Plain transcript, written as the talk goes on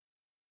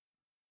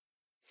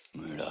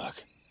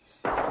Murdoch.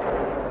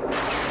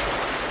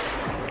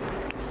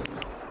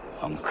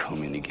 I'm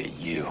coming to get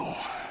you.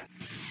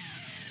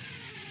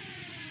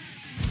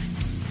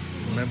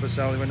 Remember,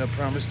 Sally, when I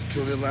promised to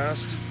kill you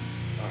last?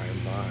 I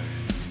lied.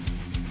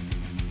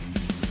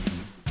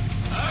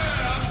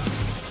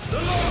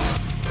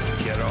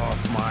 Get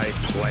off my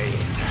plane.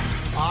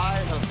 I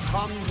have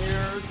come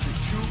here to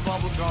chew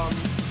bubblegum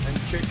and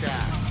kick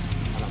ass,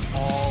 and I'm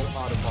all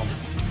out of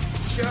bubblegum.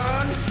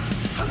 John,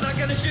 I'm not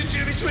gonna shoot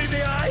you between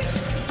the eyes.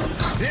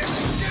 This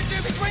shoot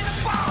you between the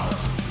balls.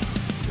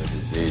 The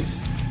disease.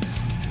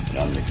 And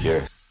I'm the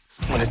cure.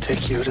 I'm gonna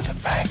take you to the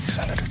bank,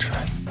 Senator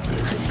Trent.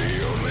 There can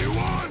be only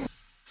one.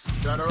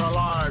 Dead or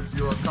alive,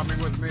 you are coming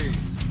with me.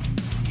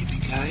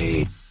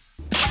 Yippee-ki-yay.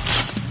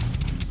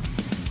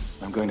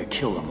 I'm going to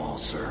kill them all,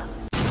 sir.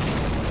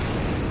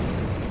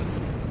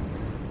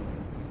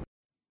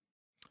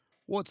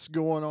 What's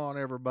going on,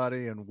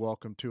 everybody, and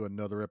welcome to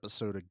another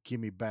episode of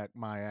Gimme Back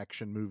My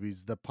Action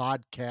Movies, the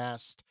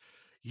podcast.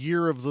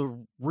 Year of the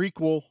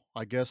requel,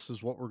 I guess,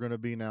 is what we're going to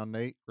be now,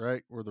 Nate,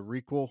 right? We're the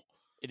requel.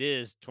 It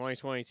is.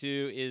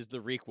 2022 is the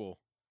requel.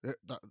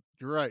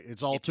 You're right.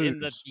 It's all It's twos. in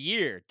the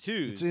year,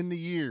 twos. It's in the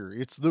year.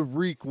 It's the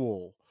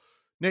requel.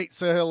 Nate,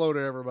 say hello to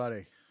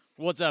everybody.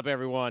 What's up,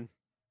 everyone?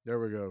 There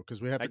we go,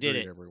 because we have to did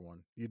greet it.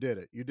 everyone. You did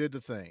it. You did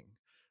the thing.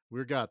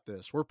 We got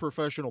this. We're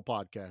professional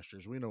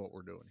podcasters. We know what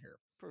we're doing here.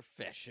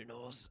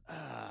 Professionals.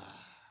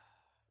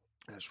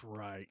 That's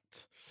right.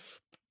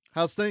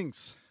 How's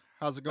things?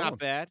 How's it going? Not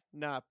bad.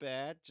 Not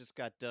bad. Just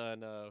got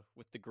done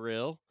with the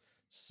grill.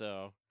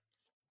 So,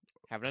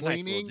 having a nice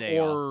little Cleaning day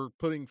off. or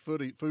putting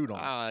food on?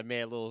 I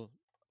made a little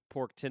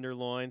pork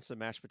tenderloin, some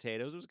mashed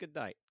potatoes. It was a good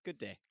night. Good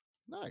day.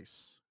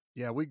 Nice.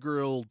 Yeah, we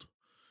grilled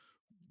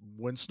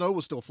when snow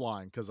was still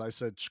flying because I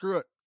said, screw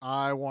it.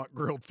 I want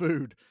grilled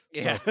food.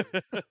 Yeah.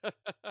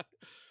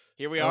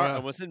 Here we are, Uh,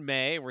 almost in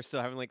May, and we're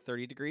still having like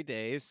 30-degree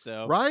days.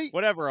 So, Right?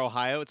 whatever,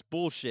 Ohio. It's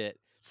bullshit.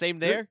 Same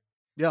there?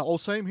 Yeah,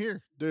 same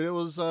here. Dude, it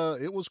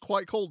was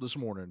quite cold this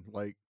morning.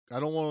 Like, I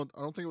don't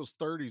think it was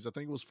 30s. I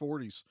think it was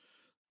 40s.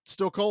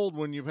 Still cold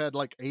when you've had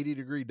like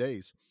 80-degree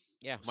days.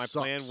 Yeah, my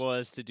plan Sucks.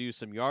 was to do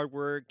some yard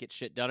work, get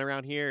shit done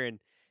around here, and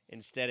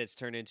instead it's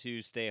turned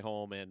into stay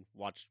home and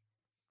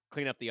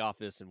clean up the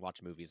office and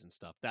watch movies and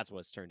stuff. That's what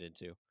it's turned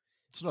into.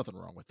 There's nothing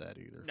wrong with that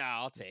either. No,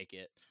 I'll take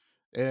it.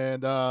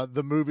 And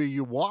the movie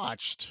you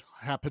watched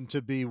happened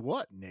to be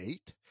what,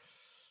 Nate?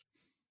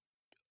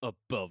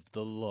 Above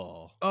the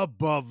Law.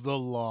 Above the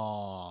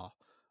Law.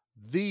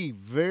 The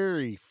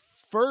very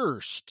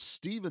first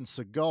Steven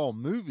Seagal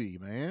movie,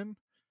 man.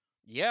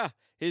 Yeah,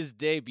 his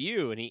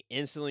debut, and he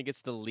instantly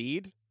gets the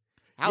lead.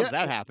 How's Yeah,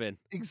 that happen?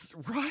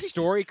 Right?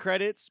 Story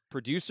credits,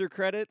 producer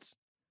credits.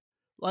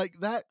 Like,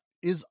 that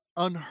is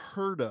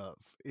unheard of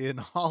in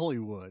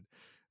Hollywood.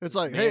 It's This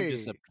like, man hey,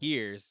 just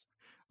appears.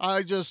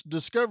 I just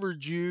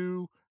discovered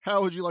you.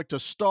 How would you like to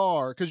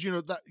star? Because,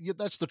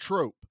 that's the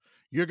trope.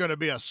 You're going to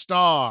be a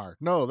star.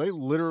 No, they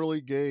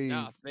literally gave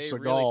No, they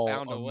really Seagal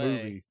found a a way.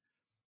 movie.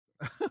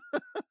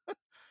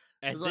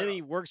 And It's then like-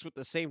 he works with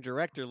the same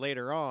director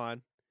later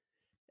on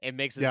and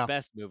makes his Yeah.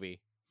 best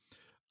movie.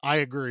 I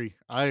agree.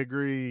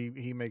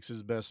 He makes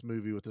his best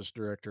movie with this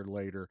director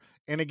later.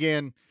 And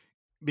again,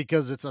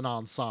 because it's an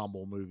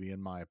ensemble movie,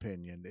 in my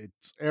opinion,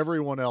 it's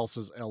everyone else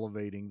is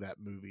elevating that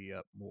movie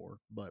up more.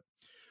 But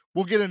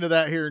we'll get into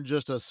that here in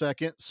just a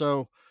second.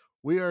 So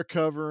we are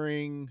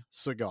covering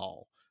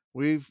Seagal.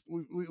 We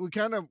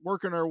kind of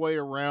working our way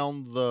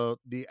around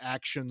the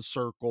action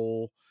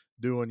circle,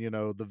 doing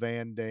the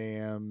Van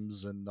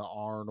Dams and the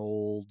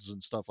Arnolds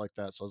and stuff like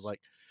that. So I was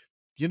like,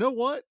 you know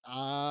what?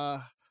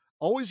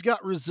 Always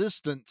got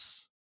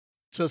resistance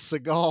to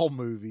Seagal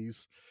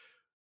movies.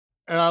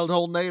 And I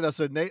told Nate, I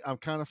said, Nate, I'm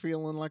kind of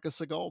feeling like a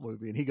Seagal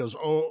movie. And he goes,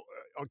 oh,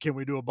 can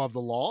we do Above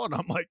the Law? And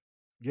I'm like,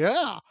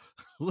 yeah,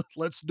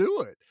 let's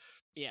do it.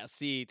 Yeah,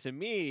 see, to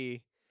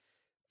me,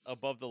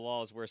 Above the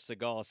Law is where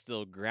Seagal is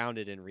still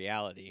grounded in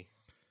reality.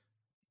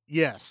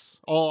 Yes.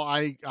 Oh,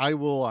 I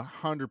will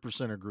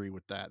 100% agree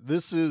with that.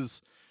 This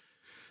is,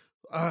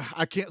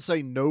 I can't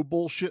say no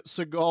bullshit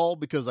Seagal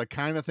because I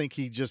kind of think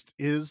he just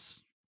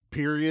is,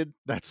 period.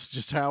 That's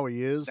just how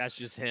he is. That's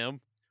just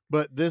him.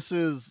 But this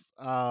is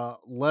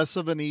less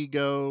of an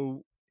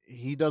ego.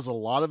 He does a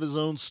lot of his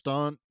own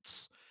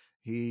stunts.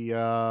 It's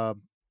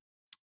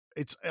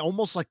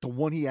almost like the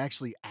one he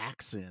actually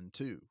acts in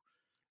too.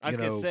 I was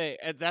going to say,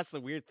 and that's the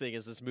weird thing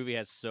is this movie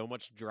has so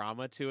much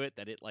drama to it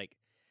that it like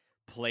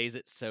plays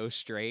it so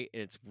straight.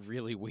 And it's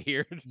really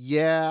weird.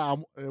 Yeah,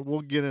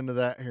 we'll get into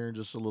that here in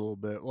just a little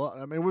bit. Well,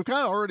 I mean, we've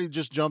kind of already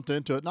just jumped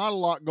into it. Not a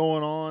lot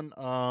going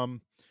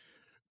on.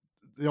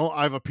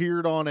 I've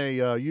appeared on a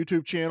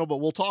YouTube channel, but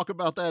we'll talk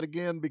about that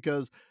again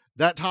because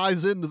that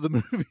ties into the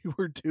movie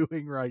we're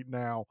doing right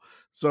now.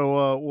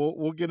 So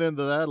we'll get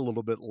into that a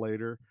little bit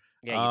later.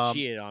 Yeah, you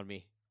cheated on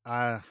me.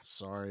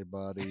 Sorry,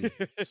 buddy.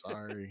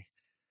 Sorry.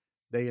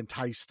 They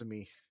enticed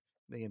me.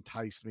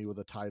 With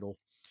a title.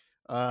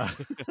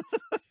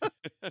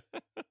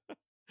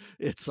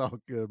 It's all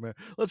good, man.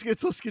 Let's get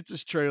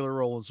this trailer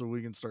rolling so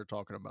we can start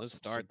talking about. Let's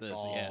start this,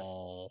 yes.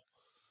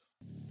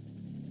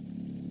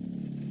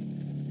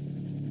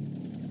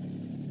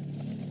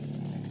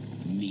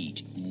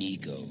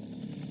 Nico,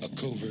 a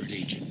covert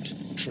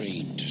agent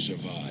trained to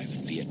survive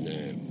in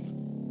Vietnam.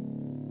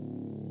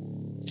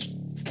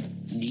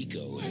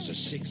 Nico has a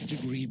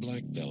 6th-degree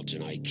black belt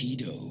in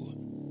Aikido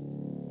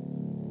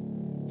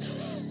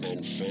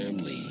and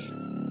family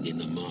in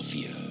the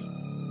Mafia.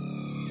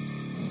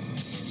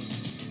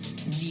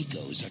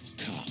 Nico's a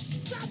cop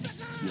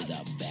with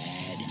a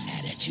bad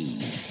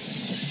attitude.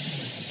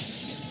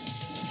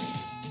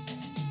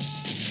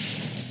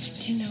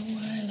 Do you know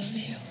why I love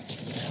you?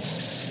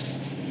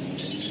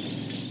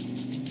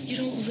 You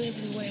don't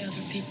live the way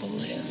other people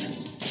live.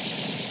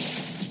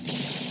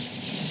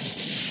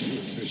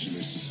 You're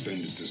officially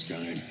suspended, this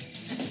guy.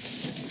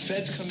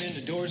 Feds come in,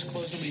 the doors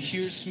closed, nobody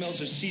hears,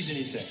 smells, or sees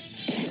anything.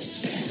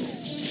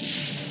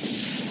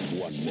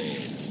 One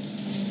man.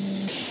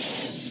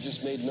 You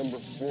just made number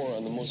 4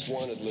 on the most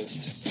wanted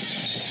list.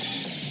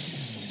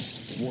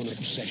 One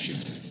obsession.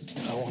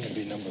 I want to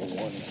be number 1.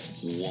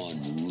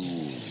 One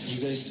rule.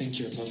 You guys think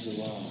you're above the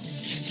law.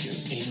 You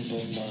ain't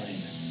above mine.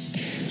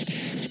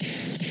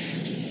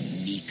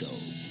 Nico.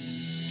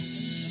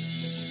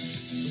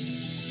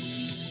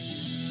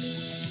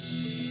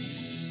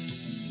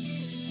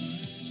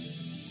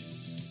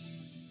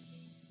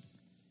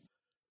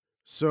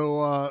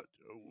 So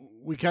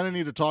we kind of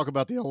need to talk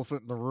about the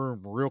elephant in the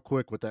room real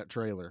quick with that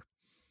trailer.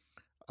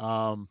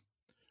 A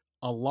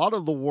lot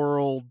of the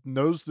world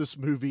knows this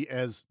movie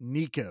as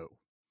Nico.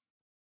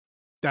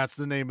 That's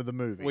the name of the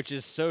movie. Which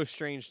is so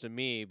strange to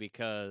me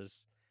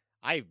because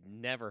I've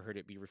never heard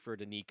it be referred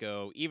to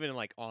Nico. Even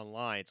like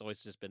online, it's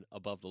always just been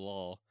Above the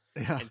Law.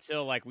 Yeah.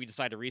 Until like we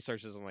decided to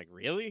research this. I'm like,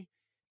 really?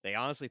 They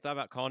honestly thought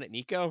about calling it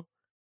Nico?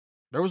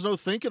 There was no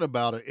thinking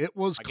about it. It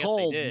was I guess they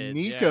called did,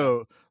 Nico.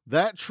 yeah.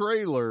 That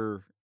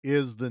trailer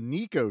is the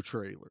Nico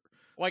trailer.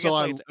 Well, I guess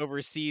like it's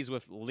overseas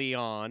with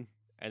Leon,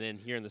 and then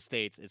here in the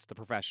States, it's The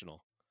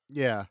Professional.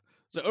 Yeah.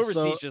 So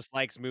overseas just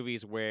likes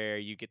movies where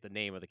you get the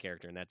name of the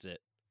character, and that's it.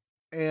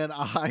 And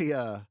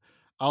I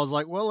was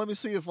like, well, let me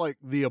see if like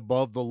the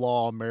Above the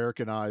Law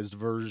Americanized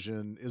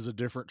version is a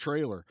different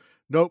trailer.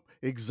 Nope,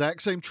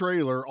 exact same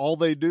trailer. All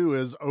they do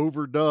is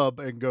overdub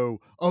and go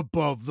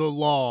above the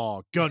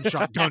law,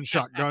 gunshot,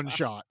 gunshot,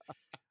 gunshot.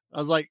 I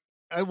was like,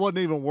 it wasn't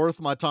even worth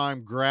my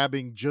time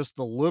grabbing just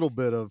a little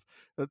bit of.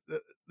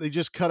 They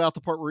just cut out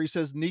the part where he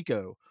says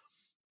Nico,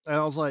 and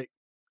I was like,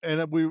 and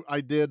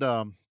I did.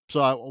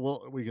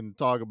 So we can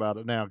talk about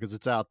it now because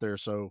it's out there.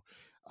 So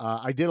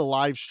I did a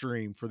live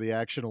stream for the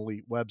Action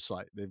Elite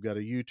website. They've got a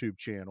YouTube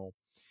channel,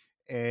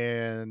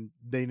 and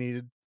they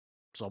needed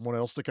someone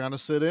else to kind of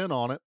sit in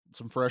on it,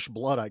 some fresh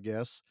blood, I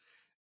guess.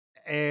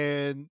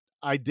 And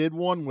I did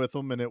one with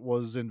them, and it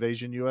was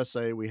Invasion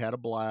USA. We had a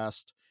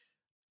blast,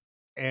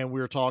 and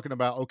we were talking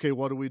about, okay,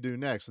 what do we do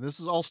next? And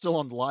this is all still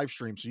on the live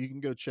stream, so you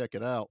can go check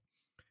it out.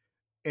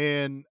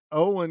 And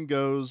Owen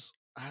goes,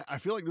 I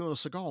feel like doing a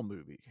Seagal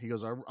movie. He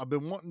goes, I've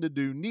been wanting to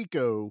do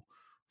Nico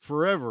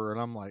forever.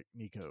 And I'm like,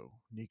 Nico,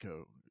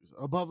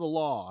 Above the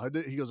Law.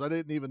 He goes, I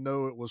didn't even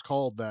know it was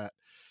called that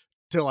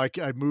till I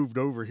moved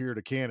over here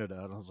to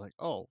Canada. And I was like,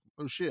 oh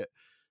shit.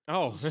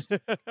 Oh.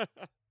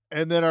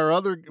 And then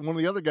one of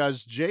the other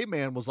guys,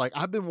 J-Man, was like,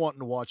 I've been wanting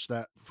to watch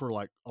that for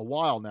like a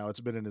while now. It's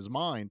been in his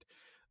mind.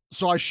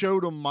 So I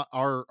showed him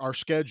our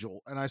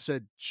schedule, and I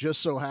said,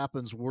 just so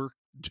happens we're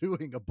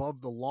doing Above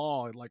the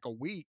Law in like a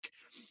week.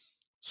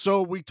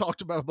 So we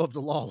talked about Above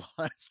the Law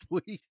last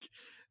week.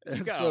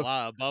 You got a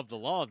lot Above the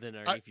Law then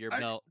underneath your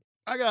belt.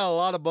 I got a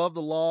lot Above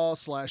the Law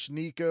 /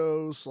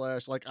 Nico /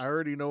 like I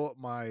already know what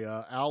my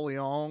Al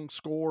Leong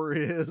score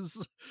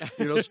is.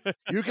 You know,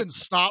 you can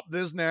stop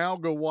this now,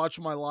 go watch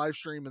my live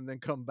stream, and then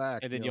come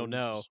back, and then you'll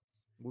know.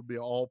 We'll be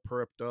all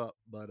prepped up.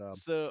 But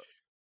so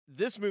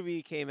this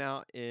movie came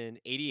out in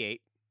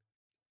 '88,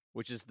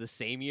 which is the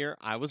same year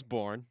I was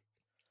born.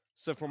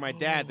 So for my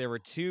dad, there were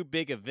two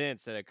big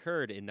events that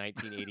occurred in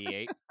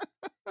 1988.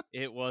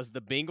 It was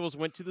the Bengals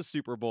went to the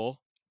Super Bowl,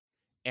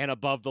 and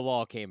Above the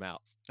Law came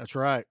out. That's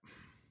right.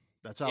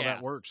 That's how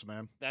that works,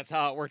 man. That's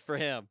how it worked for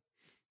him.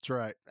 That's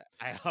right.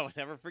 I'll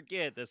never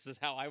forget. This is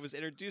how I was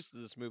introduced to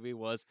this movie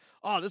was,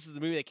 this is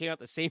the movie that came out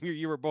the same year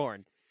you were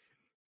born.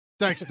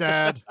 Thanks,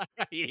 Dad.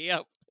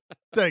 Yep.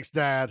 Thanks,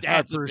 Dad.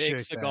 Dad's I appreciate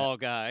a big Seagal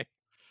guy.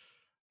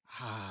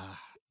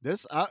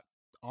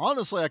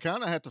 Honestly, I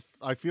kind of have to,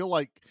 I feel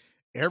like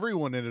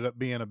everyone ended up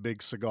being a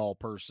big Seagal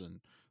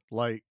person.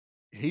 Like,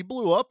 he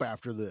blew up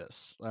after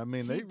this. I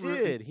mean, He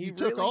did. He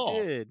took really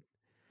off. did.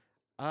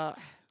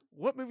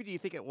 What movie do you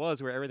think it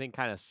was where everything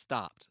kind of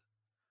stopped?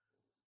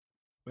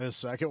 The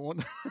second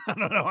one?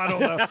 I don't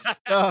know.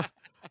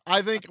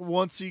 I think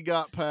once he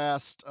got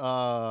past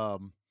Under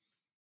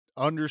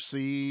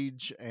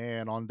Siege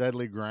and On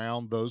Deadly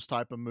Ground, those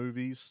type of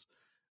movies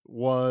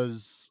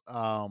was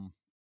I'm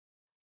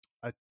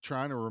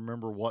trying to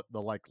remember what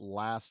the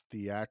last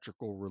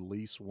theatrical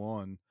release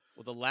one.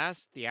 Well, the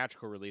last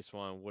theatrical release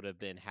one would have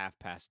been Half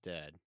Past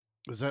Dead.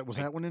 Was that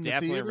one in the theater?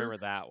 Definitely remember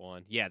that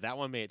one. Yeah, that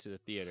one made it to the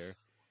theater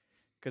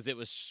because it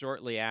was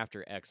shortly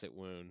after Exit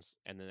Wounds,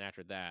 and then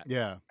after that,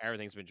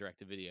 everything's been direct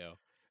to video.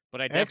 But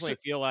I definitely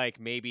feel like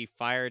maybe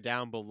Fire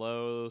Down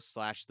Below /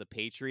 The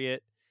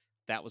Patriot.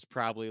 that was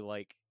probably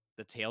like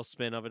the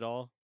tailspin of it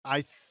all.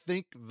 I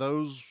think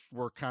those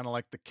were kind of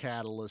like the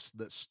catalyst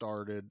that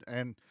started.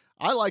 And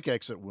I like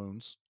Exit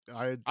Wounds.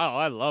 I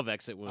love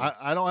Exit Wounds.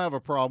 I don't have a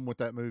problem with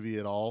that movie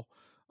at all.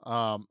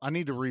 I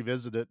need to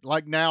revisit it.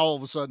 Like now, all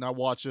of a sudden, I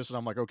watch this and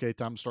I'm like, okay,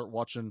 time to start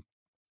watching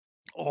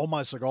all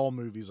my Seagal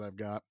movies I've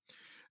got.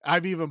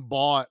 I've even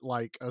bought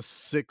like a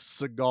 6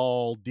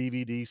 Seagal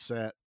DVD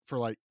set for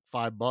like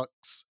 $5,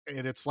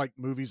 and it's like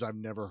movies I've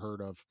never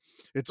heard of.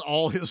 It's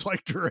all his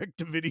like direct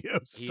to video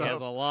stuff. He has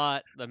a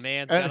lot. The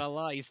man's got a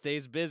lot. He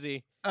stays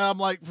busy. I'm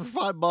like, for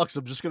 $5,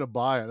 I'm just gonna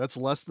buy it. That's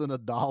less than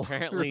 $1.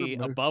 Apparently,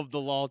 Above the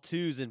Law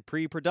 2's in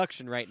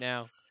pre-production right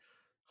now.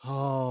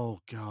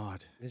 Oh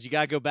God! Because you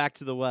gotta go back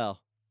to the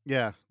well.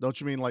 Yeah, don't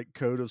you mean like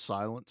Code of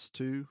Silence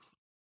 2?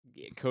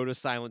 Yeah, Code of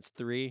Silence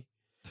 3.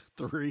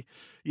 3.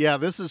 Yeah,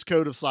 this is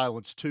Code of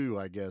Silence 2,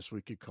 I guess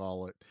we could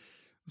call it.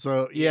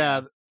 So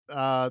yeah,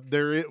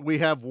 we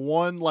have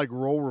one like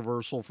role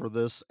reversal for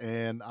this,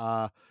 and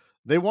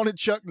they wanted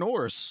Chuck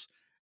Norris,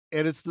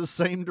 and it's the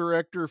same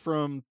director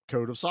from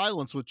Code of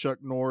Silence with Chuck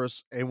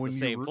Norris. And It's when the you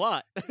same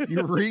plot.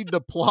 you read the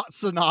plot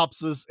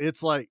synopsis,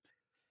 it's like,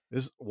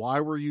 why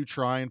were you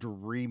trying to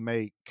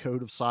remake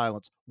Code of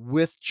Silence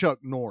with Chuck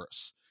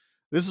Norris?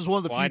 This is one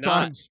of the Why few not?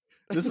 times.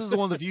 This is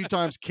one of the few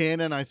times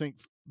Canon, I think,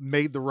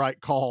 made the right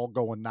call.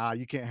 Going, nah,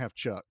 you can't have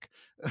Chuck.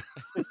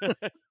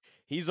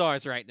 He's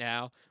ours right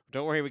now.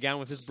 Don't worry, we got him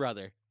with his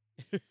brother.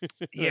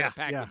 Yeah.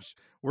 Package.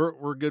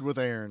 We're good with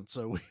Aaron,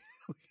 so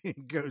we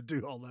can go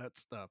do all that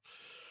stuff.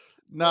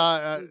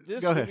 Nah,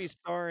 This go movie ahead.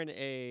 starring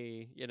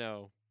a,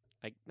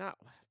 like not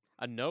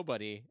a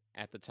nobody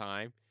at the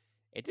time.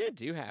 It didn't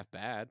do half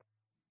bad.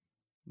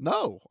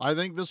 No, I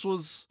think this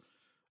was.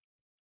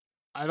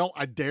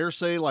 I dare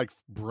say like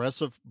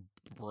breast.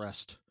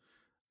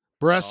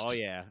 Oh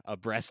yeah, a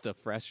breast of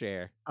fresh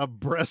air. A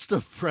breast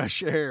of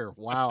fresh air.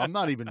 Wow, I'm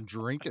not even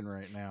drinking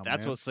right now.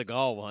 That's man. what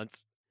Seagal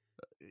wants.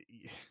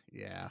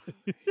 Yeah.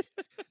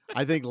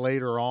 I think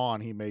later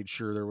on he made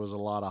sure there was a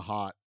lot of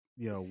hot,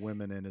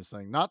 women in his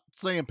thing. Not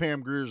saying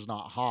Pam Grier's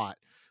not hot,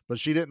 but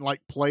she didn't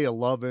like play a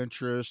love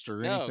interest or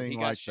No, anything he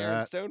got like Sharon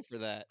that. Stone for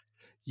that.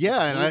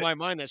 Yeah, It blew and my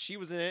mind that she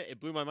was in it. It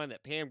blew my mind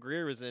that Pam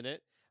Grier was in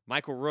it.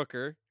 Michael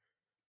Rooker.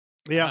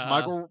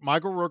 Michael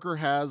Rooker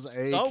has a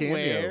cameo.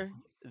 Somewhere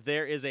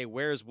there is a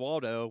Where's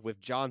Waldo with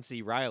John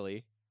C.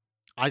 Reilly.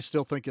 I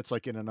still think it's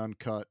like in an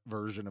uncut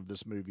version of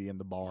this movie in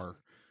the bar.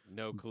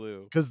 No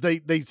clue. Because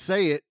they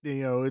say it,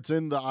 it's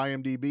in the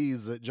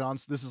IMDb's that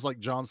this is like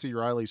John C.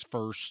 Reilly's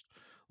first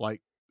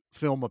like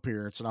film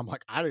appearance, and I'm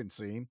like, I didn't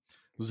see him.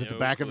 Was it the No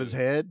back of his clue.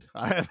 head?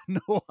 I have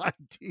no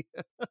idea.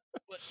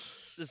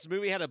 This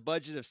movie had a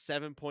budget of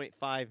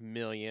 $7.5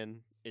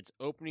 million. Its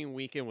opening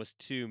weekend was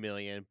 $2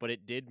 million, but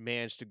it did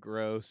manage to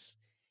gross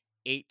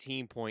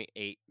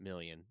 $18.8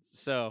 million.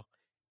 So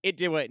it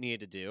did what it needed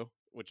to do,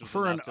 which was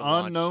For an enough to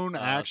launch, unknown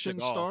action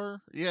Seagal.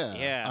 star.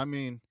 Yeah. I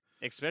mean,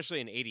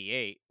 especially in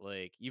 '88,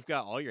 like you've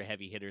got all your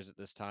heavy hitters at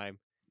this time.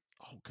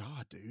 oh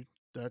God, dude,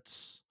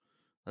 that's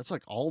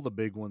like all the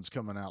big ones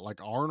coming out. Like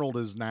Arnold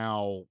is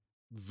now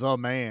the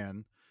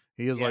man.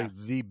 He is Yeah. like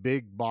the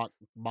big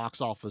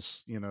box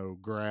office,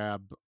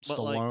 grab. But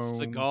Stallone.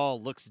 like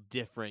Seagal looks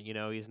different,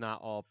 he's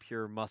not all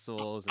pure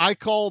muscles. I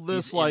call he's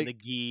this in like the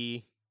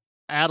gi.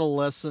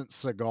 adolescent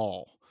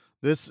Seagal.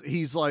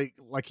 He's like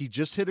he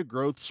just hit a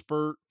growth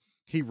spurt.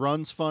 He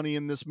runs funny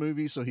in this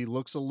movie, so he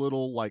looks a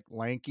little like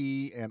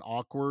lanky and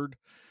awkward.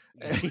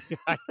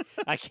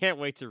 I can't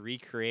wait to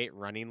recreate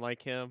running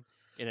like him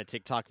in a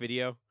TikTok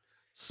video.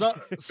 So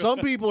some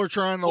people are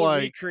trying to We'll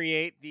like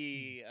recreate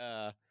the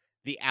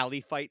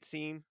alley fight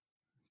scene.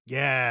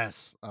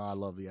 yes. Oh, I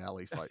love the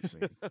alley fight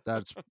scene.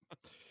 That's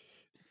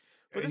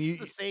But this is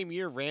the same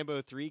year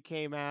Rambo 3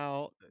 came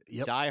out.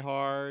 Yep. Die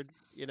Hard,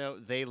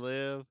 They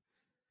Live,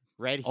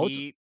 Red Oh,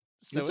 Heat.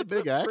 So it's a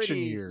big action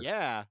year.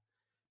 Yeah.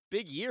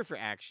 Big year for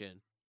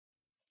action.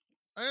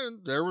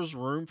 and there was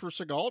room for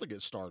Seagal to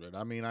get started.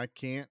 I mean,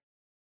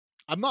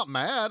 I'm not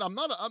mad.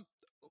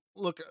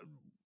 Look,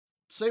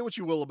 say what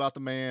you will about the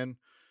man.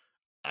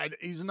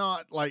 He's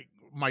not like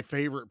my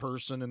favorite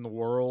person in the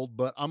world,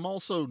 but I'm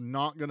also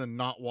not going to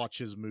not watch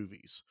his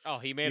movies. Oh,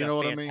 he made You know a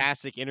what I mean?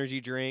 fantastic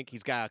energy drink.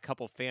 He's got a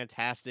couple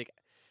fantastic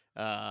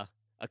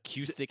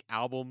acoustic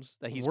albums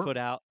that he's We're- put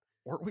out.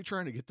 Weren't we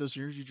trying to get those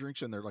energy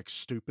drinks and they're like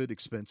stupid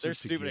expensive? They're to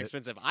stupid get?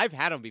 expensive. I've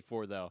had them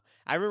before though.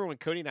 I remember when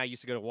Cody and I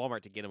used to go to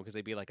Walmart to get them because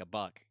they'd be like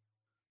 $1.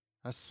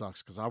 That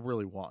sucks because I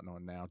really want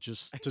one now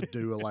just to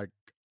do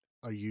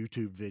a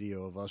YouTube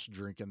video of us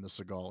drinking the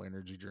Seagal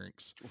energy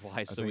drinks.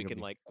 Why? So think we it'd can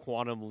be- like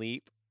quantum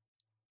leap.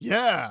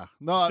 Yeah,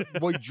 no,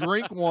 we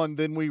drink one,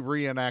 then we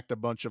reenact a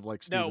bunch of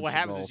like. No, Steven what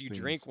happens Seagal is you things.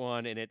 drink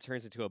one and it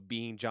turns into a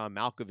Being John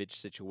Malkovich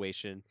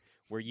situation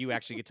where you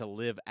actually get to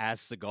live as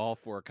Seagal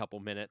for a couple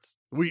minutes.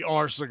 We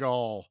are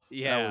Seagal.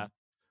 Yeah.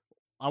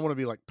 I want to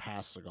be like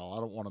past Seagal. I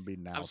don't want to be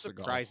now I'm Seagal.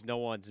 surprised no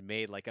one's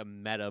made like a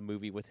meta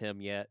movie with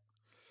him yet.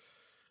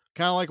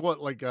 Kind of like what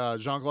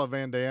Jean-Claude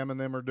Van Damme and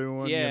them are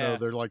doing. Yeah.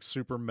 They're like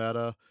super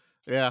meta.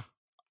 Yeah,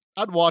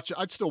 I'd watch it.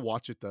 I'd still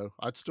watch it though.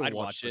 I'd still I'd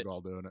watch watch it.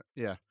 Seagal doing it.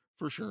 Yeah,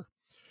 for sure.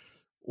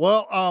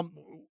 Well,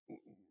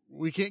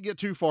 we can't get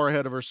too far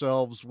ahead of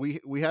ourselves. We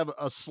have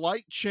a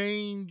slight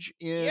change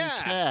in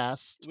Yeah.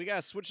 cast. We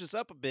gotta switch this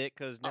up a bit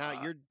because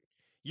now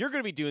you're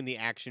gonna be doing the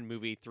action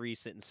movie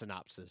 3-sentence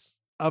synopsis.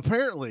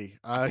 Apparently,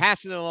 I'm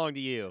passing it along to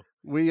you.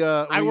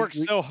 I work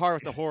so hard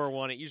with the horror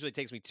one; it usually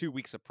takes me 2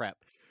 weeks of prep.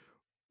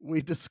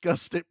 We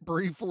discussed it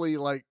briefly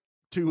like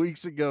 2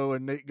 weeks ago,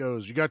 and Nate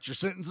goes, "You got your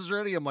sentences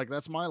ready?" I'm like,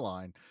 "That's my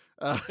line."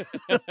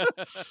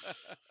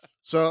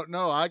 So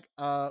no,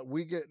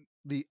 we get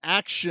the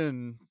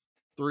action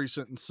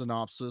 3-sentence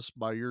synopsis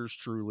by yours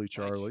truly,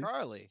 Charlie.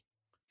 Charlie.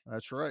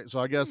 That's right. So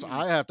I guess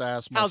I have to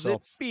ask myself, how's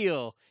it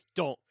feel?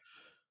 Don't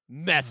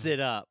mess it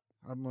up.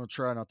 I'm gonna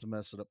try not to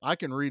mess it up. I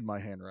can read my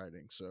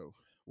handwriting, so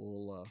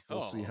we'll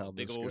see how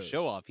big this old goes.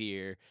 show off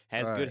here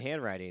has All good right.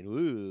 handwriting.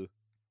 Woo.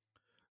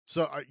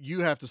 So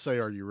you have to say,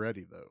 "Are you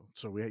ready?" Though,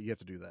 so you have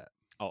to do that.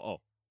 Oh,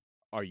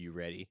 are you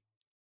ready?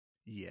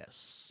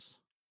 Yes.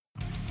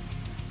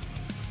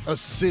 A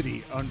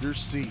city under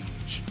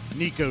siege.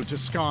 Nico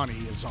Toscani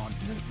is on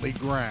deadly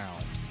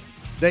ground.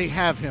 They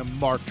have him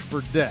marked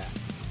for death,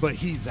 but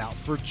he's out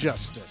for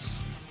justice.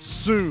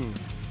 Soon,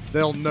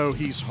 they'll know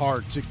he's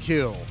hard to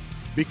kill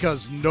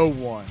because no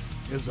one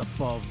is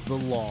above the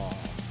law.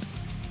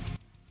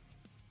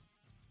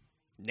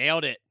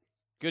 Nailed it.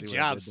 Good See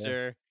what I job, did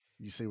there? sir.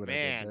 You see what I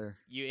Man, did there?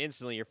 you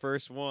instantly your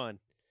first one.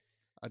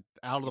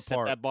 Out of You the set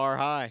park. that bar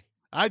high.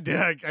 I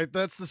did.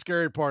 That's the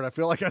scary part. I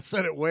feel like I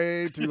set it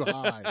way too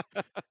high.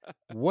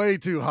 Way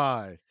too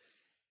high.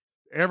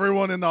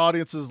 Everyone in the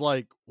audience is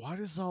like, why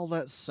does all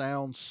that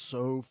sound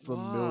so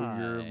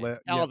familiar?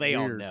 Oh, they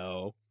all weird?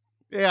 know.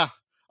 Yeah.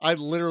 I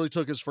literally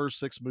took his first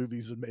 6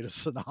 movies and made a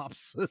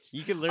synopsis.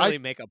 You could literally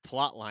make a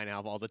plot line out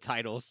of all the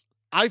titles.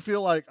 I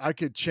feel like I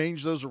could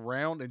change those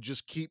around and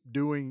just keep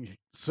doing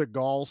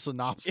Seagal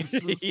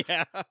synopsises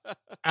Yeah.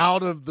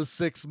 out of the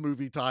 6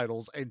 movie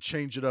titles and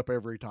change it up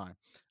every time.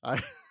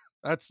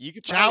 That's You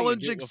could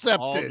challenge do it with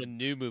accepted. all the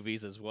new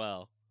movies as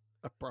well.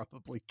 I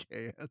probably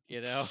can.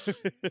 You know?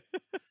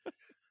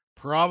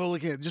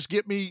 Probably can. Just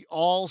get me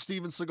all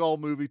Steven Seagal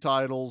movie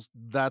titles.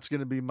 That's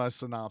going to be my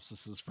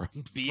synopsises from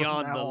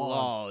Beyond from the now on.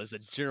 Law is a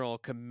general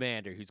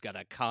commander who's got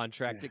a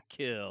contract to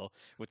kill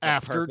with the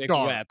After perfect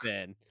dark.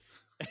 weapon.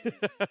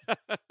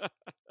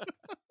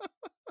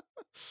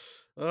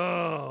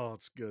 Oh,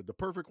 it's good. The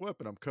Perfect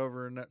Weapon. I'm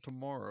covering that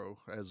tomorrow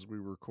as we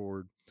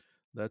record.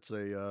 That's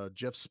a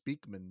Jeff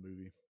Speakman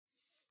movie.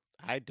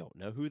 I don't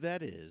know who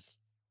that is.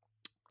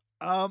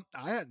 I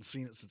hadn't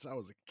seen it since I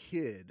was a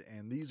kid,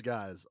 and these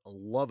guys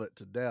love it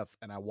to death.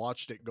 And I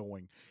watched it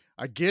going,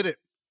 I get it.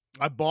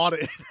 I bought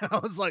it. I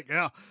was like,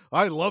 yeah,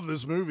 I love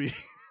this movie.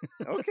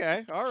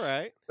 Okay, all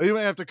right. You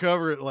may have to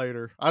cover it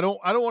later. I don't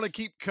want to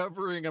keep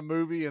covering a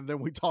movie and then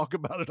we talk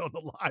about it on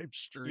the live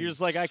stream. You're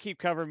just like, I keep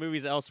covering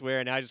movies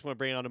elsewhere, and I just want to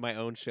bring it onto my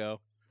own show.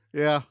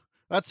 Yeah,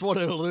 that's what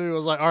it'll do. I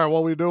was like, all right, what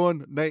are we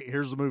doing? Nate,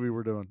 here's the movie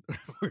we're doing.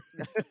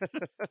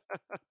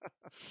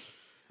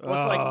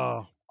 Well, it's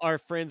like our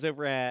friends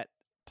over at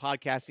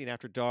Podcasting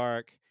After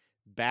Dark,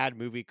 Bad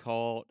Movie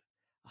Cult.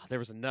 Oh, there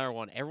was another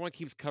one. Everyone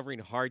keeps covering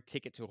Hard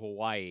Ticket to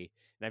Hawaii,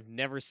 and I've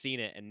never seen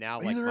it. And now,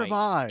 like, Neither have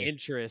my I.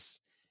 interest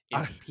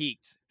is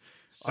peaked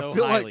so I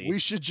feel highly. like we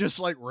should just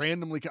like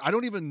randomly. I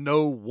don't even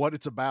know what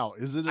it's about.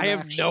 Is it? I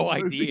have no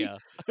idea.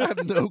 I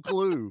have no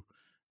clue.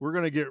 We're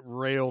gonna get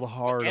railed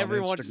hard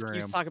Everyone on just Instagram.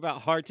 keeps talking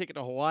about Hard Ticket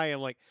to Hawaii. I'm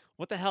like,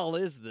 what the hell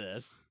is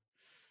this?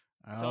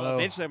 I don't So know.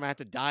 eventually I'm gonna have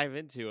to dive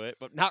into it,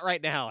 but not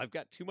right now. I've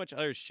got too much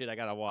other shit I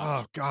gotta watch.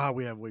 Oh God,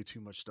 we have way too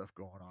much stuff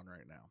going on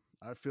right now.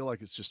 I feel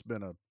like it's just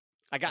been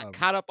I got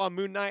caught up on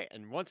Moon Knight,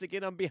 and once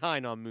again I'm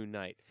behind on Moon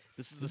Knight.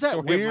 This is the that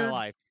story weird? of my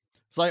life.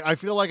 It's like I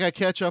feel like I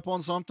catch up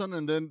on something,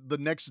 and then the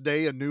next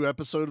day a new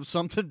episode of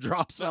something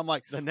drops, and I'm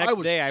like, The next I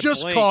was day I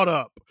just blink, caught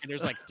up. and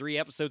there's like 3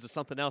 episodes of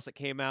something else that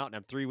came out, and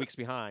I'm 3 weeks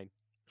behind.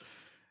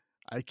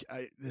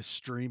 This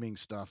streaming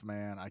stuff,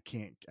 man, I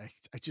can't.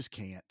 I just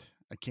can't.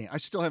 I can't. I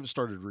still haven't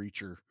started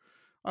Reacher.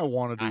 I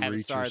want to do I haven't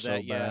Reacher started so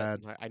that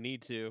bad. yet. I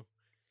need to.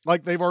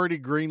 Like they've already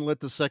greenlit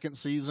the second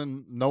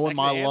season. Knowing Second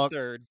my and luck,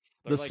 third.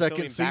 the They're, like, second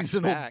filming back to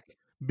season will back.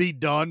 be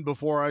done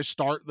before I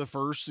start the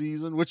first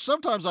season. Which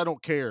sometimes I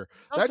don't care.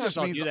 Sometimes that just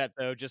I'll means do that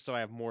though, just so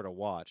I have more to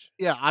watch.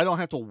 Yeah, I don't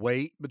have to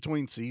wait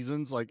between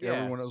seasons like Yeah.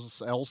 everyone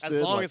else As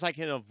did. long like, as I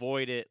can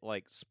avoid it,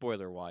 like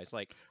spoiler wise.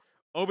 Like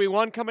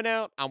Obi-Wan coming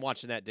out, I'm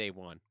watching that day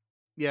one.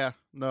 Yeah,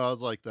 no, I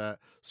was like that.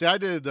 See, I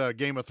did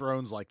Game of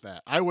Thrones like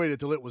that. I waited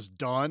till it was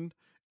done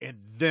and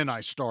then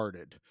I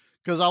started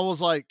because I was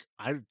like,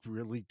 I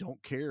really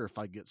don't care if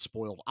I get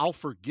spoiled. I'll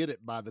forget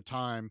it by the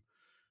time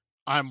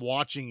I'm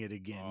watching it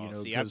again. Oh, You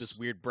know, see, I have this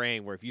weird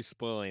brain where if you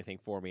spoil anything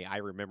for me, I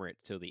remember it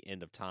till the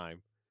end of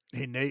time.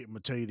 Hey Nate, I'm gonna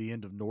tell you the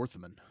end of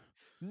Northman.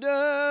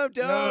 No,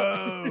 don't.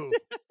 No.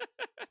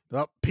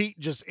 Oh, Pete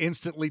just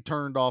instantly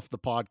turned off the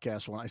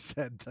podcast when I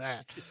said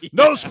that.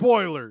 No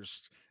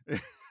spoilers.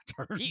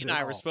 Pete and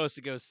I were supposed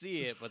to go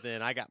see it, but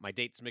then I got my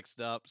dates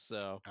mixed up,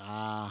 so it's a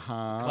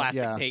Uh-huh.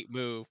 classic Yeah. Nate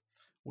move.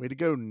 Way to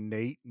go,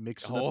 Nate.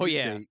 Mixing up Oh, the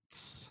yeah.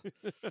 dates.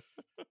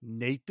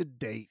 Nate the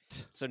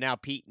date. So now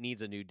Pete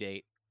needs a new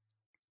date.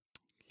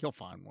 He'll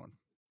find one.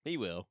 He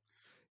will.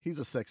 He's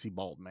a sexy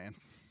bald man.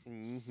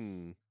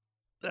 Mm-hmm.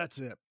 That's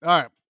it.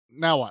 All right.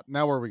 Now what?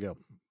 Now where we go?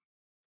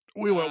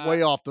 We went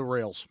way off the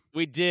rails.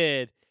 We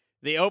did.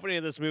 The opening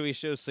of this movie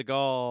shows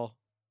Seagal,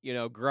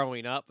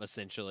 growing up,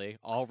 essentially.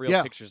 All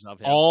real pictures of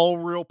him. All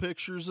real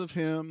pictures of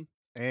him.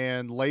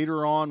 And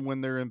later on,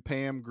 when they're in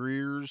Pam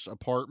Greer's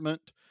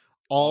apartment,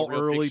 all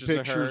early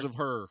pictures of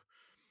her.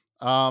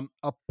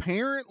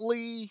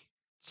 Apparently,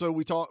 so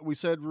we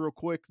said real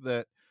quick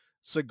that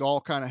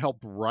Seagal kind of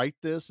helped write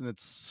this, and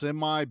it's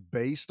semi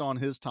based on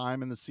his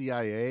time in the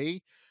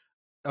CIA.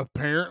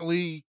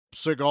 Apparently,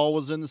 Seagal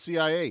was in the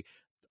CIA.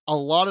 A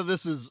lot of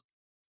this is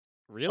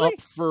really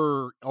up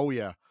for. Oh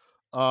yeah.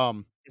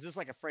 Is this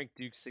like a Frank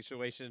Dukes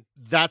situation?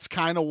 That's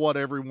kind of what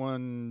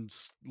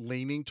everyone's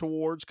leaning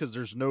towards because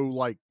there's no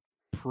like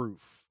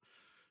proof.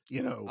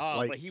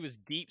 But he was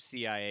deep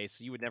CIA,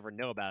 so you would never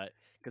know about it.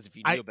 Because if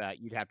you knew about it,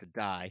 you'd have to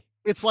die.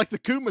 It's like the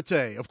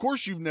Kumite. Of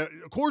course,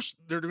 of course,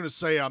 they're going to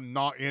say I'm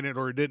not in it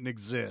or it didn't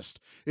exist.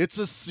 It's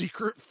a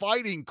secret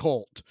fighting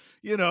cult.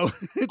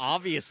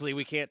 Obviously,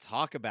 we can't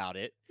talk about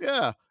it.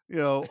 Yeah,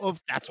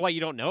 that's why you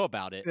don't know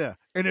about it. Yeah,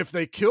 and if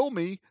they kill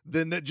me,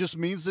 then that just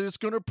means that it's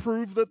going to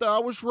prove that I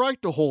was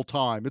right the whole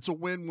time. It's a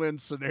win-win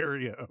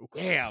scenario.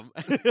 Damn.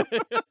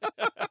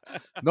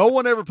 No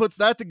one ever puts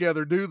that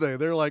together, do they?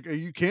 They're like,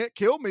 you can't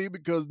kill me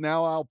because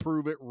now I'll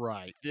prove it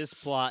right. This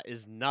plot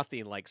is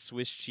nothing like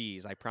Swiss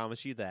cheese. I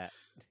promise you that.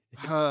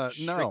 It's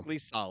strictly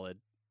solid.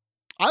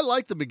 I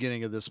like the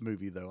beginning of this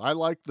movie, though. I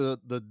like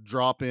the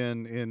drop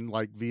in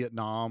like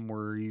Vietnam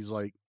where he's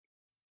like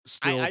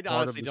still I part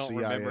honestly of the don't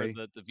CIA.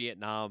 remember the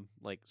Vietnam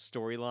like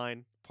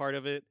storyline part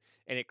of it.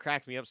 And it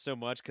cracked me up so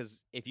much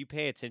because if you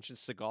pay attention,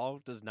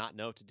 Seagal does not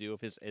know what to do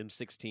with his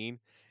M16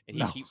 and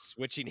he keeps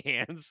switching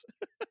hands.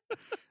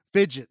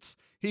 Fidgets.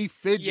 He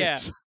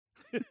fidgets.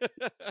 Yeah.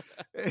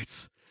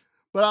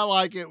 But I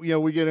like it.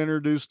 We get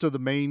introduced to the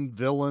main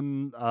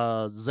villain,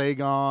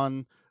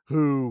 Zagon,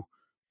 who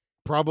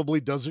probably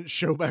doesn't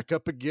show back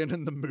up again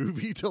in the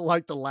movie till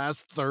like the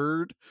last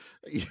third.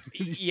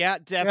 Yeah,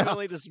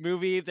 definitely. Yeah. This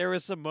movie, there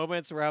was some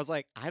moments where I was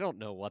like, I don't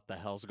know what the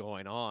hell's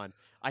going on.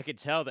 I could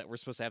tell that we're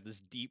supposed to have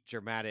this deep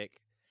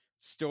dramatic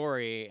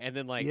story. And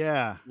then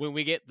when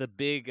we get the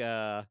big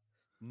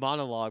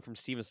monologue from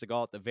Steven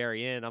Seagal at the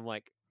very end, I'm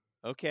like,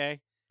 okay,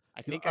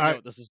 I think I know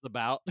what this is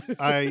about.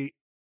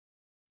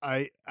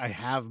 I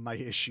have my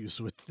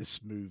issues with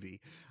this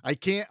movie.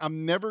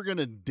 I'm never going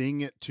to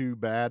ding it too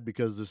bad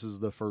because this is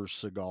the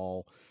first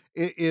Seagal.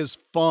 It is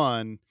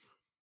fun.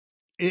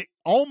 It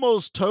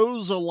almost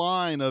toes a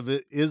line of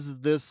it. Is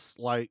this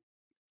like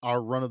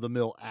our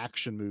run-of-the-mill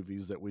action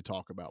movies that we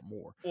talk about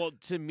more? Well,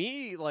 to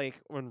me, like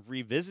when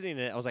revisiting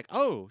it, I was like,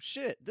 oh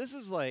shit, this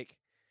is like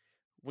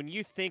when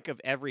you think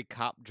of every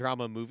cop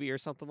drama movie or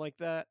something like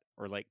that,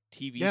 or like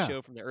TV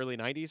show from the early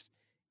 90s,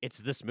 it's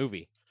this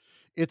movie.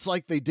 It's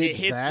like they did it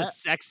hits the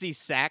sexy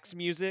sax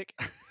music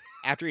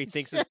after he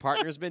thinks his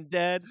partner's been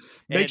dead.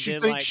 Makes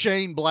you think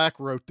Shane Black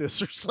wrote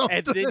this or something.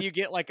 And then you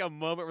get like a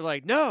moment where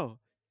like, no,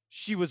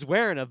 she was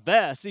wearing a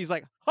vest. He's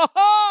like, ha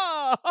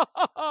ha, ha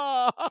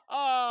ha, ha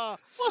ha.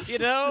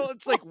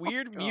 It's like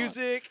weird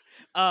music,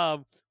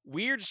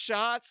 weird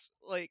shots,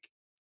 like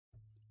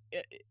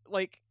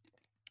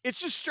it's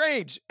just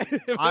strange.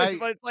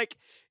 But it's like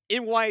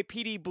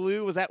NYPD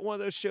Blue. Was that one of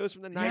those shows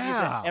from the 90s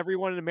that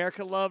everyone in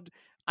America loved?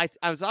 I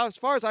was, as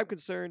far as I'm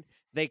concerned,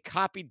 they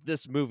copied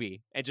this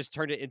movie and just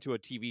turned it into a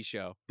TV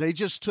show. They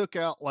just took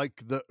out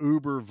like the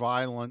uber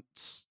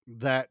violence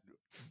that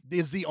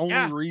is the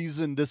only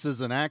reason this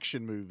is an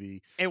action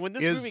movie. And when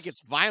this movie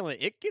gets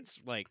violent, it gets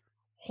like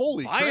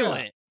holy violent.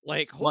 Crap.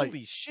 Like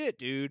holy shit,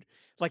 dude.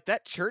 Like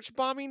that church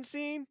bombing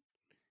scene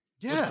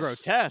was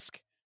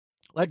grotesque.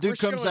 That dude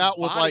comes out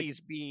with like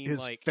his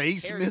like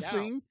face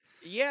missing. Out.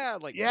 Yeah,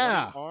 like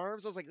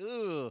arms. I was like,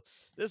 ugh,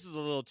 this is a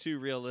little too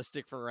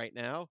realistic for right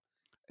now.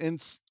 And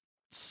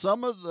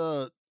some of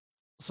the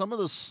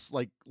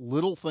like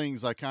little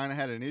things I kind of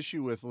had an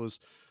issue with was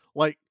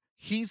like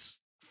he's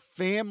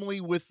family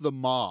with the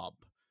mob,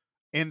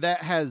 and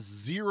that has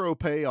zero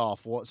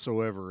payoff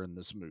whatsoever in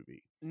this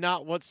movie.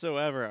 Not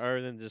whatsoever,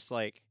 other than just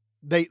like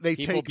they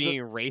people take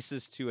being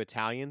racist to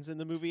Italians in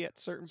the movie at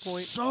certain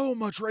points. So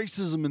much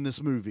racism in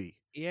this movie.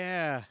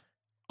 Yeah.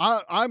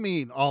 I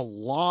mean, a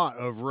lot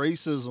of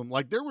racism.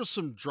 Like there was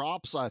some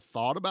drops I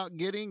thought about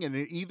getting, and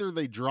either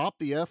they drop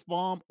the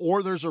F-bomb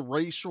or there's a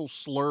racial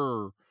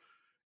slur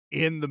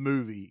in the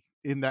movie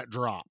in that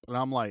drop. And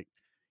I'm like,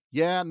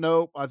 yeah,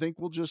 nope. I think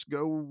we'll just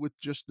go with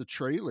just the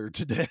trailer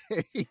today.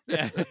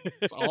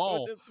 That's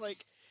all. It's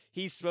like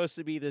he's supposed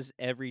to be this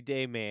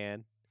everyday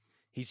man.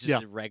 He's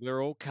just a regular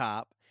old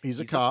cop. He's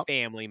a cop. A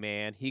family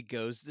man. He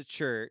goes to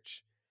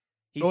church.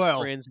 He's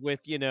friends with,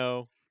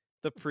 the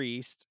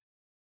priest.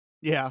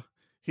 Yeah,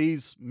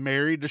 he's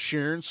married to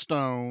Sharon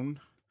Stone,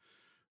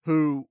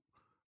 who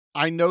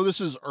I know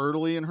this is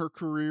early in her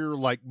career,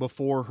 like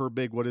before her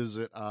big, what is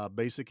it?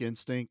 Basic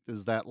Instinct.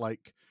 Is that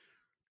like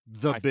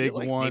the big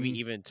one? Maybe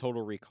even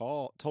Total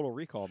Recall. Total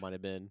Recall might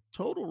have been.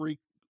 Total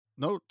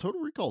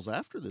Recall's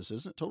after this,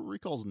 isn't it? Total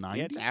Recall's 90.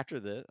 Yeah, it's after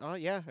this. Oh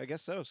yeah, I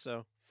guess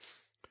so.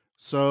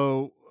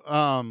 So,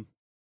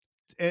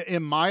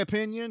 in my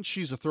opinion,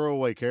 she's a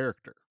throwaway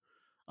character.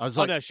 I was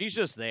Oh like, no, she's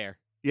just there.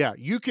 yeah,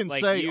 you can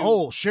Like say, you,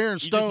 "Oh, Sharon you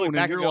just look Stone," and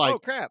back and you're go, like, "Oh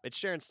crap, it's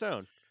Sharon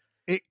Stone."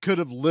 it could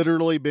have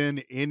literally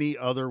been any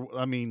other.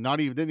 I mean, not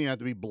even didn't even have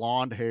to be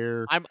blonde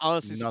hair. I'm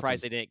honestly Nothing.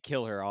 surprised they didn't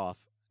kill her off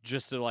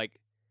just to like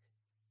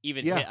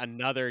even Yeah. hit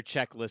another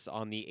checklist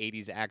on the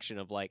 '80s action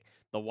of like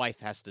the wife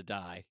has to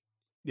die.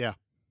 Yeah. He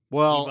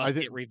Well, I must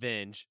think get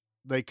revenge.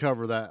 they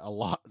cover that a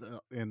lot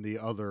in the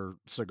other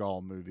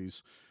Seagal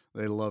movies.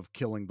 They love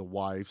killing the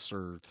wives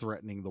or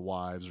threatening the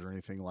wives or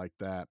anything like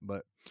that.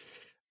 But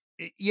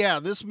yeah,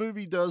 this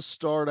movie does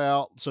start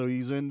out. So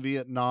he's in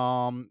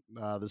Vietnam,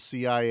 the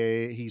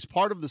CIA. He's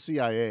part of the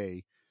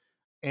CIA,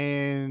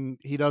 and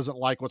he doesn't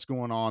like what's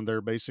going on.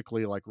 They're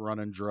basically like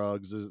running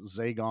drugs.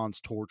 Zagon's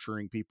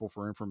torturing people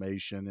for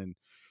information, and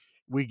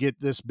we get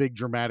this big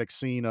dramatic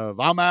scene of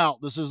 "I'm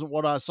out. This isn't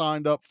what I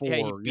signed up for." Yeah,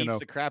 he You beats know,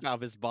 the crap out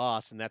of his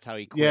boss, and that's how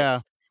he quits. yeah,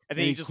 And then and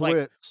he he just like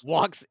quits.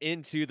 walks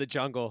into the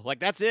jungle. Like,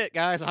 that's it,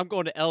 guys. I'm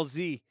going to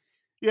LZ.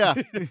 Yeah,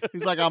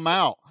 he's like, "I'm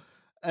out,"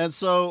 and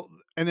so,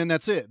 and then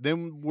that's it.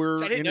 Then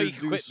we're I didn't know you could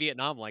quit introduced.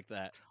 Vietnam like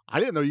that. I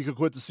didn't know you could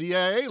quit the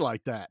CIA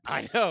like that.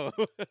 I know.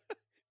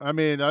 I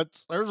mean,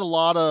 there's a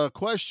lot of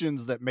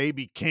questions that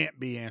maybe can't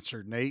be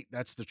answered, Nate.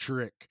 That's the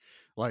trick.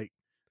 Like,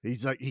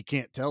 he's like, he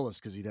can't tell us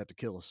because he'd have to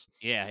kill us.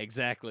 Yeah,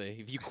 exactly.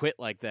 If you quit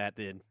like that,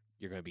 then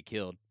you're going to be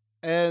killed.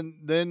 And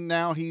then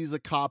now he's a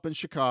cop in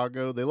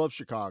Chicago. They love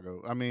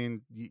Chicago. I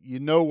mean, you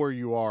know where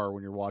you are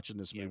when you're watching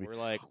this Yeah, movie. we're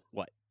like,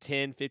 what,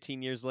 10,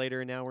 15 years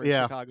later, and now we're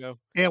Yeah. in Chicago?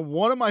 And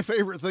one of my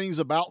favorite things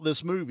about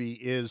this movie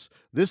is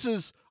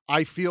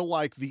I feel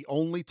like the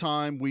only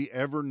time we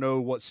ever know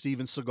what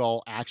Steven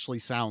Seagal actually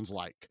sounds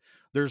like.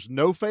 There's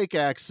no fake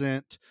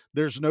accent.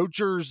 There's no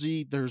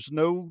Jersey. There's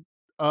no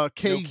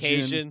Cajun. No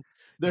Cajun.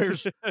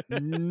 There's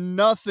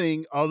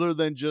nothing other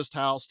than just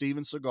how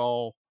Steven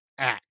Seagal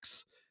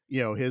acts.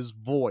 You know, his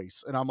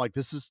voice. And I'm like,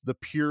 this is the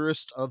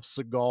purest of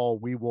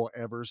Seagal we will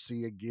ever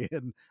see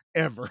again,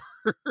 ever.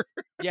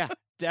 Yeah,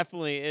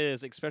 definitely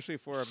is, especially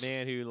for a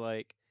man who,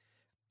 like,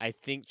 I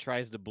think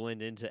tries to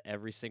blend into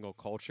every single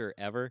culture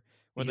ever.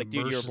 Was He like, dude,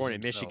 you were immerses born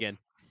in himself. Michigan.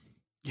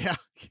 Yeah.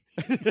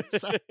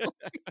 Exactly.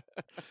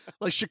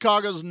 Like,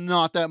 Chicago's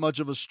not that much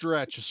of a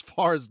stretch as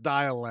far as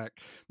dialect.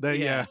 That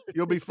Yeah.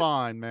 you'll be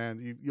fine,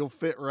 man. You'll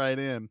fit right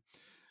in.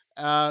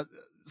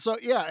 So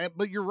yeah,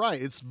 but you're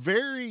right. It's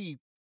very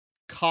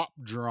cop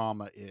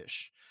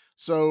drama-ish.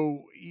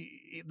 So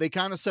they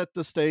kind of set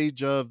the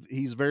stage of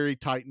he's very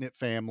tight-knit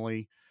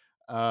family.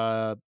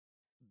 The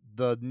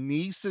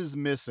niece is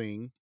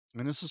missing,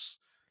 and this is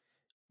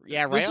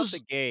Yeah, right this out is the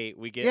gate,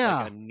 we get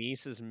yeah. like a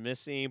niece is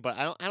missing, but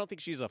I don't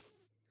think she's a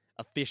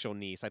official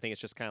niece. I think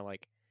it's just kind of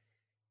like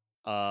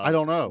I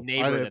don't know.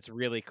 neighbor that's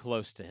really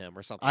close to him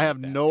or something. I like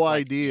have that. no It's like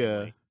idea,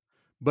 family.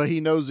 but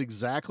he knows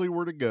exactly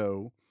where to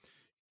go.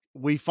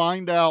 We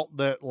find out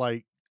that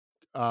like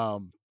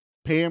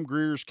Pam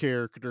Greer's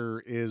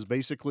character is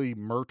basically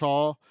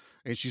Murtaugh,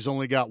 and she's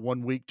only got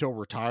 1 week till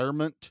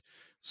retirement.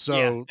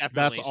 So Yeah, that's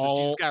definitely. So she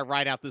all. just got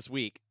right out this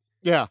week.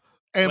 Yeah.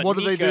 And But what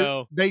do?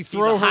 Nico, They he's a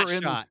throw her hot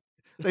in. shot.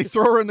 They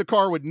throw her in the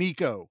car with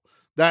Nico.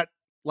 That,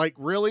 like,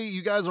 really,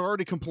 you guys are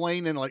already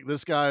complaining like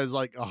this guy is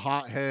like a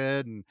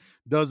hothead and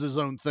does his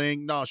own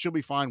thing. No, she'll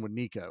be fine with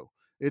Nico.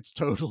 It's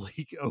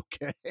totally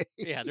okay.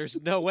 Yeah, there's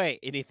no way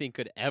anything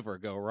could ever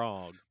go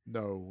wrong.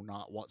 No,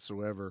 not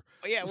whatsoever.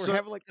 But yeah, we're So-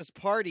 having like this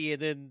party,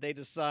 and then they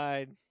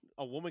decide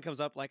a woman comes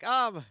up like,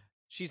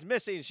 she's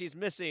missing. She's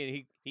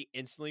missing. He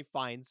instantly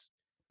finds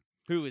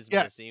who is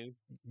Yeah. missing.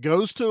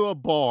 Goes to a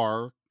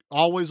bar,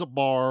 always a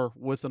bar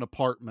with an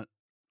apartment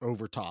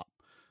over top.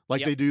 Like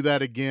Yep. they do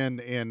that again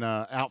in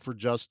Out for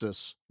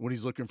Justice when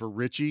he's looking for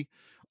Richie.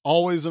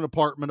 Always an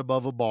apartment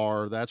above a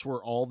bar. That's where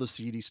all the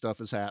seedy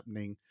stuff is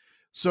happening.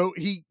 So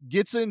he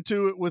gets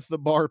into it with the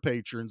bar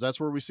patrons. That's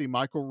where we see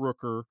Michael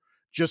Rooker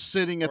just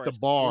sitting at For the a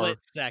bar. split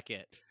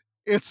second.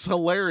 It's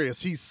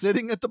hilarious. He's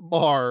sitting at the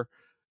bar.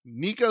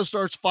 Nico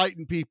starts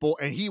fighting people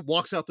and he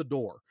walks out the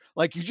door.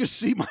 Like you just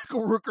see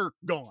Michael Rooker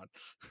gone.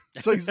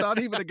 So he's not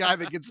even the guy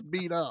that gets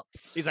beat up.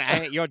 He's like,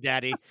 I ain't your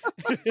daddy.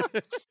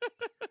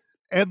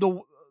 And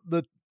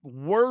the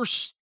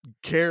worst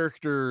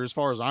character, as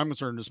far as I'm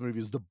concerned, in this movie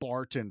is the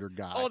bartender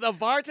guy. Oh, the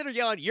bartender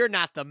yelling, "You're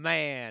not the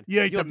man.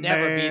 You ain't You'll the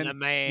never man. be the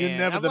man." You're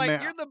never I'm the like,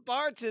 man. "You're the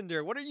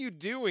bartender. What are you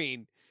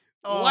doing?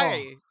 Oh.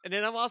 Why?" And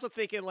then I'm also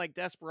thinking like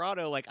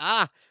Desperado, like,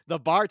 the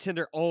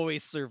bartender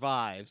always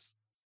survives.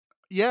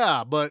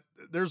 Yeah, but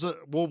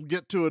we'll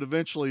get to it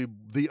eventually.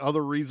 The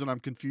other reason I'm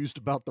confused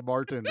about the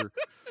bartender.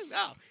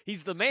 No,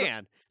 he's the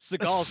man.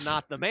 Seagal's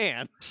not the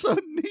man. So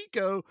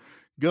Nico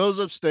goes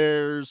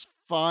upstairs,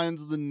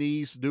 finds the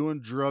niece doing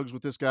drugs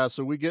with this guy.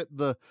 So we get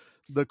the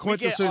We get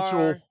quintessential.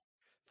 our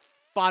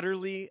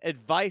fatherly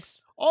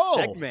advice Oh.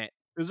 segment.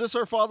 Is this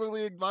our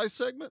fatherly advice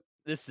segment?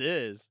 This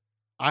is.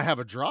 I have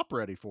a drop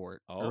ready for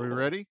it. Are we Oh,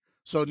 ready?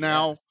 So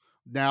yes.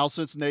 now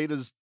since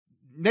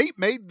Nate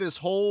made this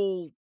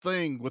whole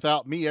thing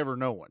without me ever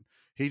knowing.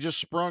 He just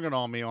sprung it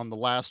on me on the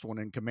last one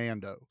in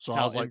Commando. So That's I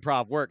how was like,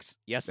 improv works.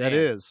 Yes, that and.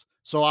 is.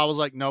 So I was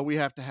like, no, we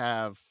have to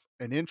have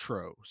an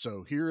intro.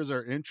 So here is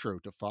our intro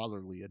to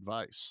Fatherly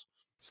Advice.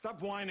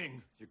 Stop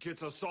whining. You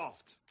kids are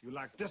soft. You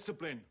lack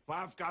discipline. But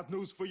I've got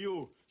news for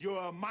you. You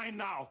are mine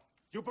now.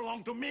 You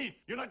belong to me.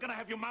 You're not gonna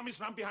have your mommies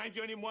run behind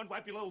you anymore and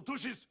wipe your little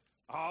tushes.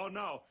 Oh,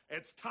 no.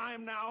 It's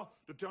time now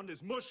to turn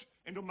this mush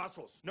into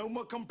muscles. No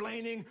more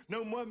complaining.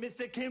 No more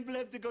Mr. Kimball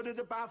have to go to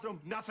the bathroom.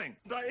 Nothing.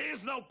 There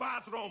is no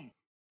bathroom.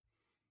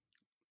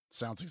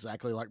 Sounds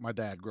exactly like my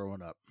dad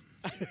growing up.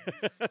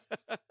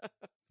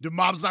 Your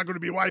mom's not going to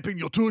be wiping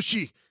your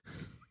tushy.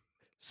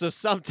 So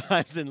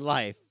sometimes in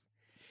life,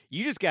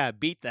 you just got to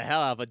beat the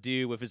hell out of a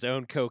dude with his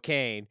own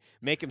cocaine,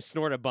 make him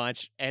snort a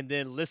bunch, and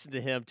then listen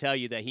to him tell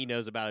you that he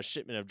knows about a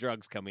shipment of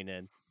drugs coming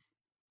in.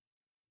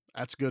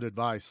 That's good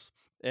advice.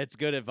 It's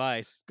good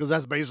advice. Because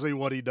that's basically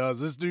what he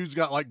does. This dude's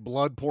got like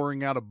blood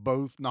pouring out of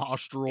both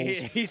nostrils.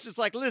 He's just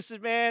like,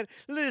 listen, man.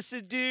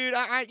 Listen, dude.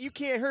 You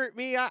can't hurt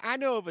me. I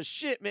know of a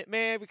shipment,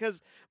 man,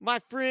 because my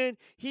friend,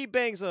 he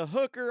bangs a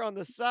hooker on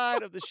the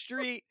side of the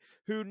street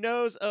who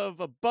knows of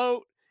a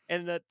boat,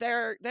 and that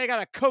they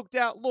got a coked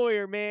out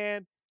lawyer,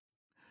 man.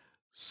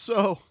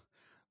 So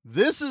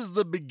this is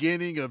the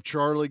beginning of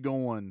Charlie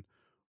going,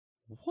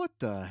 what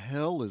the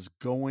hell is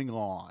going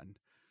on?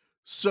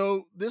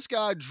 So this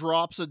guy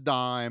drops a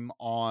dime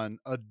on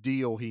a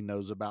deal he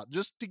knows about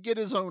just to get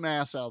his own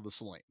ass out of the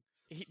sling.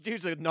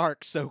 Dude's a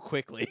narc so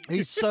quickly.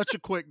 He's such a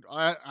quick,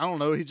 I don't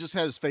know. He just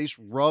had his face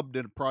rubbed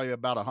in probably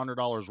about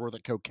 $100 worth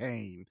of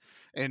cocaine,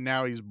 and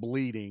now he's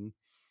bleeding.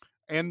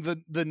 And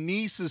the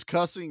niece is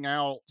cussing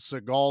out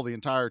Seagal the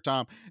entire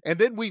time. And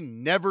then we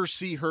never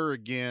see her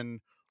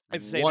again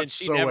whatsoever.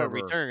 She never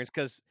returns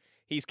because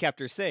he's kept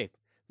her safe.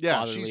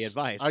 Yeah, Fatherly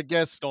advice. I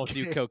guess don't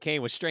do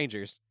cocaine with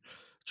strangers.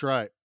 That's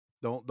right.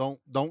 Don't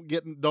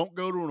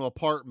go to an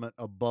apartment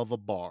above a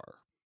bar.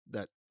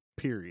 That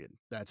period.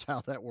 That's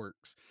how that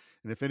works.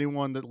 And if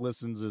anyone that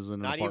listens is in an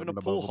not apartment even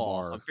a pool above hall,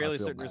 a bar, I'm fairly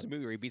certain bad. there's a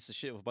movie where he beats the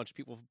shit with a bunch of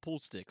people with pool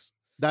sticks.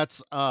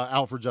 That's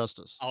Out for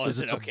Justice. Oh, is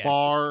it? It's Okay. a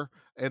bar,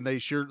 and they're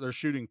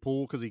shooting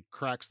pool because he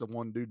cracks the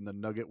one dude in the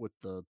nugget with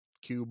the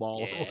cue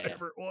ball or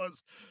whatever it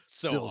was.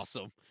 So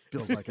awesome.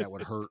 Feels like that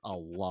would hurt a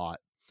lot.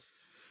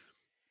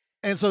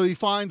 And so he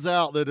finds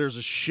out that there's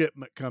a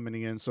shipment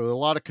coming in. So a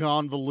lot of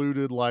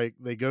convoluted, like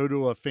they go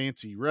to a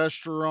fancy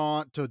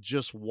restaurant to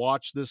just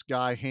watch this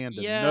guy hand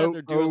a note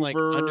they're doing over. like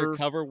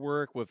undercover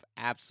work with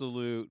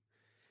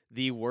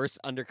the worst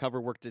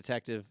undercover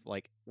detective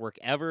work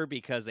ever,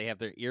 because they have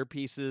their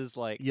earpieces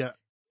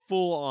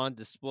full on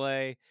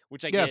display,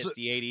 which I guess it's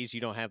the 80s. You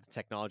don't have the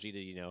technology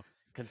to,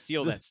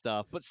 conceal that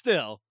stuff, but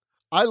still.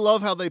 I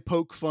love how they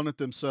poke fun at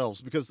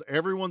themselves because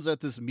everyone's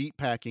at this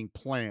meatpacking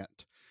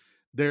plant.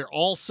 They're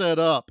all set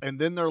up, and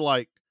then they're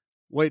like,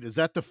 wait, is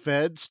that the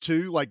feds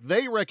too? Like,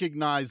 they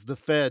recognize the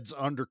feds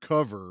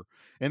undercover,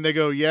 and they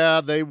go,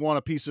 yeah, they want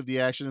a piece of the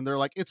action. And they're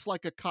like, it's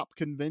like a cop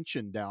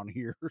convention down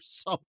here or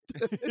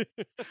something.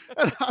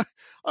 And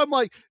I'm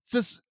like,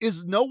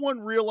 is no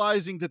one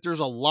realizing that there's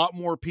a lot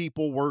more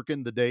people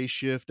working the day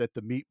shift at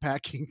the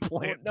meatpacking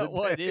plant today?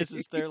 What it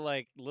is they're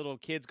like little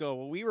kids go,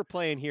 well, we were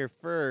playing here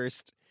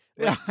first.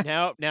 Like,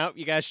 now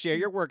you guys share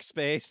your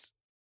workspace.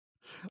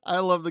 I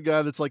love the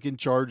guy that's like in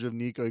charge of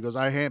Nico. He goes,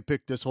 I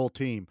handpicked this whole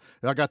team.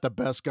 I got the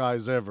best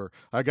guys ever.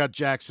 I got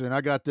Jackson.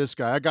 I got this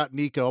guy. I got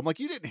Nico. I'm like,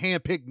 you didn't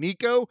handpick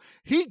Nico.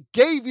 He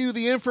gave you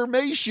the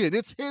information.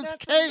 It's his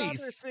That's case.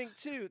 Another thing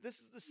too.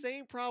 This is the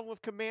same problem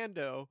with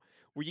Commando,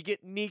 where you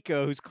get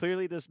Nico, who's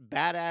clearly this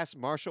badass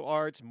martial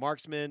arts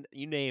marksman,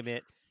 you name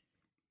it.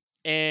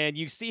 And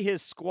you see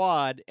his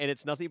squad, and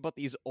it's nothing but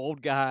these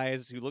old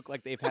guys who look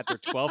like they've had their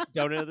 12th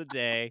donut of the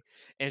day.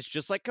 And it's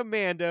just like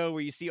Commando,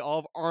 where you see all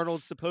of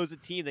Arnold's supposed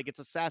team that gets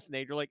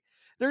assassinated. You're like,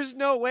 there's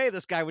no way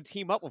this guy would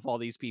team up with all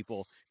these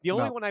people. The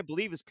only one I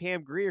believe is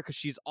Pam Grier, because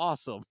she's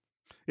awesome.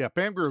 Yeah,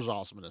 Pam Grier's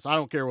awesome in this. I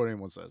don't care what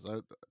anyone says.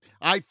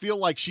 I feel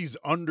like she's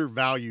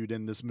undervalued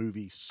in this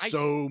movie so I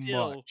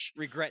still much.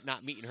 regret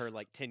not meeting her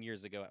 10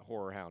 years ago at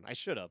Horror Hound. I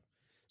should have.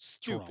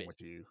 Stupid. What's wrong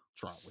with you?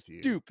 What's wrong with you?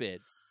 Stupid.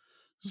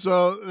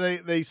 So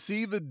they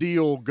see the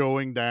deal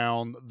going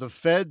down. The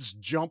feds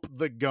jump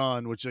the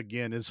gun, which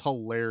again is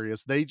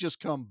hilarious. They just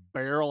come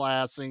barrel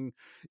assing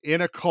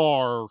in a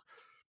car,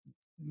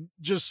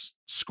 just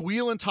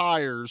squealing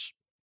tires.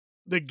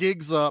 The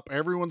gig's up.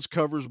 Everyone's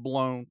cover's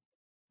blown.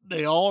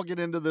 They all get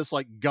into this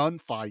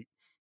gunfight.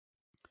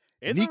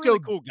 It's a really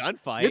cool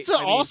gunfight. It's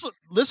awesome.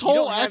 This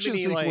whole action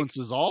sequence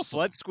is awesome.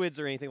 Blood squids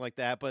or anything like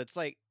that, but it's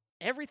like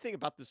everything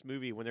about this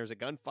movie, when there's a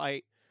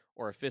gunfight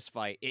or a fist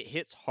fight, it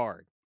hits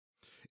hard.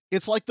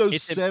 It's like those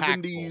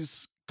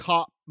 70s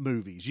cop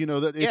movies,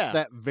 that it's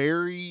that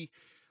very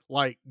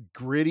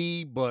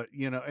gritty, but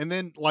and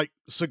then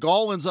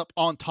Seagal ends up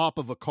on top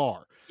of a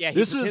car. Yeah,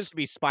 he pretends to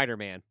be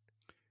Spider-Man.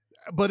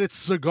 But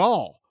it's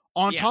Seagal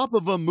on top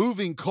of a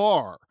moving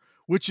car,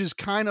 which is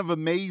kind of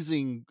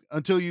amazing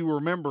until you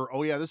remember,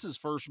 oh yeah, this is his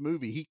first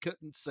movie. He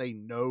couldn't say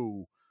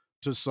no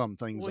to some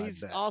things like that.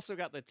 He's also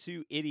got the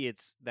two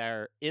idiots that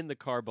are in the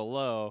car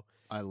below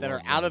that are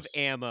those. out of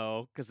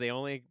ammo because they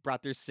only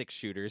brought their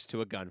 6-shooters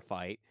to a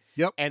gunfight.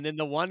 Yep. And then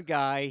the one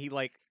guy, he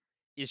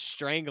is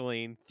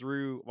strangling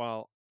through,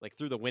 like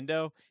through the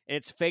window, and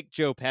it's fake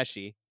Joe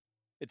Pesci.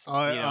 It's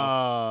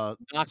knockoff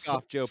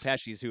knockoff Joe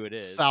Pesci's who it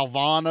is.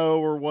 Salvano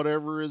or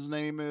whatever his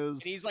name is.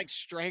 And he's like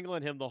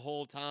strangling him the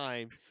whole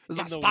time He's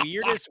in like, the "Stop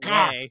weirdest that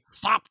car! way.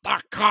 Stop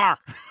that car!"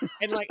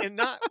 And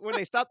not when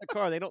they stop the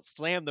car, they don't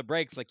slam the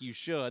brakes like you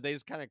should. They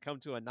just kind of come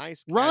to a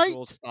nice Right?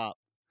 casual stop.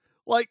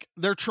 Like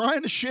they're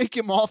trying to shake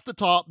him off the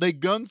top. They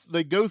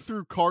go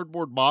through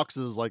cardboard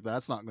boxes like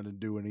that's not going to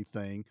do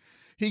anything.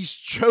 He's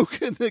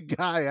choking the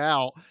guy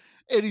out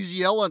and he's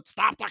yelling,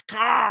 "Stop the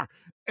car!"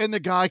 And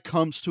the guy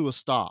comes to a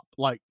stop,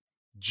 like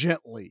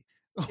gently.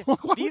 Why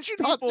These would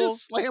you not people,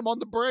 just slam on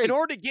the brake? in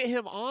order to get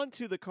him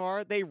onto the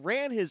car, they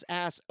ran his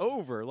ass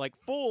over, like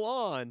full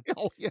on.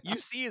 Oh, yeah. You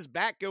see his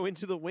back go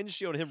into the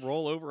windshield and him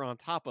roll over on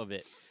top of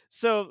it.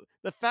 So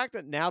the fact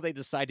that now they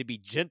decide to be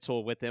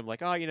gentle with him,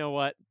 like, oh, you know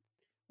what?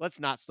 Let's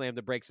not slam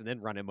the brakes and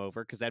then run him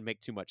over because that'd make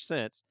too much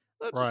sense.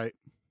 Right.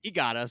 He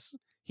got us.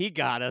 He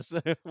got us.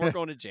 We're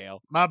going to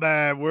jail. My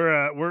bad.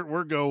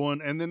 We're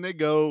going, and then they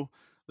go.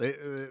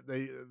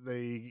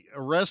 They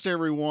arrest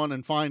everyone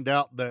and find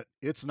out that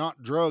it's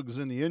not drugs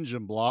in the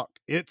engine block.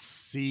 It's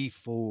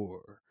C4.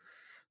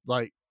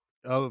 Like,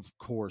 of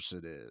course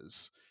it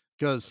is.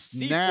 Because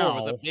C4 now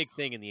was a big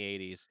thing in the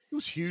 80s. It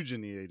was huge in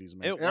the 80s,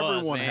 man.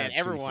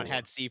 Everyone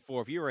had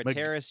C4. If you were a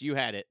terrorist, you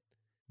had it.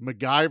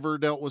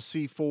 MacGyver dealt with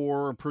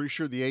C4. I'm pretty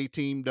sure the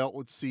A-Team dealt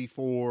with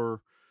C4.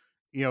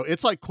 You know,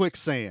 it's like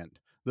quicksand.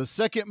 The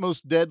second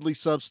most deadly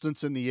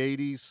substance in the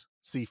 80s,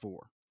 C4.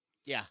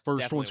 Yeah.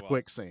 First one's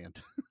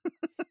quicksand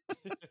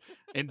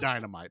and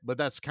dynamite, but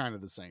that's kind of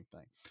the same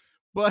thing.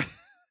 But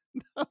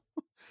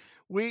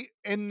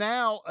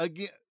now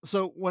again,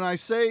 so when I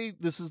say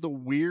this is the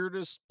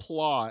weirdest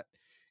plot,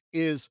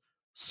 is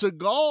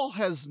Seagal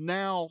has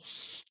now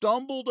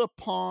stumbled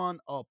upon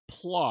a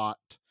plot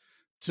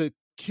to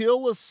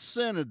kill a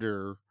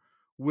senator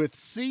with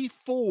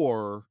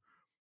C4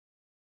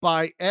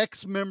 by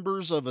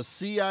ex-members of a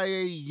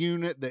CIA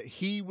unit that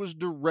he was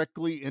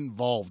directly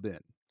involved in.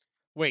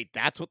 Wait,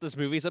 that's what this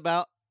movie's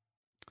about?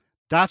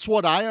 That's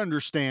what I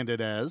understand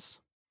it as.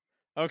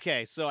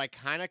 Okay, so I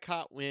kind of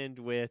caught wind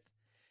with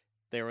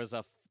there was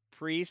a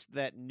priest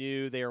that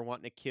knew they were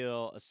wanting to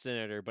kill a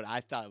senator, but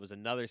I thought it was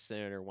another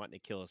senator wanting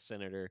to kill a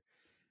senator.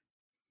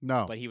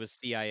 No. But he was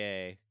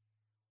CIA.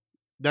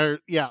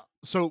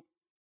 So,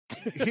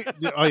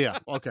 oh, yeah.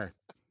 Okay.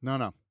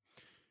 No.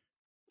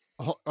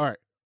 All right.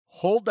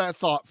 Hold that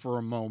thought for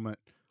a moment.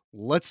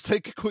 Let's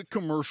take a quick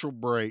commercial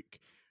break,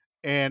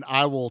 and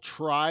I will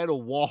try to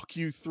walk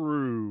you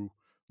through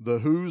the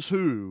who's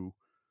who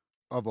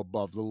of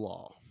Above the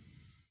Law.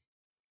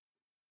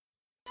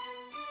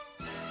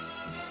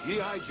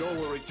 G.I. Joe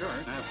will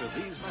return after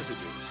these messages.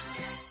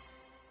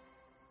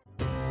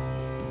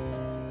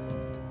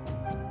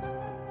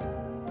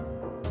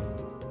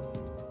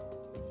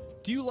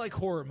 Do you like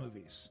horror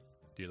movies?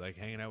 Do you like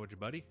hanging out with your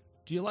buddy?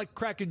 Do you like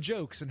cracking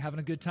jokes and having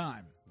a good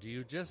time? Do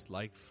you just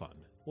like fun?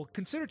 Well,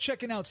 consider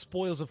checking out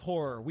Spoils of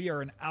Horror. We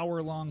are an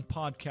hour-long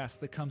podcast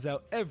that comes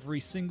out every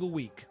single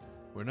week.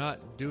 We're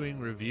not doing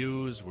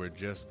reviews. We're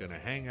just going to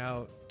hang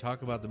out,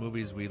 talk about the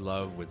movies we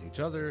love with each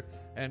other,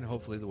 and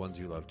hopefully the ones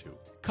you love too.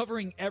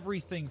 Covering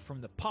everything from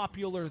the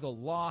popular, the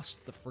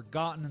lost, the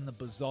forgotten, and the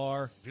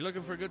bizarre. If you're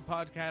looking for a good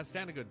podcast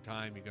and a good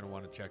time, you're going to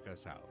want to check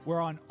us out.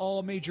 We're on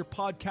all major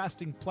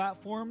podcasting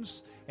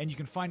platforms, and you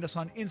can find us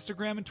on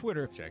Instagram and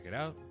Twitter. Check it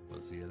out.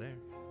 We'll see you there.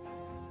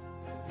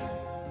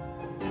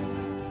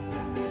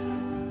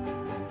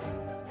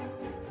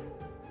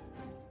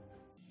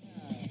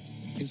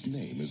 His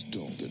name is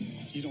Dalton.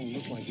 You don't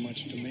look like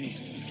much to me.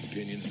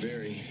 Opinions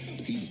vary.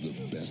 He's the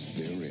best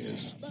there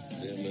is.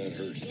 Damn, that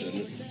hurts, doesn't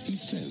it? He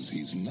says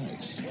he's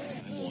nice.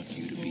 I want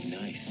you to be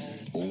nice.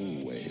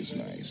 Always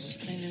nice.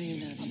 I know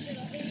you're not a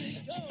nice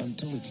guy.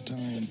 Until it's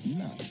time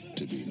not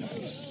to be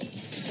nice.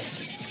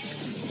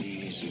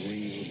 He's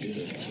real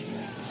good.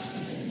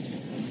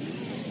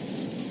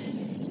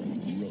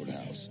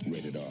 Roadhouse,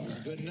 rated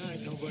R. Good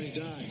night, nobody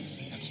died.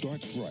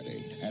 Starts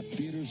Friday at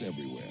theaters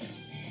everywhere.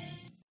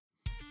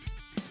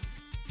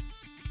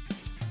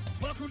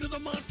 Welcome to the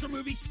Monster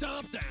Movie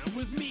Stomp Down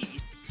with me,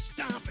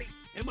 Stompy,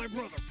 and my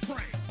brother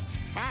Frank.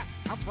 Hi,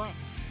 I'm Frank.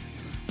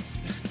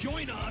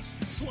 Join us,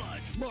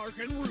 Sludge, Mark,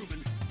 and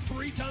Ruben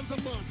 3 times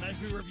a month as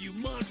we review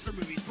monster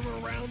movies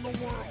from around the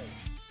world.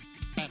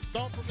 And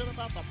don't forget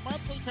about the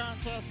monthly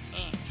contest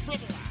and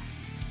trivia.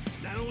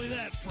 Not only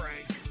that,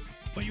 Frank,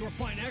 but you will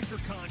find extra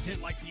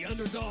content like the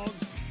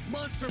Underdogs,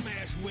 Monster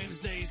Mash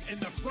Wednesdays,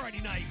 and the Friday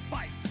Night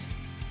Fights,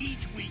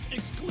 each week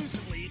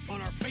exclusively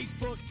on our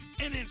Facebook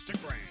and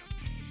Instagram.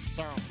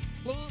 So,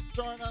 please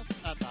join us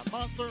at the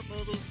Monster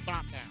Movie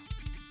Stomp Down.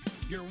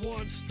 Your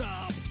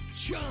one-stop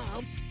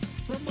chomp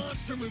for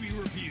monster movie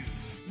reviews,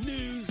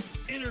 news,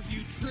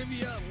 interview,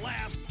 trivia,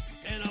 laughs,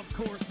 and of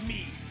course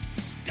me,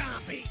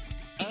 Stompy.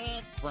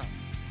 And Frank.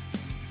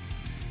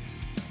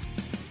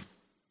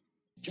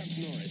 Chuck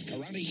Norris,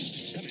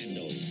 Karate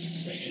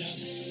Commandos. Break it up,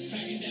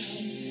 crack it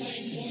down,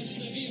 fight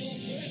forces of evil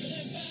wherever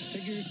they're found.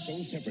 figures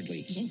sold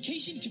separately.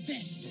 Location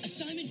Tibet.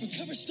 Assignment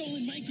recover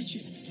stolen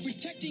microchip.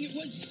 Protecting it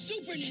was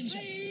Super Ninja.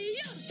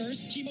 Hey-ya!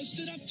 First, Chemo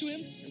stood up to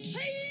him.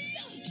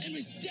 Hey-ya! And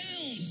was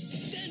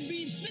down. Then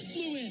Reed Smith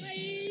flew in.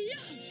 Hey-ya!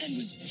 And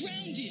was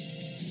grounded.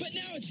 But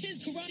now it's his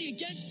karate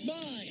against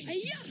mine.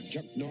 Hey-ya!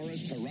 Chuck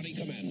Norris Karate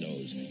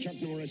Commandos. Chuck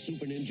Norris,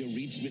 Super Ninja,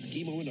 Reed Smith,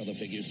 Chemo, and other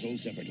figures sold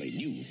separately.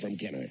 New from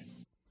Kenner.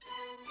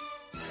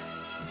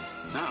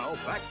 Now,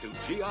 back to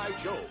G.I.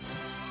 Joe.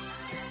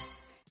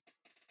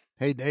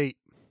 Hey, Nate.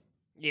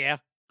 Yeah.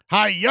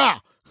 Hi-ya!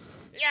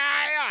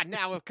 Yeah.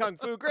 Now with Kung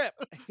Fu Grip.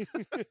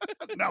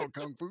 Now with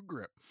Kung Fu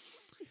Grip.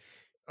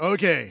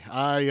 Okay,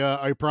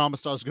 I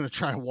promised I was going to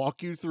try and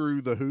walk you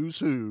through the who's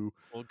who.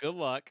 Well, good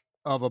luck.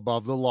 Of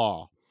Above the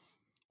Law.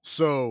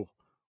 So,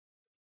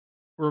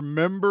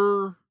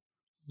 remember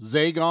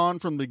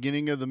Zagon from the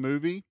beginning of the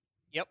movie?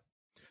 Yep.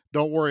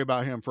 Don't worry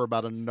about him for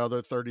about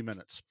another 30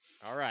 minutes.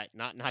 All right.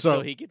 Not So-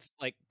 till he gets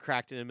like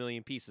cracked in a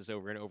million pieces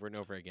over and over and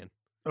over again.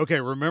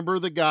 Okay, remember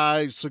the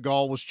guy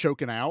Seagal was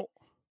choking out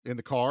in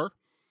the car?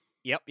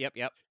 Yep.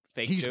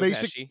 Fake He's Joe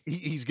basically Pesci.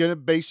 he's going to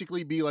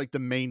basically be like the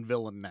main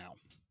villain now.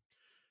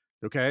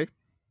 Okay?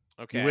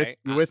 Okay.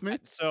 You with me?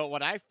 So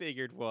what I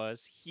figured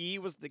was he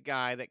was the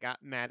guy that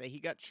got mad that he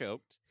got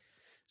choked.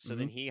 So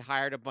then he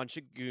hired a bunch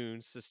of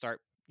goons to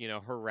start,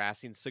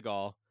 harassing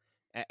Seagal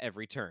at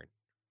every turn.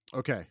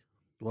 Okay.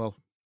 Well,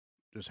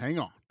 just hang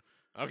on.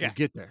 Okay. We'll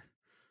get there.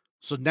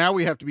 So now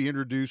we have to be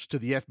introduced to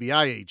the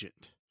FBI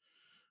agent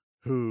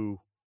who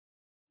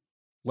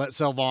let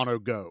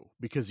Salvano go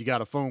because he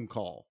got a phone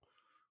call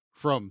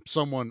from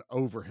someone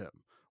over him,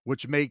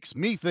 which makes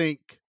me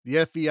think the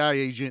FBI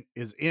agent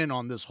is in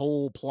on this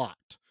whole plot.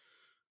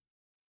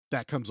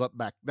 That comes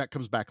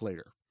back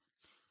later.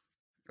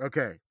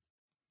 Okay.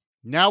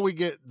 Now we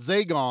get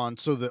Zagon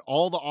so that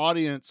all the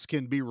audience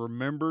can be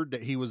remembered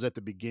that he was at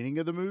the beginning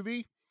of the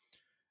movie,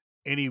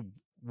 and he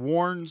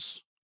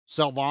warns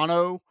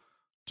Salvano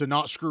to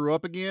not screw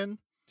up again,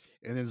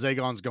 and then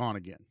Zagon's gone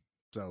again.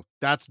 So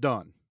that's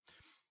done.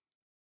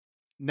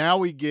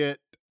 Now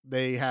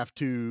they have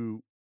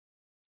to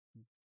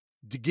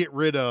get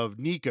rid of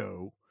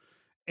Nico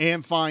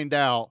and find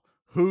out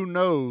who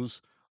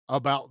knows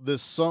about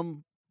this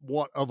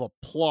somewhat of a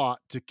plot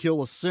to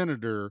kill a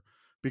senator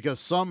because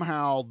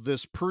somehow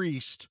this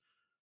priest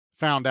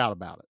found out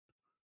about it.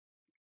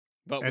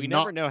 But And we not-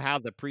 never know how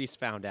the priest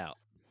found out.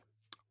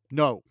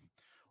 No.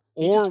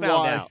 He Or just found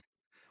why out.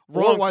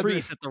 or Wrong why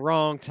priest at the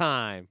wrong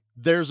time.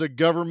 there's a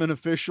government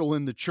official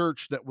in the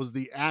church that was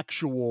the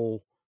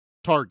actual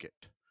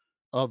target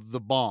of the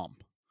bomb.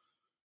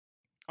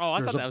 Oh, I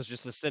There's thought a- that was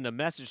just to send a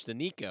message to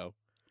Nico.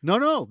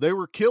 No, they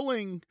were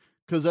killing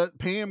because that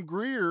Pam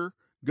Grier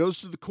goes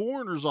to the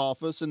coroner's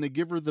office and they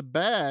give her the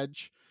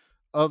badge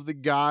of the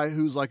guy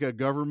who's like a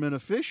government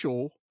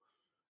official,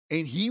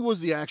 and he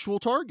was the actual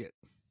target.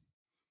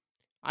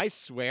 I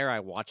swear I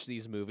watch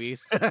these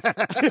movies.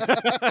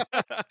 I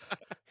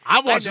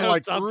watched it know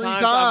like 3 sometimes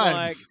I'm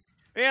like, times.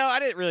 I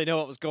didn't really know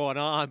what was going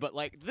on, but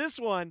like this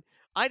one,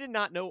 I did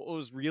not know what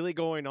was really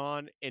going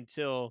on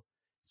until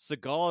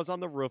Seagal is on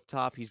the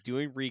rooftop. He's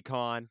doing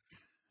recon.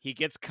 He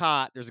gets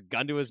caught. There's a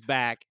gun to his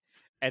back.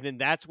 And then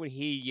that's when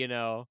he,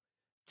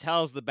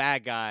 tells the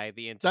bad guy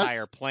the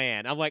entire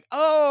plan. I'm like,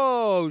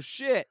 oh,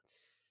 shit.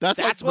 That's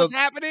like what's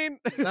happening?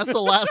 That's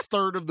the last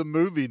third of the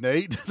movie,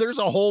 Nate. There's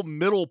a whole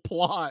middle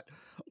plot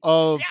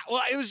of Yeah,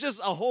 well, it was just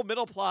a whole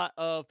middle plot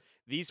of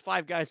these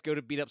 5 guys go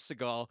to beat up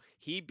Seagal.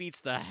 He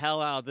beats the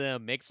hell out of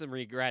them, makes them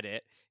regret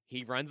it.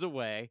 He runs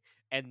away,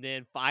 and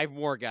then 5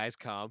 more guys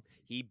come.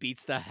 He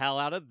beats the hell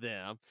out of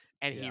them,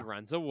 and he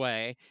runs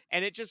away.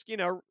 And it just,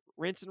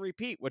 rinse and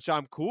repeat, which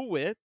I'm cool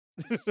with.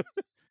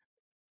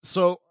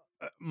 so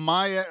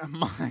my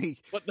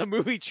But the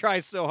movie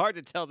tries so hard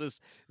to tell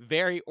this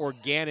very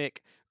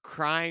organic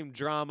crime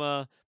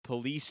drama,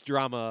 police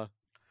drama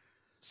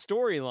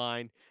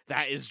storyline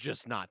that is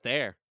just not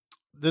there.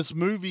 this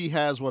movie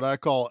has what I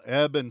call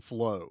ebb and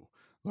flow.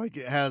 Like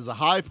it has a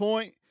high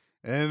point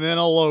and then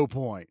a low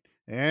point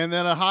and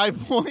then a high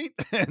point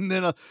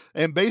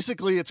and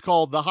basically it's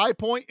called the high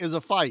point is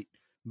a fight.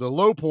 The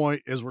low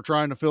point is we're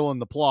trying to fill in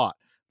the plot.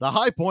 The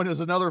high point is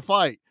another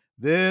fight,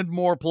 then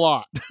more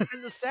plot.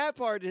 And the sad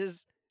part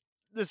is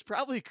this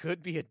probably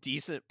could be a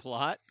decent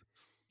plot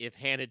if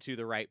handed to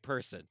the right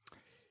person.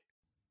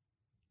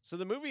 So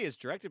the movie is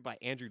directed by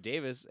Andrew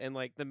Davis, and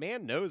like the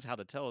man knows how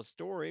to tell a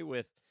story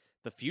with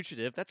The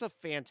Fugitive. That's a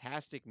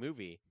fantastic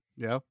movie.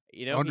 Yeah.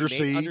 Under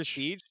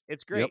Siege.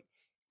 It's great. Yep.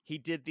 He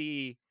did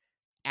the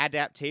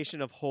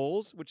adaptation of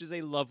Holes, which is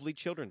a lovely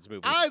children's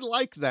movie. I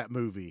like that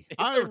movie. It's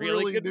I a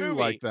really good do movie.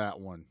 like that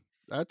one.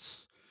 I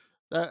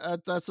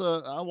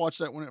watched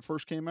that when it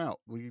first came out.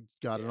 We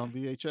got it on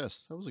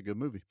VHS. That was a good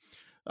movie.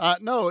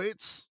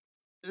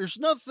 There's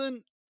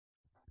nothing.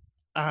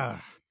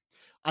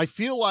 I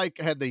feel like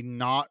had they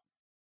not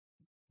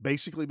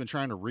basically been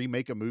trying to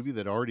remake a movie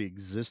that already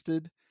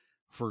existed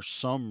for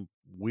some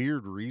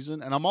weird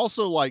reason, and I'm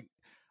also like,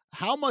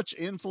 how much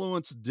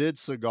influence did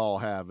Seagal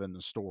have in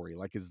the story?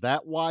 Like, is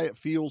that why it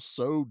feels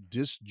so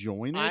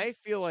disjointed? I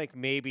feel like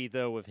maybe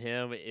though with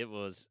him,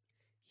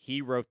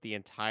 he wrote the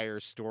entire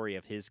story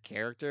of his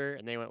character,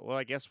 and they went, well,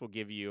 I guess we'll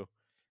give you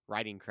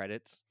writing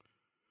credits.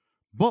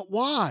 But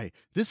why?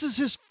 This is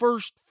his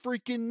first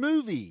freaking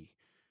movie.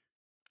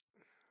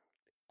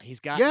 He's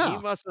got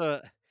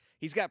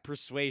he's got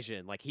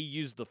persuasion. Like, he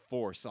used the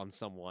Force on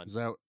someone.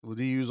 Would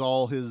he use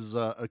all his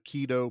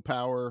Aikido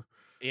power?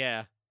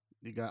 Yeah.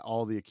 You got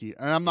all the Aikido.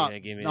 And I'm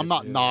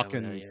not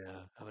knocking.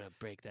 I'm gonna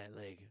break that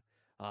leg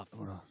off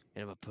and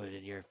I'm gonna put it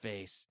in your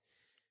face.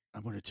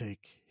 I'm gonna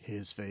take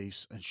his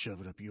face and shove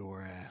it up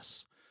your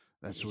ass.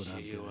 That's what I'm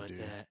gonna do.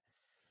 That?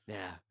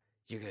 Now,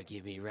 you're gonna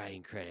give me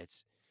writing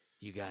credits.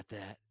 You got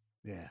that?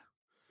 Yeah.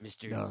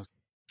 Mr.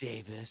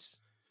 Davis.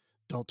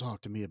 Don't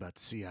talk to me about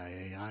the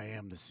CIA. I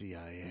am the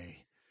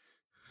CIA.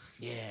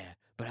 Yeah,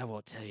 but I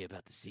won't tell you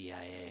about the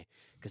CIA,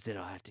 because then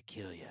I'll have to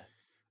kill you.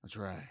 That's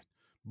right.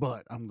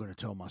 But I'm going to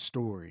tell my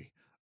story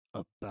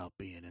about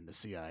being in the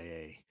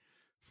CIA.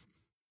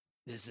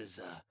 This is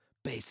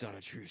based on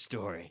a true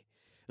story.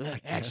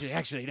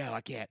 Actually, no, I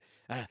can't.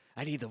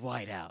 I need the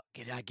whiteout.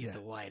 Can I get the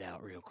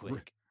whiteout real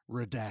quick?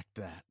 Redact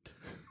that.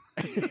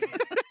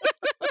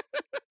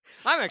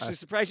 I'm actually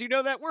surprised you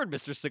know that word,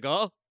 Mr.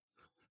 Seagal.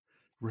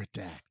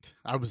 Redact.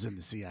 I was in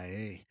the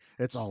CIA.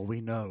 It's all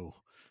we know.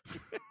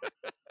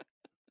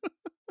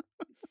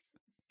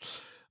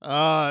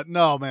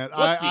 No, man.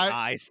 What's the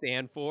I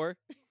stand for?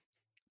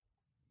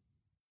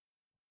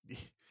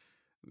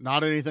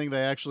 Not anything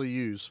they actually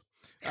use.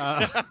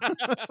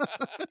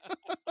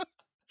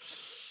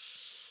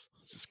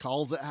 Just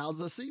calls it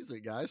how's it sees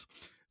it, guys.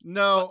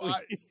 No,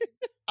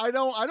 I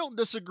don't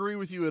disagree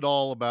with you at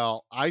all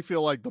about. I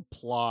feel like the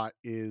plot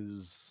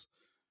is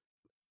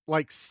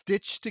like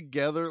stitched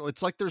together.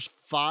 It's like there's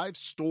 5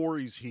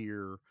 stories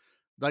here.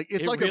 Like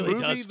it's like really a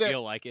movie does that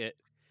feel like it.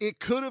 It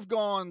could have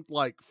gone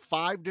like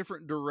 5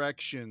 different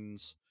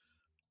directions,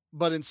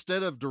 but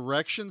instead of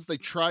directions, they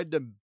tried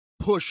to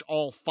push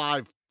all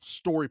 5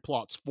 story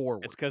plots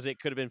forward. It's because it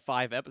could have been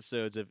 5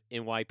 episodes of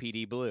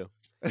NYPD Blue.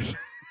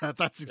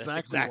 That's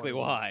exactly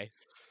why.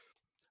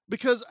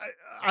 Because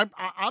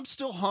I'm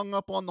still hung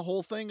up on the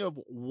whole thing of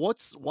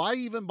why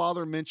even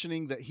bother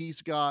mentioning that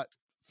he's got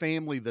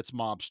family that's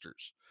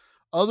mobsters,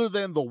 other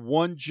than the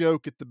one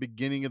joke at the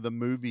beginning of the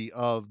movie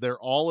of they're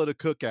all at a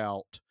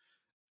cookout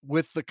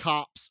with the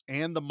cops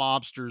and the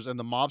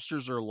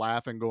mobsters are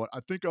laughing, going, "I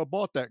think I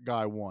bought that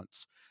guy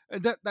once,"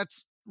 and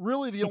that's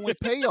really the only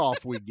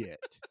payoff we get.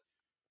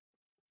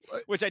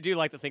 Which I do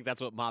like to think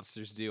that's what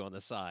mobsters do on the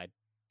side.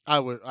 I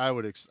would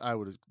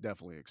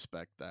definitely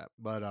expect that,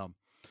 but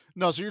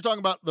no. So you're talking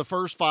about the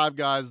first 5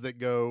 guys that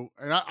go,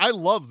 and I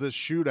love this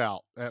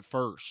shootout at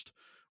first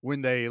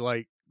when they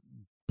like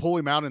pull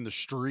him out in the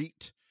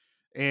street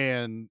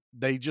and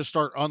they just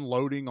start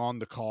unloading on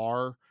the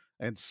car,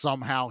 and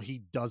somehow he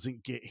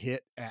doesn't get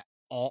hit at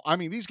all. I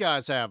mean, these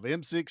guys have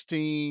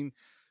M16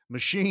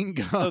 machine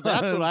guns. So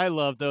that's what I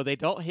love, though. They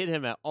don't hit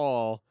him at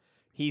all.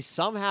 He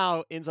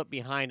somehow ends up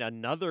behind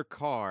another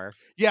car.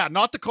 Yeah,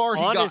 not the car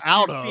he got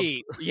out of.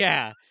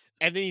 Yeah.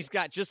 And then he's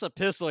got just a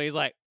pistol. He's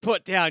like,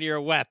 put down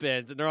your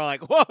weapons. And they're all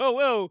like,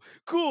 whoa,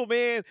 cool,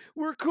 man.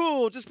 We're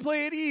cool. Just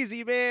play it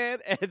easy, man.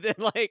 And then,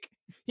 like,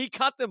 he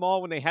caught them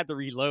all when they had to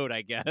reload,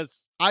 I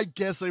guess. I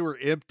guess they were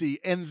empty.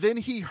 And then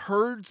he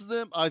herds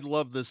them. I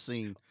love this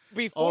scene.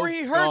 Before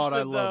he herds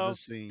them, though,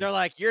 they're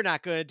like, you're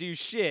not going to do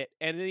shit.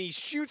 And then he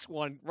shoots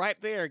one right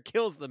there and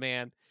kills the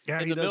man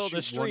in the middle of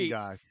the street.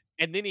 One guy.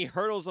 And then he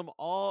hurdles them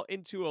all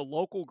into a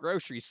local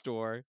grocery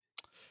store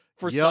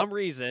for some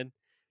reason.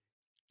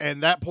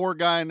 And that poor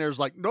guy in there's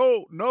like,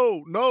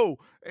 no.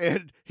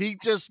 And he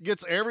just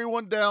gets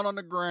everyone down on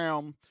the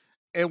ground.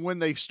 And when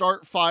they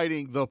start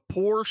fighting, the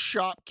poor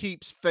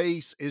shopkeep's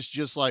face is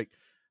just like,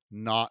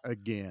 not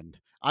again.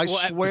 I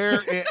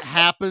swear it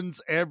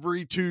happens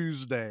every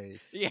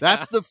Tuesday. Yeah.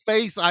 That's the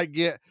face I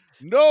get.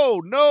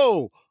 No.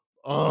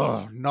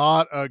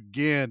 Not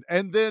again.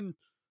 And then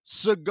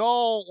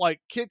Seagal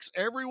like kicks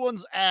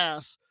everyone's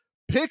ass,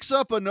 picks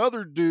up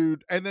another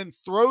dude, and then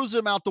throws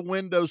him out the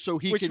window so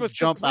he can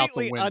jump out the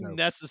window. Which was completely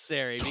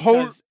unnecessary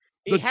because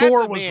the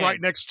door was right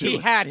next to it. He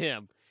had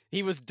him.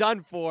 He was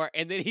done for,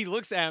 and then he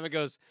looks at him and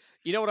goes,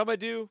 you know what I'm going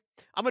to do?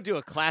 I'm going to do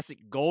a classic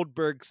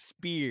Goldberg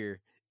spear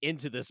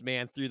into this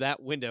man through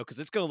that window because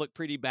it's going to look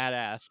pretty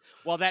badass.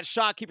 While that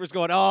shopkeeper's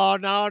going, oh,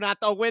 no, not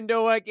the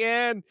window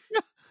again.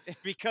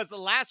 Because the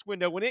last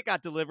window, when it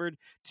got delivered,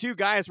 2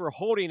 guys were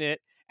holding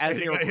it as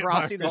they were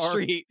crossing the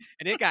street,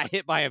 and it got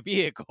hit by a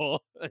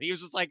vehicle. And he was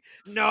just like,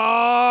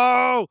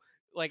 no!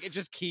 Like, it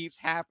just keeps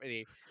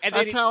happening. And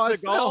then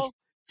Seagal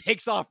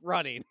takes off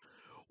running.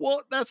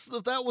 Well,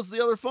 that was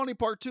the other funny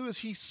part, too, is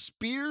he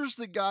spears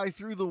the guy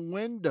through the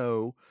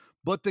window,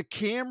 but the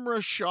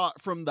camera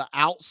shot from the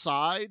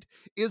outside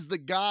is the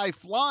guy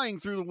flying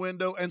through the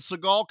window and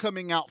Seagal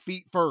coming out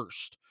feet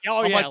first.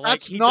 Oh, I'm yeah. like,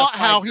 that's not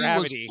how he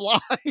was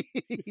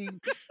flying.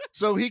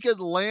 So he could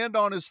land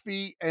on his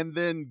feet and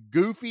then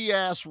goofy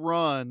ass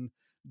run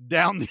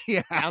down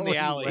the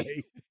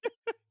alley.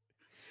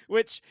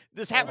 Which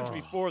this happens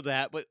before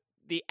that, but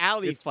the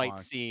alley fight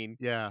scene.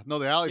 Yeah. No,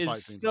 the alley fight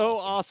scene is so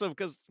awesome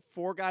because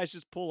 4 guys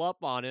just pull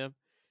up on him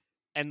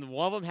and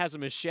one of them has a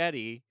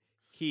machete.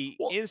 He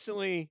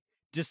instantly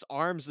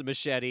disarms the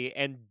machete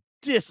and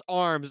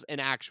disarms an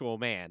actual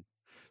man.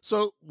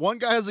 So one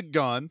guy has a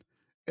gun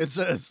and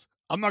says,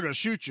 "I'm not going to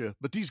shoot you,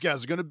 but these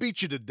guys are going to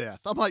beat you to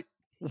death." I'm like,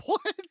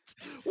 what?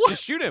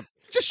 Just shoot him.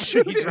 Just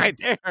shoot He's him. right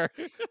there.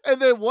 And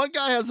then one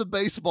guy has a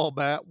baseball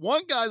bat.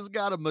 One guy's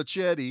got a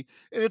machete.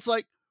 And it's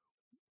like,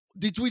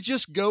 did we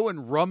just go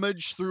and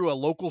rummage through a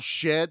local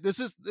shed? This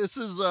is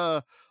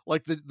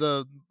like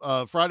the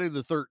Friday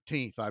the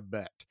 13th, I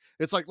bet.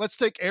 It's like, let's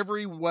take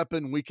every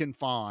weapon we can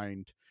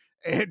find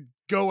and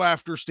go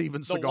after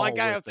Steven Seagal. The one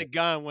guy with the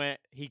gun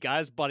he got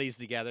his buddies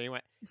together. And he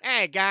went,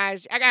 "Hey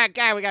guys, I got a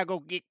guy we gotta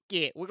go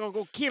get. We're gonna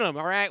go kill him,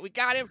 all right? We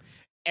got him."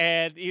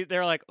 And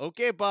they're like,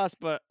 "Okay, boss,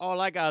 but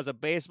all I got is a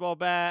baseball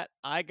bat.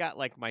 I got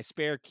like my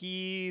spare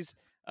keys.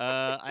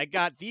 I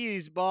got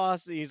these,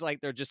 boss." And he's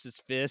like, they're just his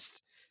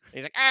fists. And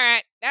he's like, "All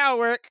right, that'll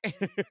work."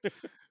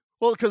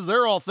 Well, because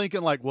they're all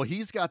thinking like, well,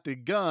 he's got the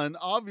gun.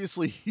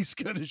 Obviously, he's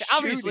going to shoot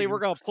Obviously, him. we're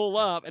going to pull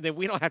up, and then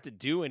we don't have to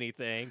do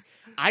anything.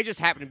 I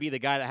just happen to be the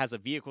guy that has a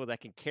vehicle that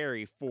can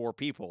carry 4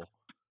 people.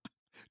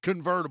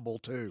 Convertible,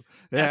 too.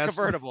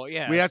 Convertible,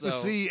 yeah. We have to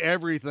see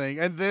everything.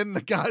 And then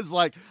the guy's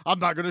like, "I'm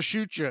not going to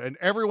shoot you." And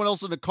everyone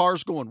else in the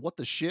car's going, "What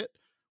the shit?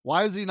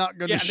 Why is he not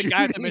going to shoot the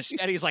guy with the me?"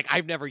 machete's like,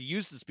 "I've never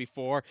used this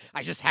before.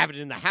 I just have it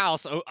in the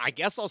house. Oh, I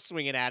guess I'll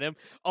swing it at him.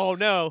 Oh,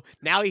 no.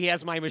 Now he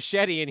has my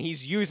machete, and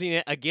he's using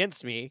it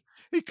against me."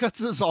 He cuts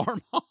his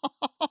arm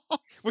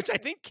off. Which I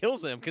think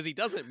kills him because he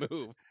doesn't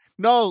move.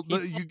 No, He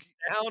falls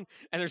down,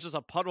 and there's just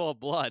a puddle of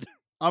blood.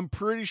 I'm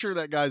pretty sure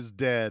that guy's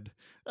dead.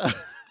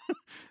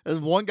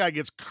 And one guy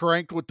gets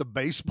cranked with the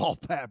baseball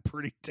bat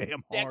pretty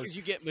damn Yeah, hard. because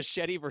you get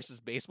machete versus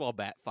baseball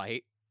bat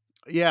fight.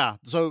 Yeah,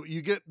 so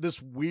you get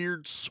this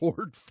weird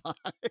sword fight.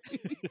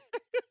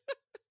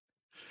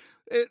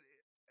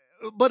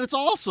 But it's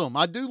awesome.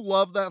 I do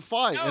love that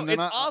fight. No, And then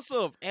it's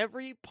awesome.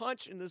 Every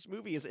punch in this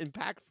movie is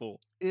impactful.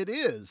 It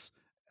is.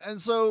 And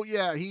so,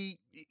 yeah,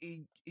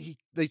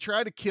 they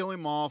try to kill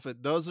him off.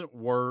 It doesn't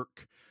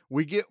work.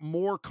 We get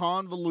more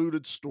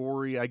convoluted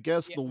story. I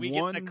guess We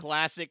get the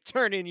classic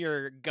turn in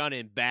your gun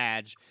and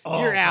badge.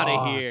 You're Oh, out of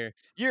God. here.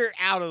 You're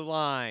out of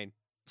line.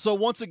 So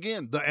once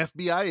again, the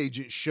FBI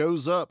agent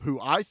shows up, who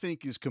I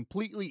think is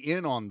completely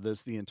in on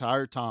this the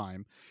entire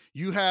time.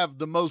 You have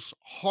the most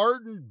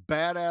hardened,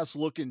 badass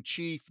looking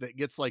chief that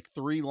gets like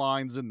 3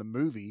 lines in the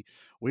movie.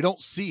 We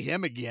don't see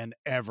him again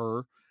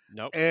ever.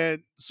 Nope.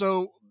 And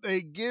so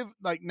they give,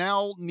 like,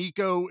 now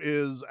Nico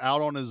is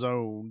out on his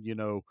own. You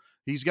know,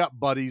 he's got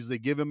buddies. They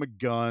give him a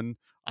gun.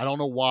 I don't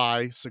know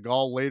why.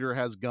 Seagal later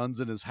has guns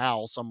in his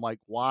house. I'm like,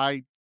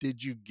 why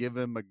did you give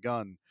him a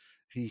gun?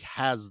 He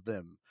has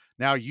them.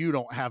 Now you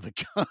don't have a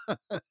gun.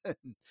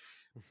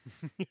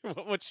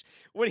 Which,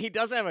 when he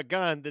does have a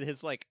gun, then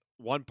his like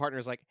one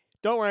partner's like,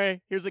 "Don't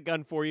worry, here's a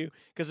gun for you."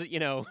 Because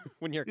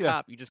when you're a Yeah.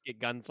 cop, you just get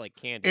guns like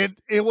candy. And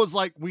it was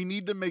like, we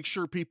need to make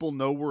sure people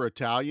know we're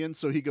Italian.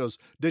 So he goes,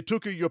 "They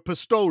took your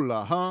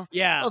pistola, huh?"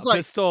 Yeah, I was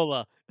like,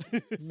 pistola.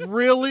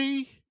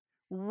 Really?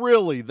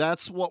 Really?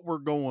 That's what we're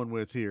going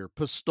with here.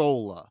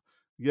 Pistola.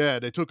 Yeah,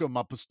 they took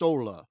my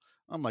pistola.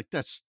 I'm like,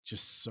 that's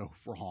just so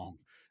wrong.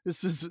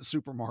 This isn't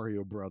Super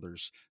Mario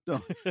Brothers.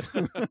 No.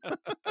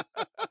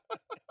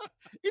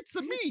 It's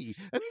a me,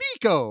 a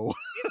Nico.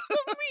 It's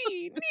a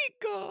me,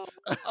 Nico.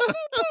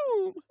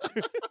 Boom,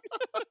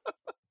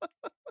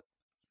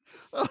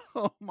 boom.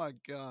 Oh my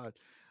God.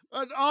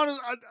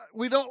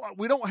 We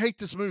don't hate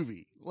this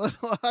movie. No,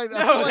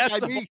 that's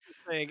the whole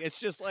thing. It's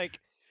just like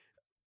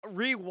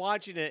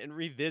rewatching it and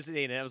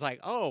revisiting it. I was like,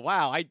 oh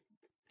wow, I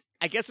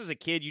guess as a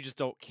kid you just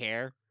don't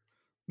care.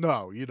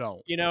 No, you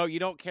don't. You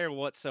don't care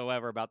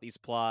whatsoever about these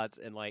plots.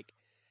 And like,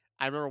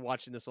 I remember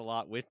watching this a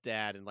lot with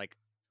Dad and like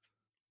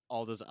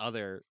all those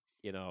other,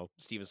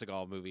 Steven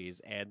Seagal movies.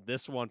 And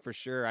this one for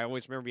sure, I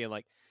always remember being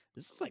like,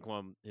 this is like one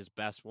of his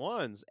best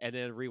ones. And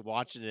then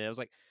rewatching it, I was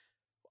like,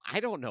 I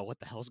don't know what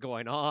the hell's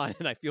going on.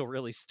 And I feel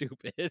really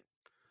stupid.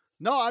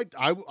 No,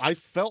 I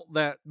felt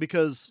that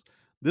because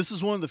this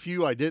is one of the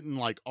few I didn't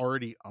like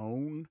already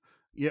own.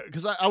 Yeah,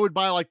 because I would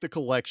buy like the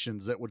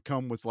collections that would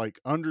come with like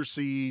Under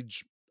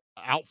Siege,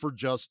 Out for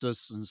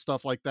Justice, and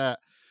stuff like that.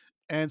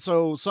 And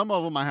so some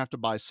of them I have to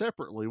buy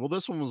separately. Well,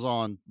 this one was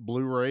on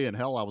Blu-ray, and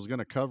hell, I was going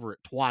to cover it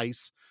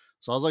twice.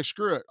 So I was like,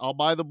 screw it, I'll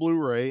buy the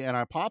Blu-ray, and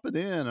I pop it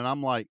in, and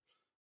I'm like,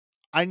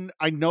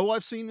 I know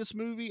I've seen this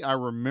movie. I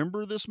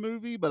remember this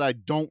movie, but I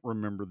don't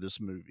remember this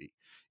movie.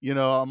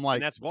 I'm like,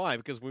 And that's why,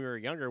 because when we were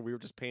younger, we were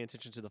just paying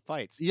attention to the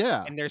fights.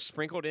 Yeah. And they're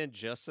sprinkled in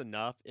just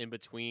enough in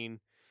between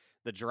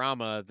the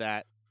drama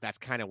that's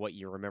kind of what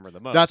you remember the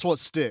most. that's what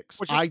sticks.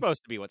 Which is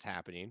supposed to be what's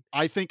happening.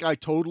 I think I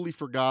totally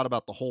forgot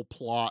about the whole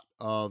plot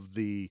of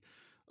the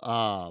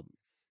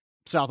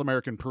South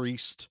American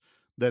priest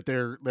that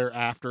they're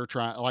after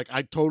trying. Like,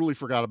 I totally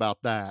forgot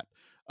about that.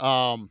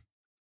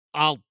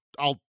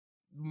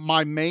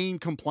 My main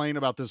complaint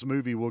about this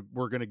movie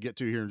we're going to get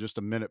to here in just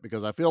a minute,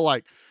 because I feel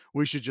like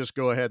we should just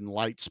go ahead and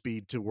light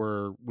speed to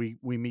where we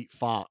meet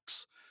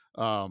Fox.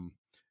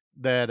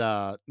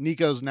 That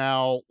Nico's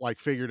now like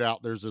figured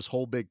out there's this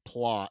whole big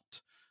plot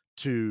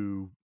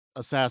to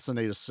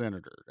assassinate a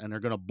senator, and they're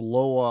going to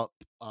blow up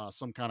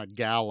some kind of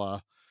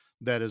gala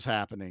that is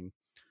happening.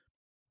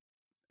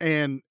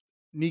 And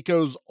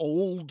Nico's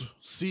old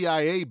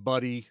CIA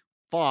buddy,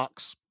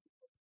 Fox,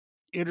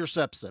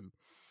 intercepts him,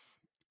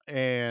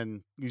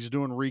 and he's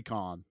doing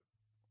recon.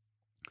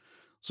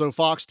 So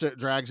Fox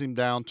drags him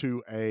down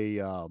to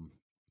a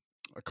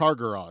car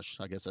garage.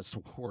 I guess that's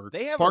the word.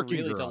 They have Parking a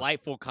really garage.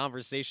 delightful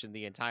conversation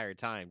the entire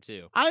time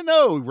too. I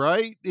know,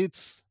 right?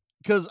 It's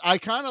because I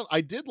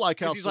did like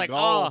how He's like,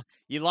 Seagal. "Oh,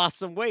 you lost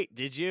some weight,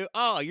 did you?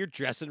 Oh, you're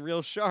dressing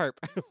real sharp."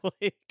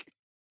 Like,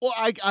 Well,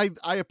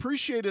 I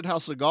appreciated how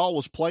Seagal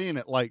was playing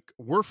it like,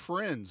 we're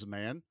friends,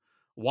 man.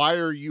 Why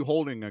are you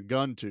holding a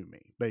gun to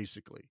me,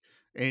 basically?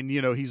 And,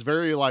 he's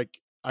very like,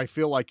 I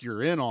feel like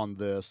you're in on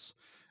this.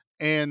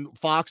 And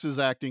Fox is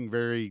acting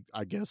very,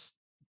 I guess,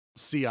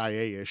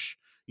 CIA-ish,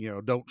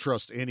 don't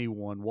trust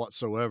anyone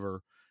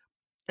whatsoever.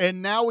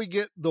 And now we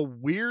get the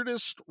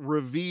weirdest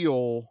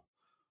reveal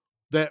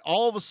that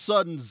all of a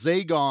sudden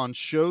Zagon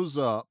shows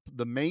up,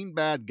 the main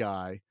bad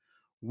guy,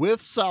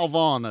 with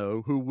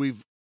Salvano, who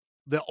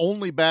the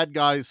only bad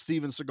guy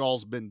Steven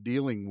Seagal's been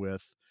dealing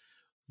with,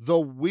 the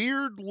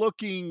weird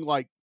looking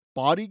like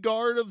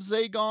bodyguard of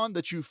Zagon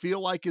that you feel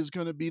like is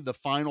going to be the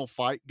final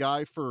fight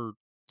guy for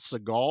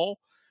Seagal.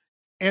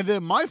 And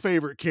then my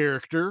favorite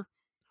character,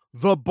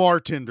 the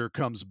bartender,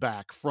 comes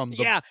back from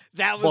the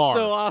that was bar.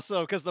 so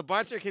awesome because the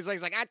bartender he's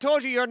like, "I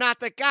told you you're not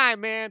the guy,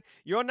 man.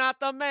 You're not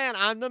the man.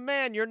 I'm the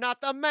man. You're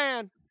not the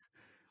man."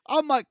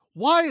 I'm like,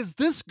 why is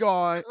this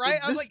guy right?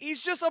 I was like,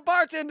 he's just a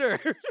bartender.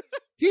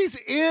 He's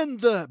in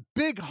the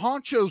big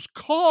honcho's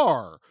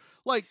car.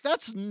 Like,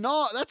 that's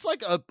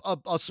like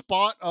a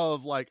spot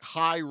of like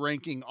high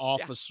ranking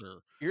officer.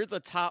 You're the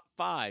top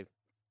 5.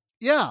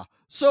 Yeah.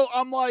 So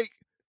I'm like,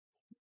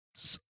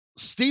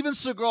 Steven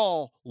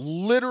Seagal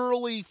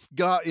literally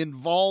got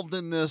involved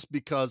in this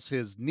because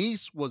his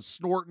niece was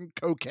snorting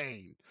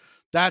cocaine.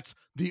 That's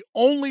the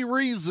only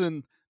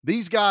reason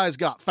these guys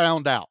got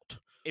found out.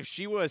 If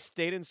she would have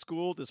stayed in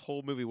school, this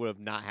whole movie would have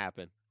not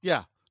happened.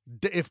 Yeah.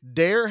 If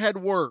Dare had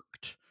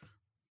worked,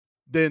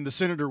 then the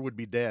senator would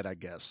be dead, I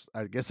guess.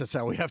 I guess that's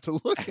how we have to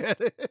look at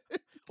it.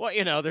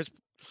 Well, there's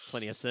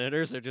plenty of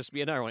senators. There'll just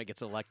be another one that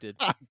gets elected.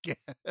 I guess.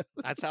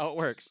 That's how it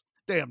works.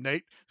 Damn,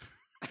 Nate.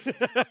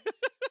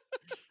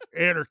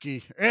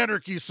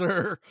 Anarchy,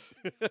 sir.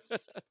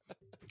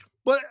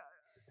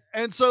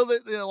 And so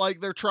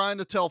they're trying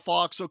to tell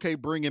Fox, okay,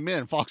 bring him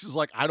in. Fox is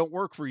like, I don't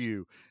work for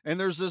you. And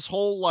there's this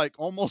whole like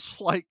almost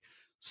like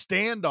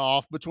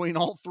standoff between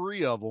all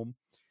three of them.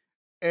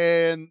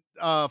 And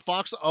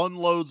Fox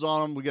unloads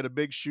on him. We get a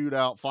big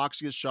shootout. Fox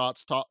gets shot.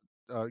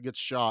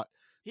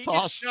 He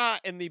gets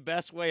shot in the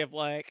best way of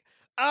like,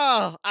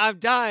 "Oh, I'm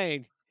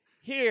dying.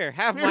 Here,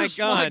 have my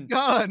gun.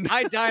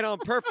 I died on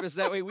purpose.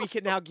 That way we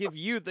can now give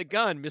you the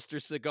gun, Mr.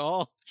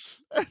 Seagal."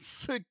 And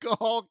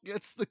Seagal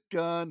gets the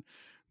gun.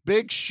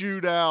 Big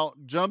shootout.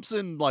 Jumps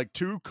in like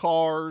 2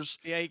 cars.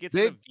 Yeah, he gets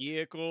in a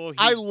vehicle.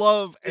 I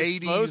love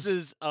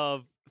disposes 80s.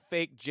 of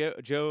fake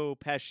Joe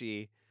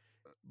Pesci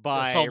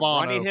by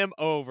Salvano. running him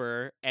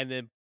over and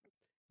then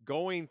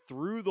going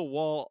through the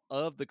wall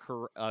of the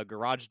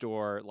garage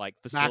door like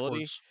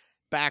facility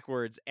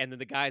backwards, and then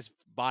the guy's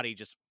body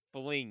just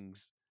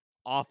flings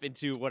off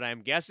into what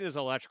I'm guessing is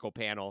an electrical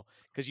panel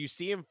because you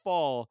see him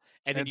fall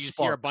and then you just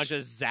hear a bunch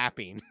of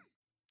zapping.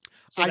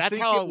 So that's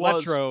how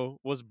Electro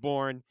was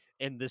born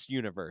in this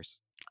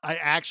universe. I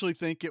actually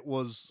think it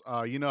was,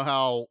 you know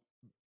how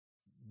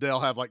they'll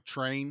have like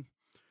train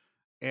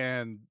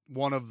and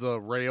one of the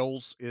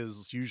rails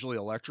is usually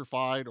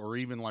electrified, or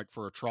even like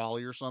for a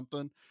trolley or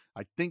something.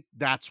 I think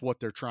that's what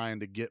they're trying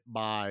to get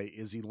by,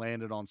 is he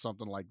landed on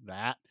something like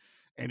that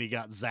and he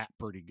got zapped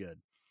pretty good.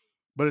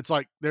 But it's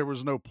like, there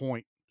was no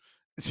point.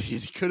 He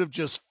could have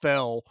just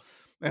fell.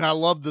 And I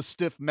love the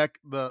stiff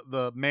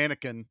the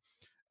mannequin.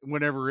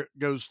 Whenever it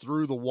goes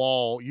through the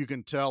wall, you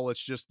can tell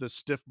it's just the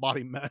stiff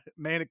body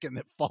mannequin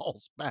that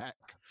falls back.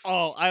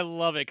 Oh, I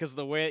love it because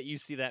the way that you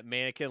see that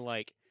mannequin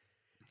like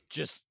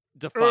just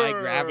defy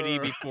gravity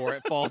before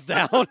it falls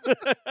down.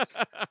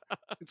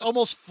 It's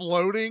almost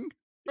floating.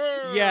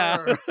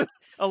 Yeah,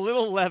 a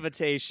little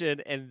levitation,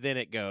 and then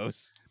it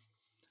goes.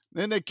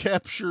 Then they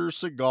capture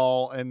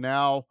Seagal, and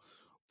now,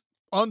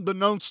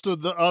 unbeknownst to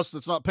us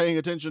that's not paying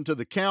attention to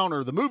the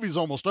counter, the movie's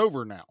almost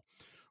over now,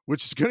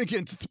 which is going to get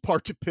into the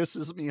part that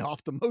pisses me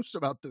off the most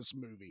about this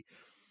movie.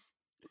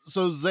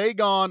 So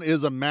Zagon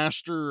is a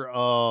master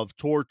of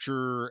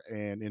torture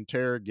and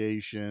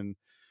interrogation.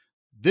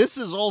 This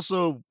is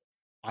also,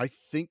 I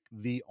think,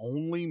 the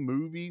only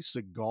movie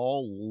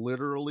Seagal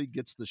literally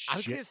gets the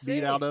shit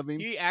beat out of him.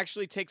 He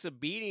actually takes a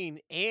beating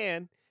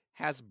and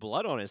has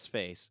blood on his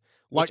face.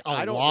 Like which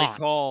I don't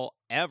recall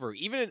ever.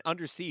 Even in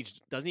Under Siege,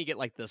 doesn't he get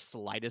like the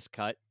slightest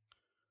cut?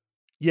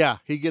 Yeah,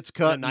 he gets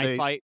cut in a knife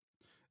fight.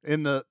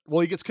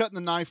 He gets cut in the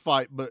knife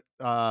fight, but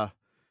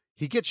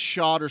he gets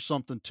shot or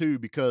something too,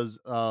 because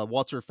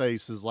what's her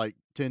face is like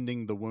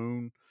tending the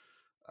wound.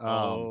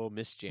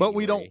 Miss January. But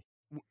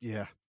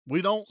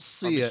we don't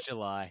see Miss it.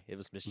 July. It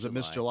was Miss July. Was it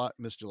Miss July?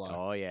 Miss July.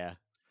 Oh yeah.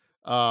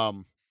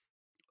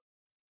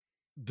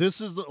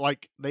 this is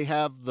like they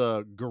have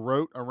the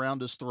garrote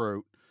around his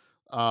throat,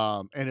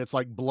 and it's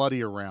like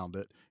bloody around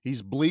it.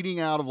 He's bleeding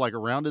out of like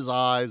around his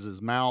eyes,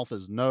 his mouth,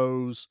 his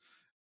nose,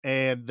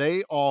 and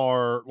they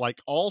are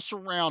like all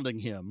surrounding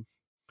him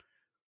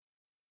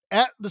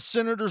at the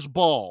senator's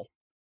ball.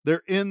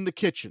 They're in the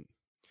kitchen.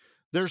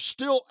 They're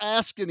still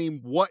asking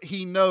him what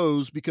he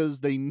knows because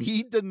they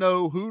need to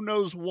know who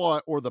knows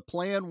what, or the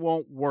plan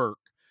won't work.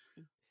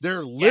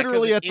 They're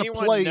literally at the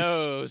place.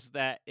 Knows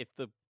that if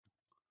the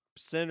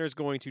senator's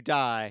going to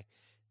die,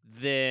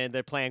 then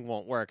their plan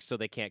won't work, so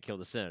they can't kill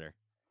the senator.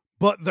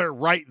 But they're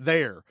right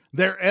there.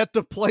 They're at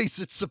the place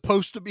it's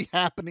supposed to be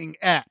happening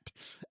at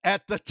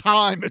the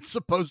time it's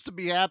supposed to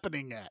be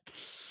happening at.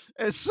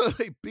 And so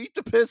they beat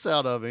the piss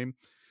out of him.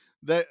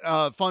 That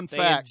fun They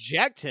fact.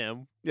 inject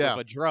him Yeah.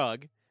 with a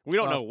drug. We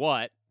don't know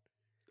what.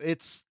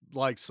 It's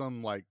like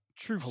some like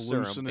Truth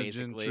serum, hallucinogen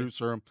basically. truth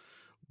serum.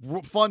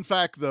 Fun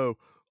fact though,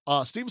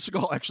 Steven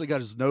Seagal actually got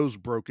his nose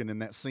broken in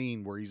that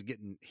scene where he's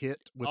getting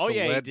hit with the he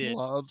lead did.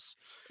 gloves.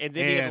 And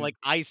then he had to like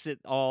ice it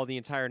all the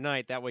entire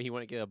night. That way he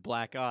wouldn't get a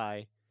black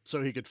eye.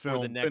 So he could For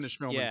the finish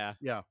filming.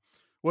 yeah.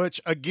 Which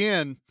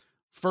again,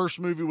 first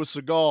movie with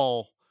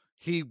Seagal,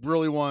 he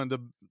really wanted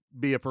to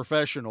be a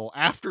professional.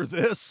 After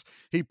this,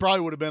 he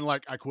probably would have been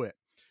like, I quit.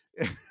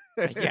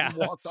 And Yeah.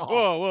 walked off.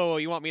 Whoa.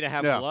 You want me to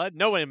have Yeah. blood?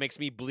 No one makes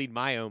me bleed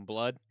my own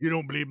blood. You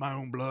don't bleed my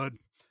own blood.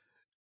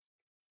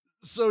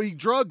 So he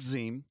drugs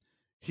him.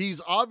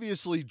 He's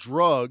obviously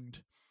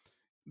drugged.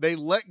 They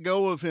let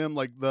go of him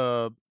like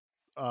the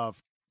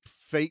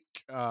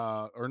fake,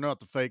 or not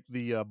the fake,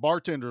 the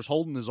bartender's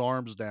holding his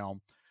arms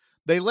down.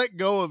 They let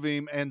go of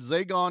him, and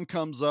Zagon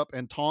comes up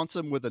and taunts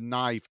him with a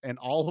knife, and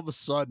all of a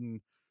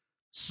sudden,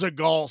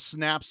 Seagal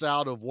snaps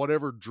out of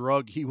whatever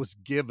drug he was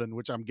given,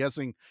 which I'm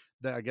guessing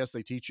that I guess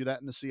they teach you that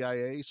in the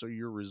CIA, so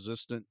you're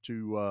resistant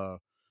to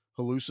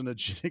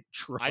hallucinogenic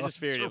drugs. I just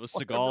figured or it was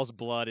whatever. Seagal's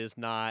blood is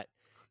not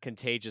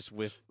contagious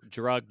with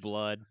drug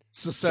blood.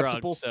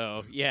 Susceptible. Drugs,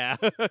 so yeah.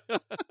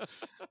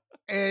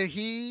 And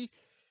he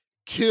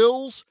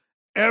kills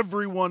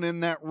everyone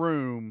in that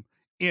room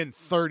in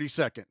 30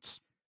 seconds.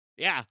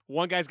 Yeah,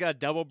 one guy's got a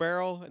double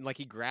barrel, and like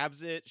he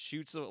grabs it,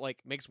 shoots it, like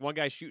makes one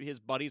guy shoot his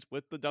buddies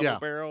with the double Yeah.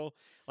 barrel.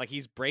 Like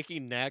he's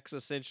breaking necks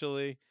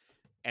essentially,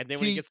 and then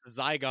when he He- gets the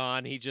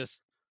Zygon, he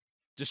just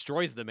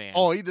destroys the man.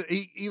 Oh,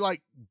 he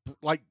like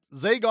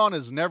Zagon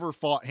has never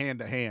fought hand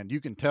to hand.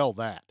 You can tell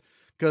that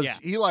because yeah,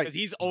 he like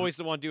he's always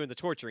the one doing the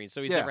torturing,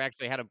 so he's Yeah. never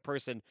actually had a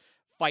person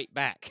fight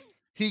back.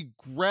 he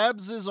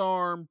grabs his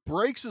arm,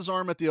 breaks his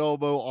arm at the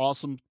elbow.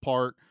 Awesome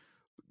part.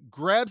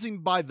 Grabs him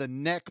by the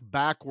neck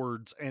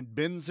backwards and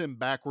bends him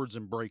backwards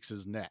and breaks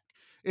his neck.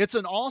 It's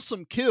an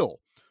awesome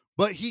kill,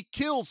 but he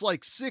kills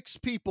like 6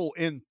 people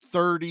in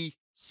 30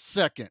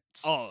 seconds.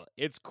 Oh,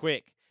 it's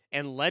quick.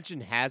 And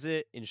legend has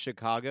it in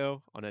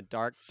Chicago on a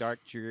dark,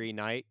 dreary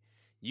night,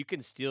 you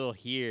can still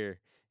hear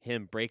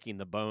him breaking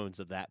the bones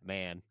of that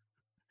man.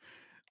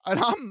 And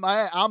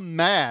I'm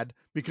mad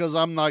because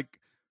I'm like,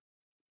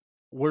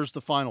 where's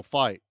the final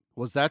fight?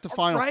 Was that the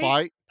final Right?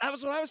 fight? That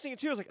was what I was thinking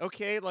too. I was like,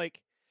 okay,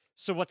 like,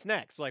 so what's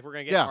next? Like, we're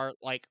gonna get Yeah. our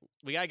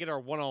we gotta get our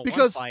one-on-one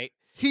Because fight.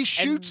 he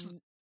shoots And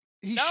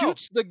he no.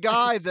 shoots the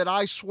guy that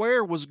I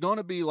swear was going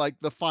to be like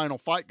the final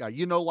fight guy.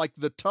 You know, like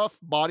the tough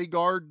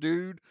bodyguard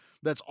dude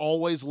that's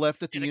always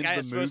left at the Yeah, the end guy of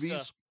that's the supposed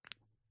movies. to-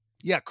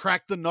 Yeah,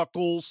 crack the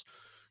knuckles,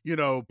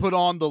 put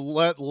on the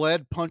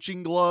lead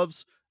punching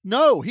gloves.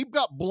 No, he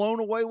got blown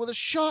away with a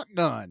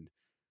shotgun.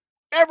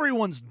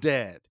 Everyone's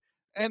dead.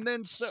 And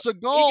then So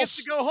Seagal he gets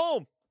to go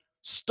home.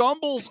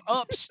 stumbles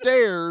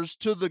upstairs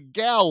to the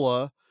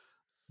gala.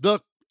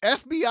 The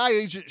FBI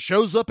agent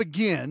shows up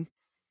again,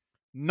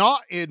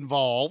 not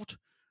involved.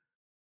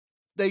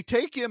 They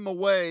take him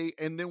away,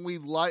 and then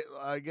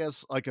I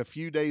guess like a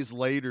few days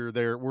later,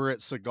 we're at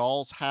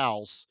Seagal's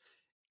house,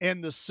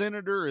 and the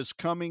senator is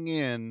coming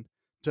in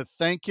to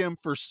thank him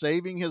for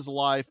saving his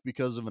life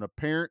because of an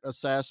apparent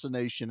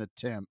assassination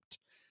attempt.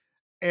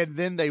 And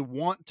then they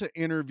want to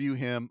interview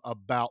him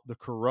about the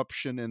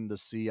corruption in the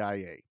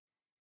CIA.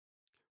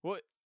 Well,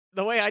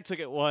 the way I took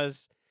it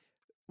was,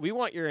 we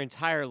want your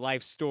entire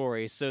life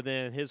story. So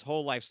then his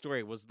whole life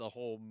story was the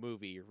whole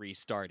movie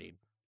restarting.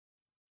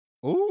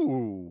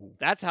 Ooh,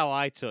 That's how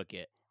I took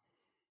it.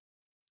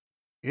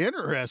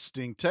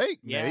 interesting take,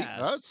 Nate. Yes,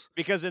 That's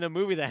because in a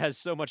movie that has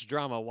so much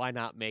drama, why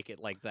not make it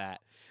like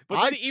that? But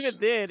I then, even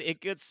then,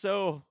 it gets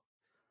so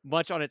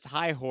much on its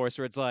high horse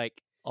where it's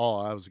like, oh,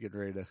 I was getting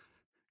ready to.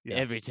 Yeah.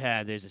 every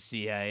time there's a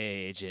CIA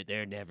agent,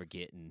 they're never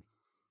getting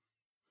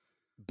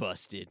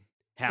busted.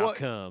 How Well,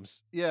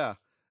 comes? Yeah,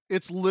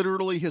 it's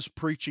literally his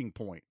preaching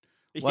point.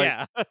 Like,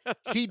 Yeah.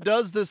 he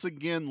does this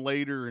again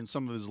later in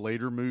some of his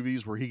later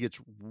movies where he gets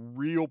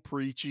real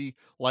preachy,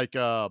 like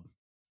Fire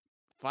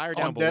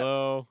Down on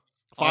Below.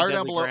 Fire On Down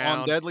Deadly Below, on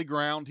Ground. Deadly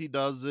Ground. He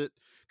does it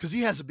because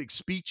he has a big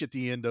speech at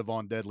the end of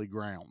On Deadly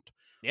Ground.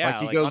 Yeah,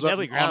 he like, goes on up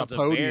Deadly on a Ground's a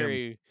podium.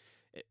 very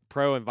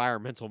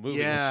pro-environmental movie.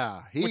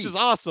 Yeah, which is he-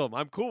 awesome.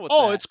 I'm cool with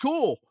Oh, that. it's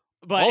cool.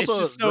 But Also,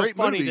 it's just a so great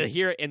funny movie. to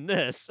hear it in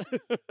this.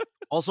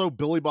 Also,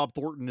 Billy Bob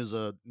Thornton is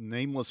a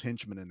nameless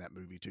henchman in that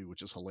movie too,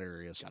 which is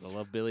hilarious. Gotta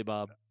love Billy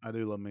Bob. I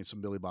do love me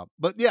some Billy Bob.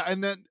 But yeah,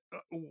 and then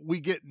we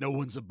get "No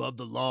One's Above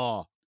the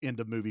Law"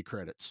 into movie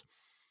credits.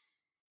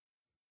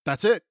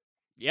 That's it.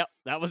 Yep,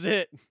 that was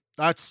it.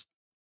 That's,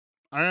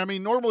 I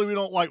mean, normally we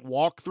don't like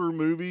walk through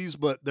movies,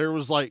 but there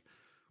was like,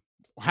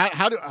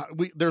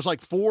 there's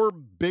like 4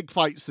 big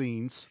fight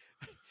scenes.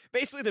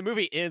 Basically, the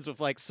movie ends with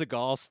like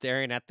Seagal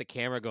staring at the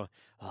camera, going,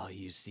 "Oh,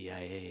 you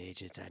CIA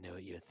agents, I know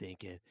what you're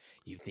thinking.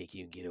 You think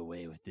you can get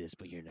away with this,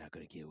 but you're not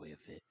going to get away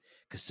with it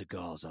because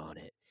Seagal's on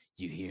it.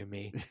 You hear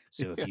me?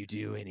 So if you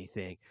do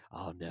anything,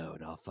 I'll know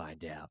and I'll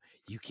find out.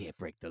 You can't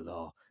break the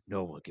law.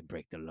 No one can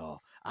break the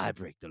law. I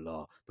break the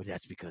law, but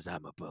that's because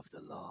I'm above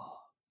the law.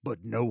 But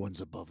no one's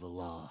above the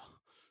law.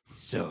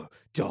 So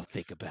don't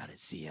think about it,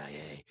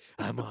 CIA.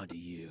 I'm on to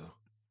you.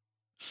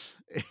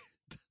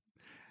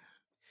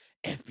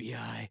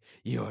 FBI,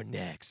 you're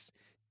next.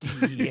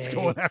 He's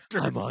going DEA, after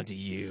I'm on to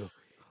you.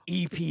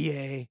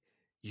 EPA,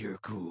 you're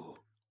cool.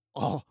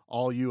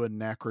 all you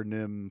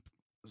acronym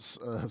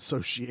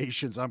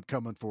associations, I'm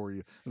coming for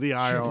you. The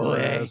AAA,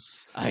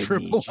 IRS, I need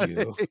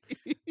AAA,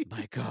 you.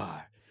 My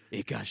car,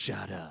 it got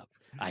shot up.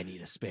 I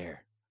need a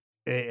spare.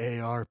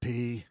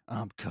 AARP,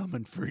 I'm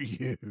coming for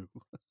you.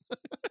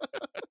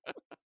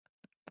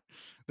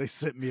 They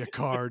sent me a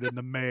card in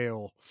the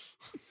mail.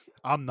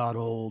 I'm not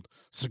old.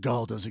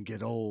 Seagal doesn't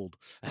get old.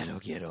 I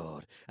don't get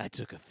old. I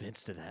took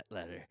offense to that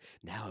letter.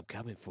 Now I'm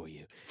coming for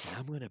you, and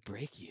I'm going to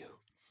break you.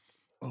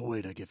 Oh,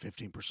 wait, I get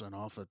 15%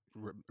 off at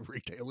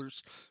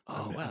retailers?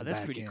 Oh, I'm wow, that's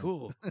back pretty in.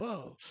 cool.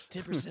 Whoa,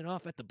 10%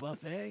 off at the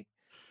buffet?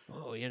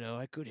 Oh,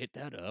 I could hit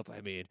that up.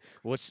 I mean,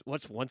 what's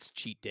once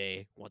cheat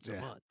day once a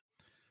Yeah. month?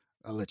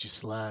 I'll let you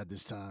slide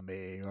this time,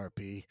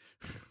 AARP.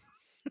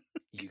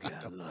 You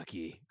got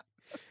lucky.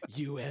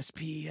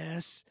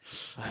 USPS.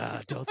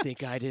 Don't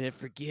think I didn't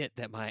forget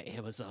that my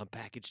Amazon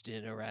package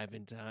didn't arrive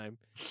in time.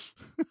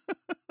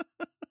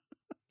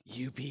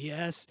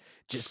 UPS,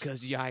 just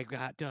because I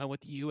got done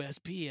with the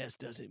USPS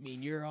doesn't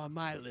mean you're on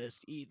my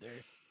list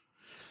either.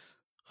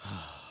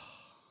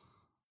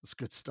 That's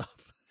good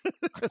stuff.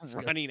 I'm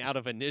running out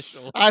of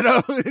initials. I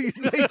know.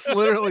 It's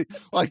literally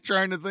like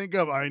trying to think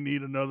of, I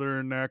need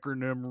another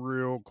acronym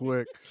real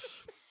quick.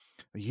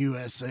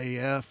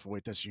 USAF.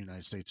 Wait, that's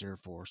United States Air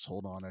Force.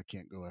 Hold on. I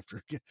can't go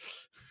after it.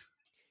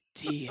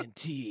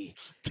 TNT.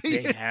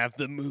 They have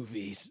the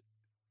movies.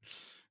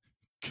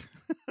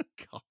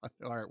 God.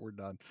 All right, we're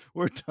done.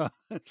 We're done.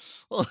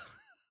 Well,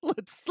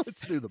 let's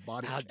do the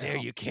body How count. dare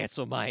you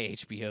cancel my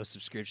HBO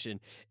subscription?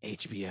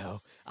 HBO,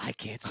 I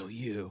cancel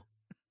you.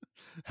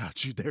 How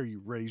dare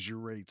you raise your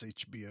rates,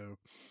 HBO?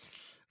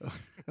 All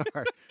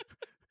right.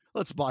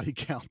 Let's body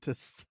count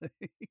this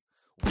thing.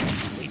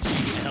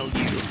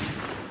 HLU.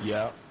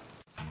 Yep.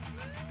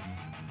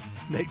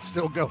 Nate's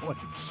still going.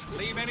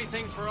 Leave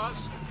anything for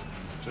us?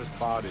 Just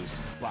bodies.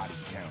 Body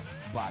count,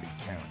 body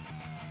count,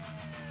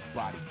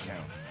 body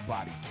count,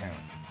 body count.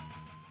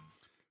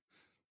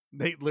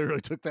 Nate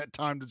literally took that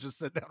time to just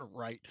sit down and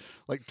write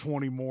like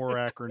 20 more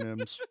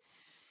acronyms.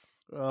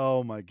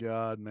 Oh my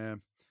God,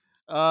 man.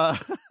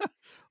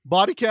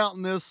 Body count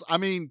in this, I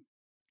mean,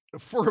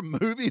 for a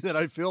movie that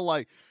I feel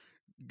like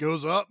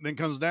goes up, then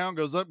comes down,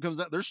 goes up, comes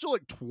down, there's still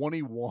like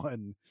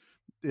 21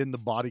 in the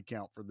body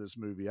count for this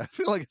movie. I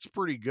feel like it's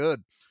pretty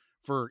good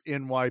for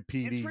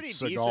NYPD It's pretty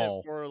Seagal.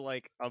 decent for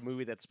like a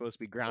movie that's supposed to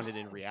be grounded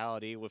in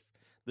reality with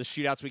the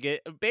shootouts we get.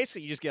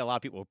 Basically, you just get a lot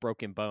of people with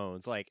broken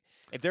bones. Like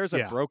if there's a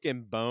Yeah.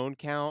 broken bone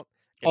count,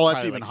 it's Oh,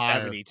 that's probably even like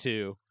higher.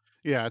 72.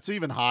 Yeah, it's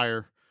even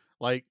higher.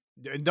 Like,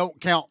 and don't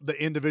count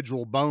the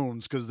individual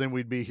bones because then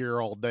we'd be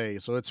here all day.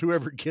 So it's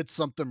whoever gets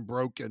something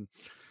broken.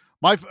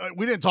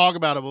 We didn't talk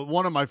about it, but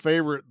one of my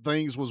favorite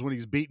things was when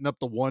he's beating up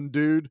the one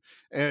dude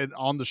and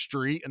on the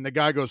street, and the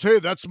guy goes, "Hey,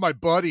 that's my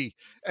buddy."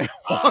 And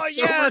Oh walks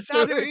yes, over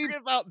how to did we him.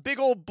 forget about big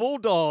old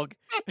bulldog?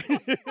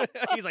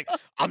 He's like,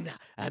 I'm not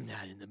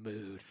in the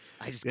mood.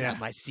 I just Yeah. got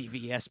my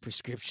CVS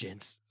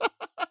prescriptions.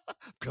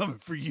 Coming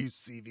for you,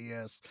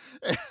 CVS.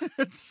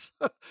 And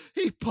so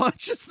he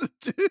punches the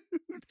dude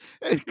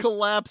and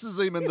collapses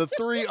him, and the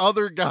 3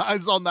 other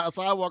guys on that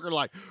sidewalk are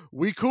like,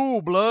 "We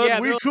cool, blood. Yeah,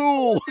 we they're like,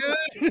 cool."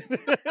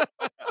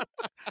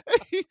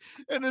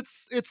 And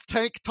it's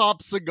Tank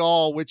Top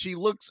Seagal, which he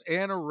looks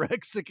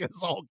anorexic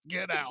as all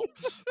get out.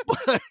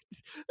 But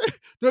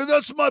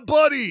that's my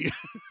buddy.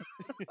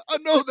 I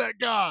know that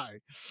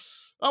guy.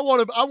 I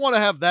want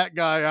to have that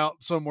guy out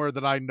somewhere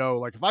that I know.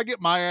 Like if I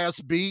get my ass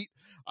beat,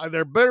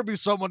 there better be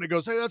someone that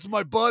goes, "Hey, that's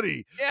my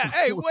buddy." Yeah,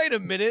 hey, wait a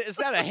minute. Is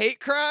that a hate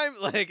crime?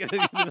 Like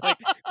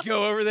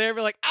go over there and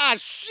be like, ah,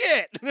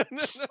 shit.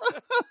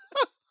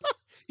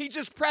 He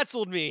just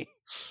pretzeled me.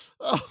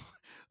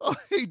 Oh,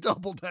 he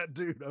doubled that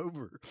dude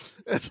over.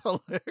 It's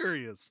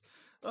hilarious.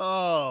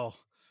 Oh,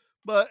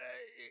 but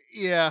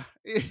yeah,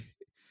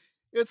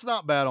 it's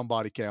not bad on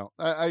body count.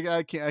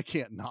 I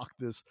can't knock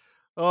this.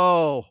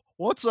 Oh,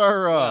 what's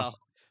our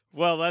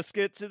Well, let's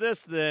get to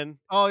this then.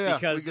 Oh yeah,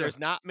 because there's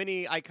not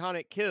many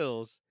iconic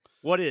kills.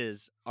 What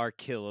is our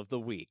kill of the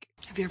week?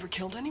 Have you ever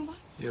killed anyone?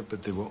 Yeah,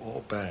 but they were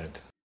all bad.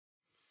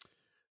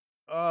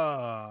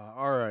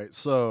 All right.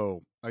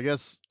 So I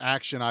guess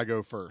action. I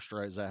go first,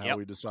 right? Is that how Yep.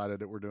 we decided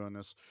that we're doing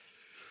this?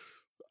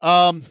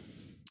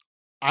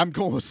 I'm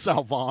going with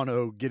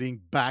Salvano getting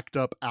backed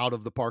up out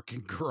of the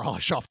parking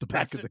garage off the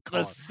back That's of the car.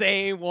 the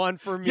same one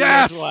for me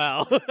Yes! as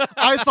well.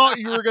 I thought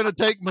you were gonna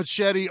take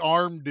Machete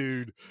Arm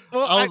Dude.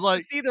 Well, I was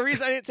like, see, the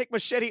reason I didn't take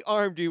Machete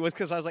Arm Dude was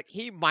because I was like,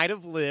 he might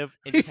have lived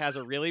and just has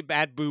a really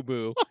bad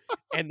boo-boo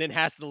and then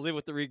has to live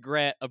with the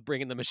regret of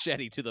bringing the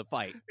machete to the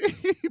fight.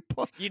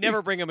 You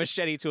never bring a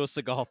machete to a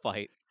Seagal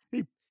fight.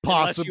 He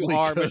unless you possibly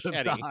are could have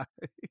Machete. died.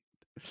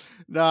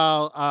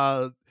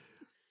 No,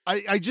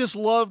 I just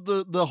love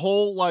the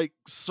whole like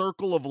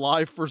circle of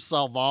life for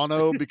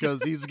Salvano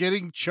because he's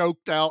getting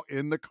choked out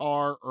in the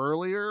car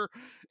earlier,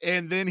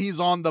 and then he's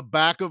on the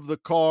back of the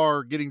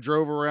car getting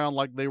drove around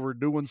like they were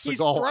doing He's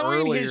Seagal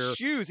throwing earlier. his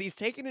shoes. He's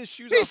taking his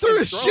shoes He off threw and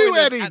his throwing shoe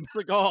them at him.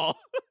 Seagal.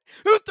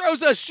 Who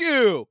throws a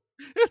shoe?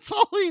 It's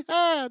all he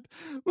had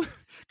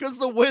because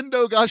the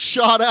window got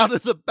shot out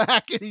of the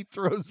back, and he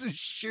throws his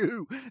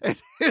shoe and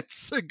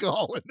hits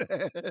Seagal in the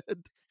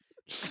head,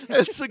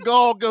 and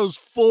Seagal goes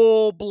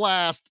full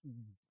blast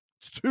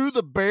to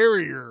the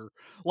barrier.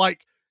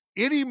 Like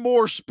any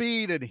more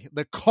speed, and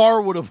the car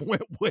would have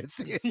went with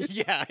it.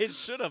 Yeah, it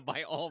should have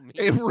by all means.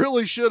 It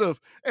really should have.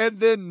 And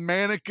then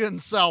Mannequin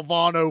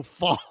Salvano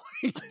falling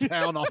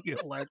down on the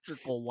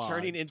electrical line.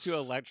 Turning into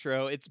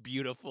Electro. It's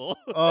beautiful.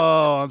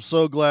 Oh, I'm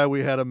so glad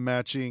we had a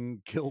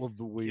matching kill of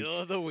the week. Kill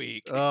of the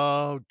week.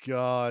 Oh,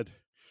 God.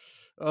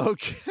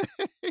 Okay.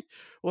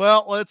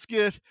 Well, let's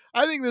get.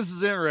 I think this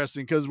is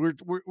interesting because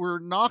we're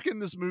knocking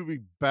this movie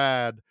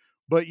bad,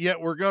 but yet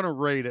we're gonna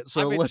rate it.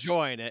 So I'm let's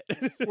enjoying it.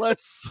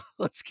 let's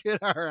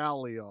get our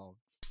Allions.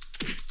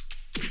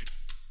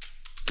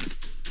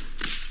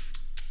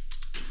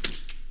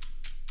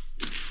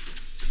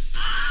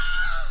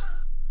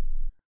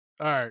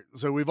 All right.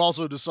 So we've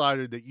also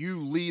decided that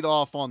you lead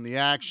off on the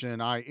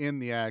action, I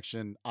end the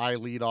action, I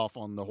lead off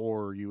on the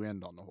horror, you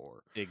end on the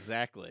horror.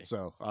 Exactly.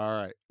 So, all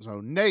right.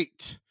 So,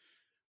 Nate,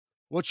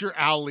 what's your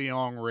Al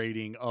Leong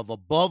rating of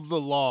Above the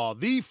Law,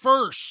 the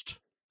first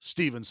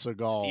Steven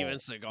Seagal? Steven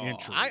Seagal.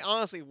 entry? I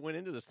honestly went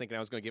into this thinking I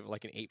was going to give it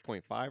like an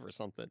 8.5 or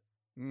something.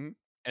 Mhm.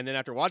 And then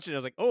after watching it, I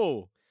was like,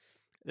 oh,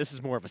 this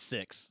is more of a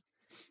 6.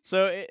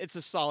 So it's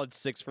a solid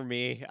 6 for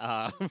me.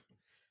 I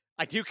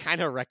do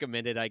kind of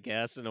recommend it, I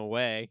guess, in a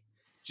way,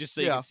 just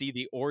so you Yeah. can see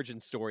the origin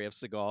story of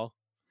Seagal.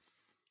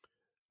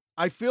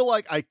 I feel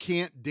like I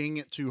can't ding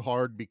it too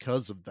hard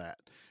because of that.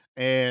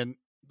 And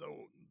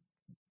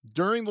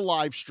during the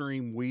live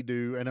stream we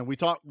do, and then we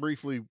talked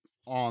briefly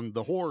on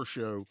the horror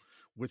show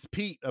with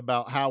Pete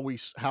about how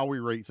we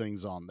rate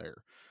things on there.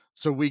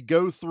 So we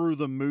go through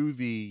the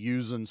movie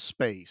using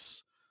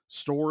space,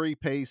 story,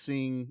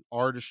 pacing,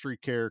 artistry,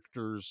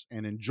 characters,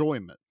 and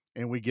enjoyment,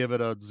 and we give it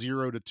a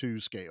 0 to 2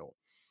 scale.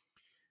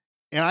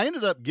 And I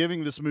ended up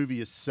giving this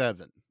movie a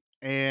 7.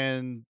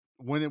 And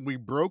when we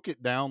broke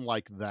it down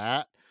like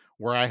that,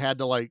 where I had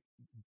to like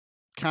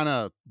kind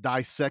of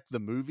dissect the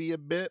movie a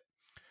bit,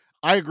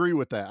 I agree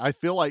with that. I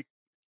feel like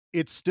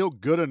it's still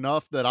good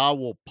enough that I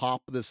will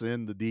pop this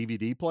in the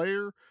DVD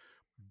player,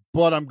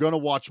 but I'm going to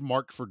watch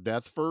Marked for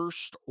Death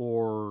first,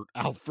 or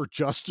Out for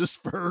Justice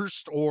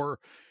first, or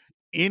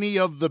any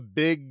of the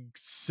big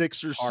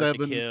 6 or Hard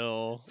to 7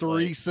 Kill,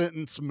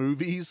 3-sentence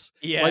movies.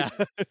 Yeah.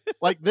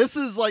 Like this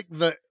is like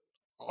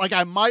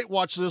I might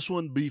watch this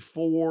one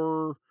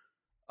before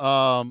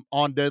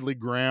On Deadly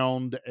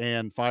Ground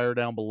and Fire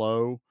Down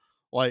Below.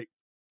 Like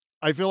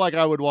I feel like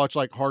I would watch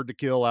like Hard to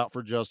Kill, Out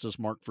for Justice,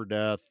 Marked for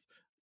Death.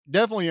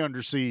 Definitely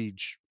Under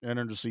Siege and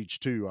Under Siege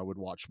 2 I would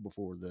watch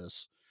before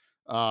this.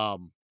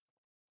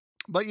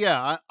 But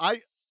yeah,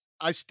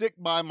 I stick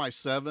by my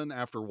 7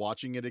 after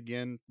watching it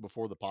again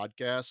before the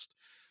podcast,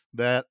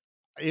 that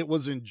it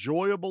was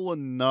enjoyable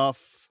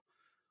enough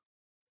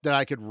that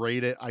I could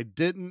rate it. I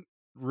didn't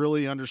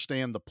really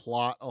understand the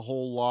plot a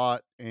whole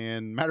lot.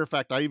 And matter of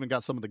fact, I even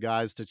got some of the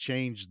guys to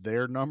change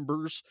their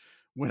numbers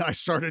when I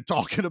started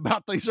talking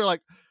about things. They're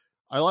like,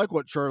 I like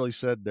what Charlie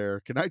said there.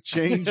 Can I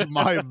change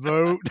my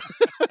vote?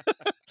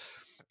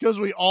 Because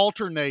we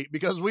alternate,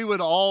 because we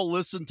would all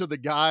listen to the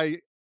guy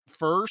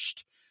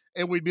first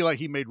and we'd be like,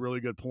 he made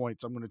really good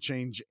points. I'm going to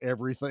change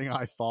everything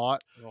I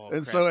thought. Oh,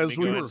 and crap. so Let as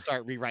me we go were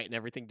start rewriting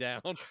everything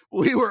down.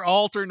 we were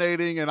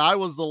alternating and I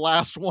was the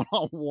last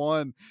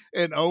one-on-one,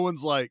 and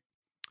Owen's like,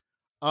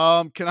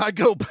 can I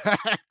go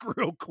back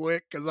real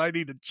quick? Cause I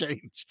need to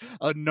change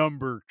a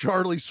number.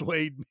 Charlie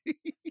swayed me.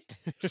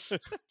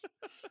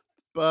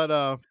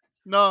 But,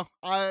 no,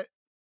 I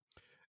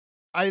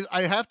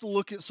have to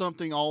look at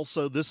something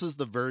also. This is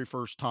the very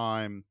first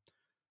time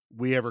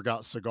we ever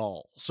got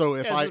Seagal. So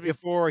if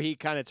before he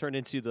kind of turned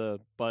into the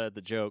butt of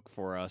the joke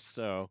for us,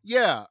 so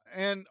yeah,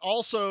 and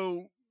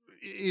also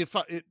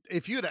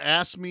if you had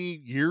asked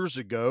me years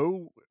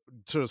ago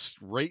to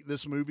rate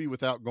this movie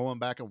without going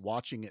back and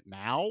watching it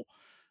now,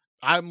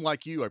 I'm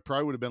like you. I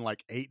probably would have been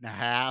like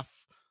 8.5,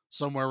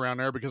 somewhere around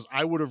there, because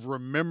I would have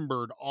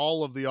remembered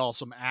all of the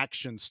awesome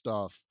action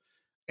stuff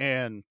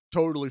and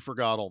totally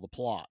forgot all the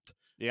plot.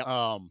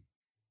 Yeah.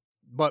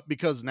 But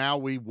because now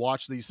we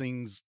watch these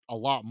things a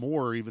lot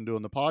more, even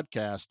doing the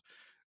podcast,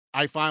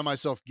 I find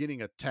myself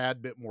getting a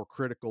tad bit more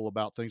critical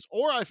about things,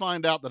 or I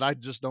find out that I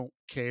just don't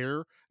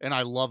care and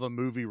I love a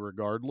movie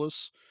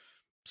regardless.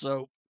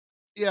 So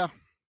yeah,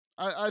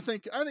 I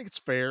think it's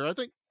fair. I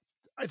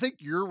think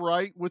you're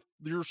right with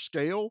your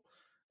scale,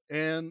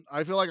 and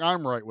I feel like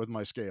I'm right with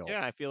my scale.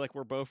 Yeah, I feel like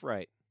we're both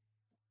right.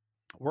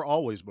 We're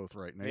always both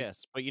right, Nate.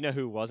 Yes, but you know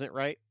who wasn't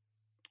right?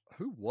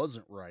 Who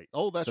wasn't right?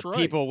 Oh, that's the right.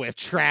 People with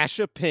trash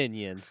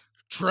opinions.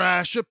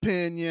 Trash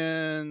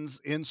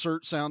opinions.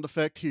 Insert sound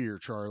effect here,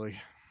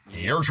 Charlie.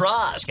 You're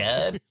trash,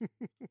 kid.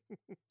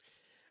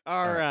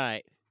 All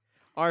right.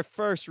 Our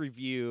first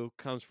review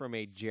comes from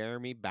a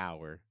Jeremy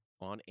Bauer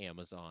on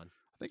Amazon.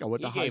 I think I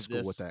went to high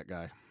school with that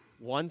guy.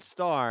 1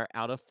 star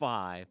out of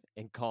 5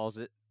 and calls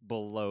it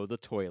below the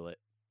toilet.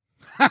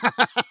 I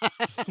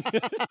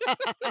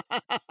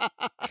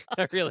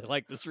really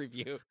like this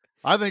review.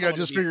 I think I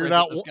just figured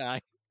out this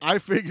guy. I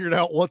figured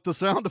out what the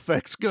sound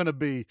effect's gonna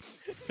be.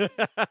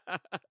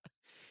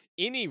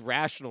 Any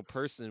rational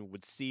person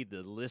would see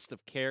the list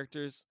of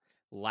characters,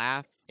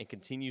 laugh, and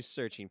continue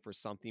searching for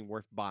something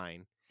worth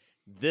buying.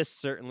 This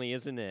certainly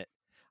isn't it.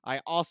 I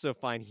also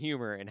find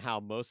humor in how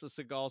most of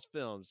Seagal's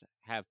films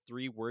have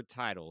 3-word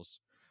titles,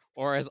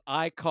 or as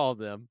I call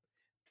them,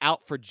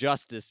 Out for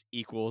Justice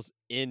equals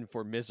In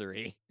for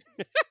Misery.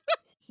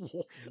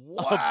 Wow.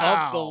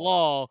 Above the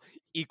law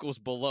equals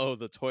below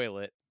the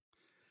toilet.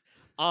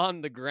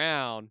 On the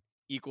ground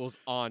equals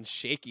on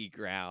shaky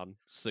ground,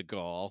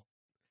 Seagal.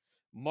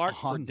 Marked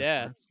for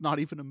death not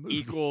even a movie.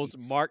 equals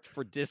marked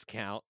for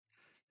discount.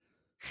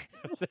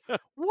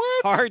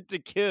 What? Hard to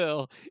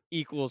kill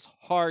equals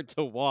hard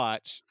to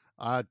watch.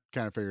 I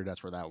kind of figured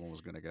that's where that one was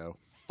going to go.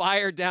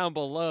 Fire down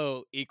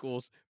below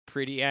equals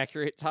pretty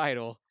accurate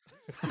title.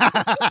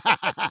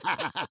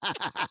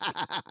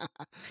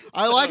 I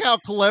like how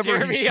clever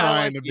Jeremy, he's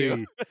trying to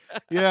be.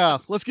 Yeah,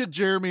 let's get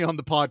Jeremy on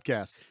the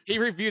podcast. He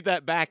reviewed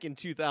that back in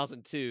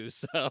 2002,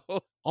 so.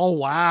 Oh,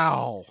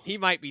 wow. He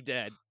might be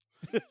dead.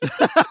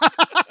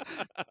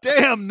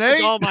 Damn,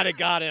 Nate. Seagal might have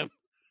got him.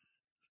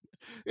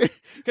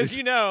 Because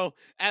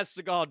as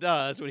Seagal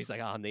does, when he's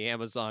like on the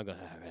Amazon, going,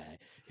 all right,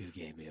 who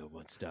gave me a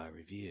 1-star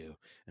review?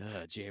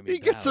 Jeremy He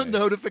gets a Bauer.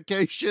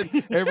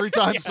 notification every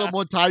time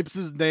someone types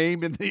his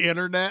name in the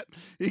internet.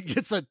 He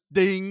gets a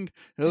ding.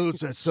 Oh,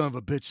 what's that son of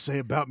a bitch say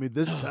about me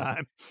this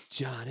time?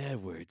 John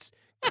Edwards.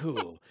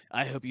 Cool.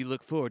 I hope you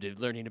look forward to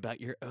learning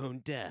about your own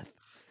death.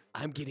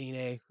 I'm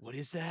getting what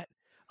is that?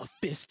 A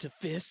fist to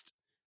fist?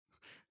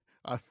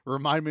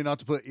 Remind me not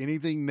to put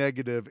anything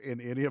negative in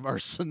any of our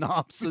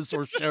synopsis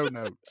or show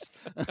notes.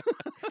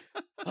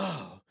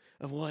 Oh,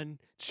 a 1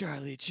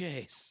 Charlie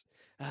Chase.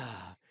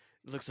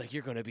 Looks like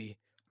you're going to be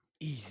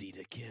easy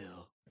to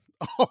kill.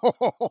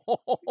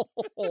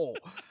 Oh,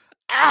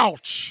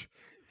 ouch.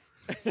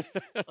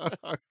 All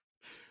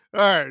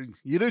right,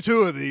 you do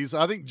 2 of these.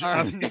 I think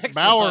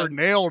Bauer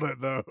nailed it,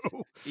 though.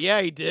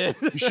 Yeah, he did.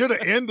 You should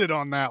have ended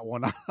on that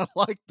one. I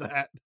like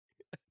that.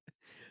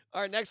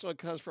 Our next one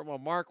comes from a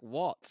Mark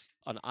Waltz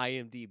on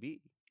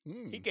IMDb.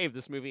 He gave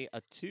this movie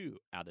a 2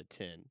 out of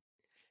 10.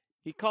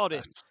 He called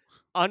it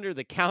Under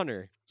the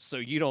Counter So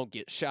You Don't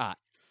Get Shot.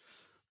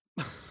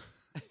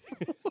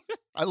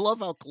 I love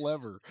how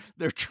clever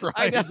they're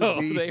trying I know,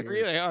 to be. they here.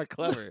 really are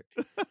clever.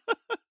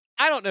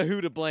 I don't know who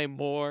to blame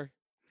more,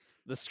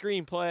 the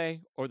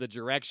screenplay or the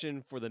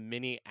direction for the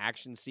mini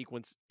action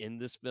sequence in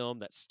this film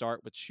that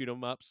start with shoot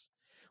 'em ups,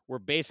 where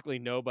basically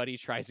nobody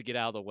tries to get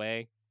out of the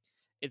way.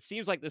 It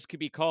seems like this could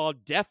be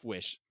called Death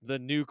Wish, the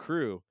new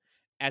crew,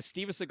 as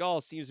Steven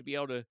Seagal seems to be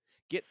able to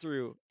get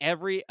through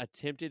every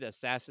attempted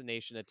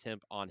assassination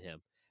attempt on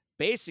him,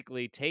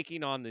 basically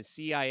taking on the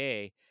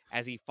CIA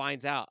as he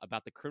finds out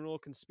about the criminal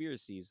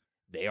conspiracies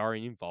they are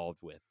involved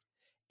with.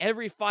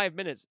 Every 5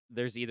 minutes,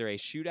 there's either a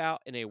shootout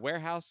in a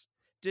warehouse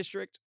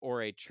district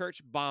or a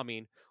church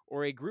bombing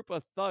or a group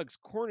of thugs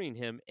cornering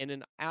him in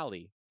an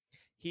alley.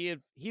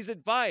 He's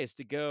advised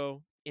to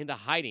go into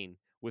hiding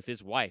with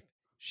his wife,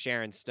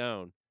 Sharon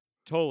Stone,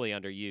 totally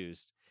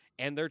underused,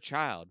 and their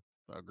child.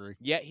 I agree.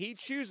 Yet he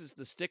chooses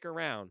to stick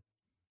around.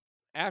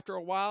 After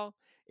a while,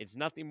 it's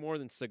nothing more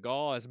than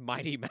Seagal as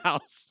Mighty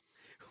Mouse,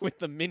 with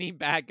the many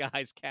bad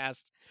guys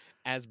cast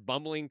as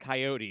bumbling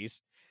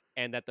coyotes,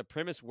 and that the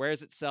premise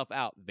wears itself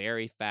out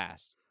very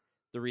fast.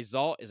 The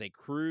result is a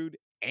crude,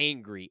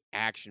 angry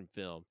action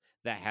film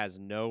that has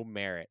no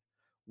merit.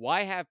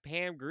 Why have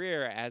Pam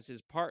Grier as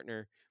his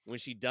partner when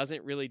she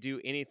doesn't really do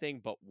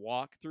anything but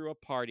walk through a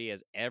party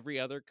as every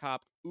other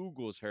cop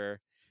oogles her,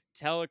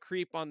 tell a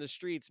creep on the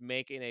streets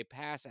making a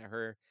pass at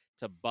her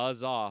to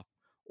buzz off,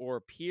 or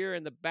appear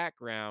in the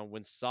background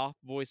when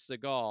soft-voiced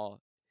Seagal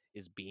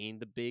is being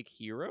the big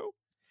hero?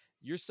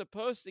 You're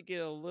supposed to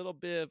get a little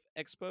bit of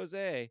expose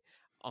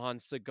on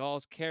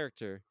Seagal's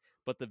character,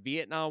 but the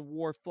Vietnam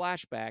War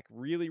flashback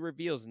really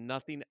reveals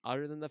nothing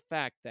other than the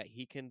fact that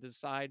he can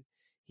decide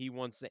he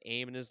wants to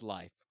aim in his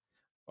life.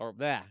 Or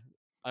that,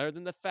 other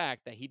than the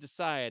fact that he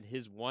decided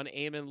his one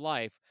aim in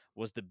life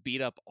was to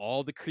beat up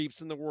all the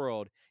creeps in the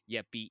world,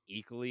 yet be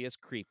equally as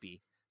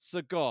creepy.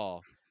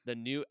 Seagal, the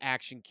new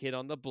action kid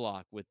on the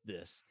block with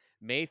this,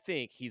 may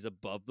think he's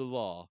above the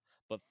law,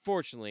 but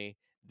fortunately,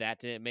 that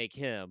didn't make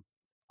him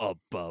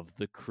above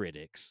the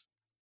critics.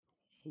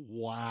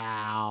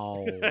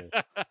 Wow.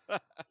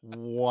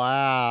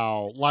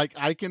 Wow. Like,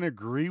 I can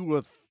agree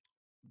with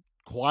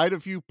quite a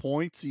few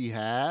points he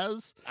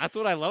has. That's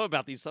what I love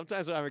about these.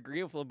 Sometimes when I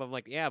agree with them, I'm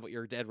like, yeah, but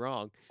you're dead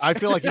wrong. I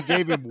feel like he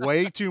gave him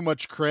way too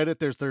much credit.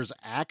 There's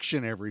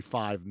action every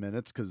 5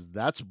 minutes, because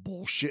that's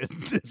bullshit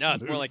in this No,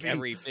 it's more like movie.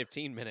 every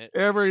 15 minutes.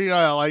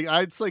 Like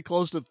I'd say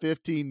close to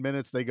 15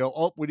 minutes, they go,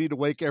 oh, we need to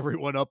wake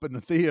everyone up in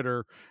the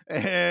theater.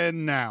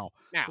 And now.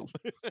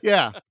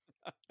 Yeah.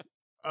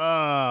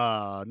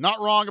 Not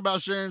wrong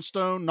about Sharon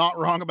Stone, not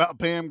wrong about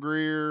Pam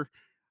Grier.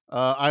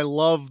 I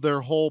love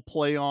their whole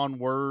play on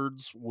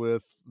words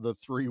with the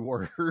 3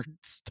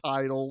 words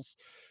titles.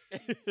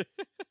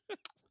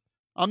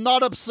 I'm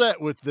not upset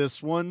with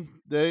this one.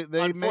 They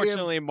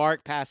Unfortunately,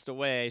 Mark passed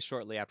away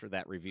shortly after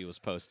that review was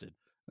posted.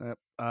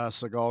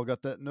 Seagal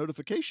got that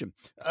notification.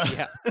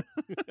 Yeah.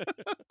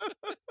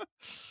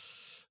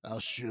 I'll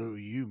show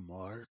you,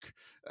 Mark.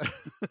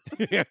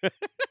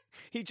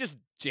 He just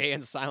Jay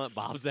and Silent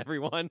Bob's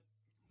everyone.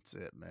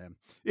 That's it, man.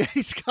 Yeah,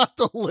 he's got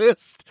the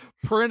list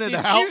printed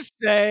out. Did you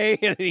say?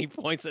 And he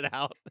points it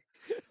out.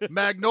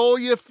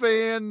 Magnolia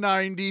Fan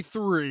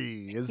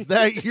 93. Is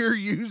that your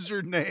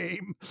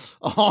username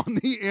on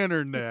the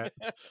internet?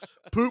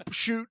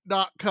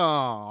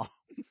 Poopshoot.com.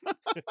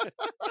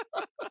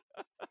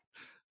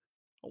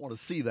 I want to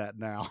see that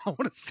now. I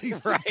want to see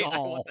Right, I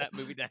Seagal want that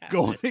movie to happen.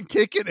 going and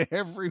kicking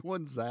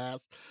everyone's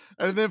ass,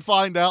 and then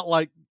find out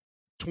like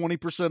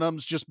 20% of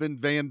them's just been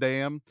Van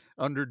Damme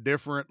under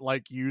different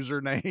like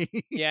username.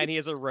 Yeah, and he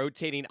has a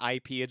rotating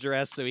IP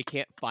address, so he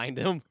can't find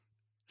him.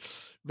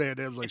 Van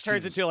Damme's like, It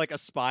turns into like a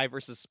spy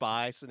versus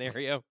spy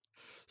scenario.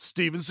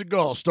 Steven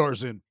Seagal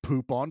stars in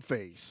Poop on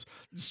Face.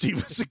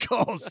 Steven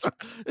Seagal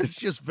it's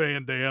just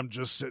Van Damme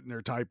just sitting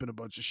there typing a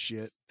bunch of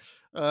shit.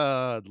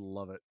 I'd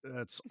love it.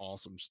 That's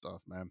awesome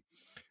stuff, man.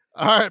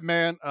 All right,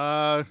 man.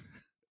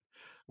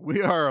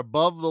 We are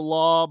above the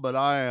law, but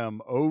I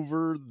am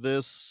over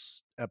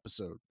this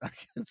episode. I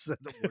can't say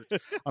the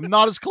words. I'm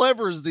not as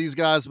clever as these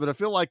guys, but I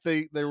feel like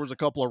there was a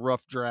couple of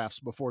rough drafts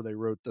before they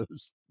wrote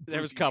those.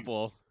 There was a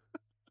couple.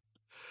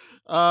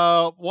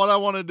 What I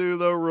want to do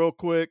though, real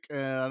quick,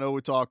 and I know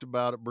we talked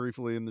about it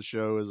briefly in the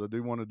show, is I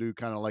do want to do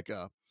kind of like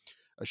a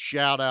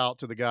shout out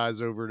to the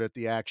guys over at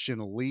the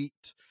Action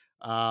Elite.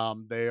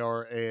 They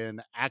are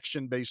an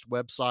action-based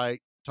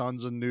website,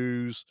 tons of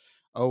news.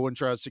 Owen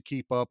tries to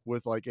keep up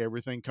with like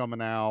everything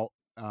coming out.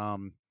 A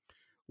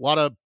lot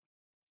of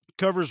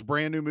covers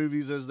brand new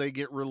movies as they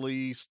get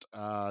released,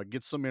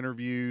 get some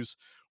interviews.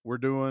 We're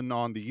doing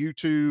on the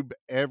YouTube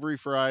every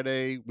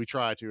Friday. We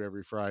try to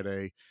every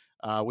Friday.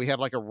 We have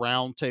like a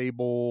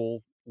roundtable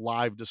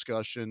live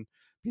discussion.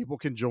 People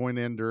can join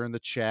in during the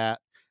chat.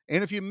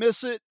 And if you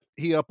miss it,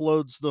 he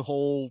uploads the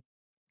whole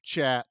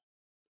chat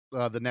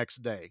the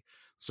next day.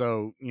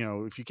 So,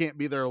 if you can't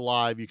be there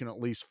live, you can at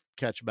least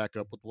catch back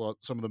up with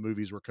some of the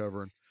movies we're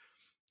covering.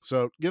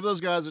 So give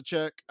those guys a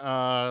check.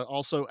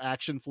 Also,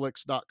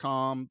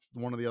 actionflix.com,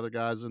 one of the other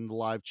guys in the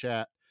live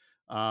chat.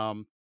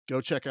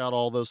 Go check out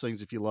all those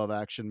things if you love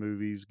action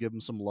movies. Give them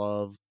some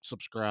love,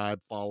 subscribe,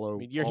 follow.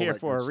 You're here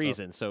for a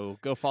reason, so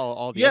go follow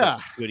all the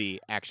other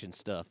goody action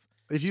stuff.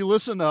 If you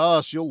listen to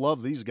us, you'll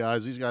love these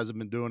guys. These guys have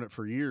been doing it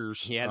for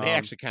years. Yeah, they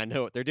actually kind of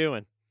know what they're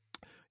doing.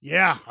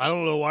 Yeah, I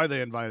don't know why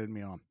they invited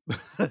me on.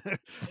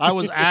 I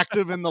was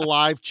active in the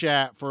live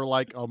chat for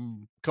like a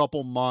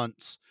couple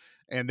months,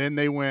 and then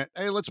they went,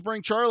 hey, let's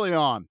bring Charlie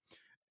on.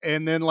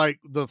 And then like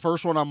the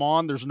first one I'm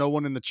on, there's no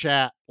one in the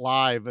chat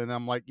live, and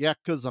I'm like, yeah,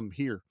 because I'm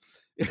here.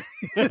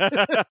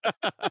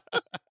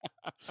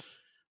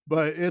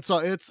 But it's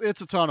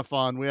a ton of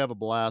fun. We have a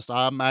blast.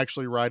 I'm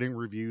actually writing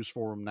reviews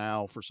for them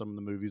now for some of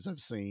the movies I've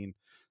seen.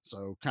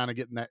 So kind of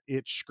getting that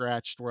itch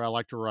scratched where I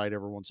like to write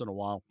every once in a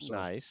while. So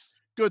nice.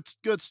 Good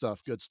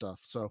stuff.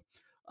 So,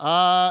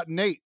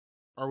 Nate,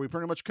 are we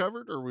pretty much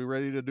covered? Are we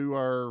ready to do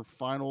our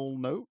final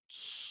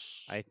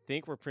notes? I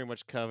think we're pretty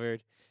much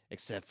covered,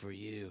 except for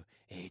you,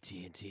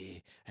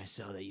 AT&T. I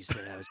saw that you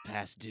said I was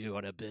past due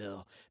on a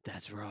bill.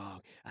 That's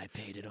wrong. I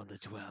paid it on the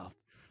 12th.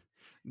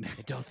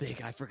 And don't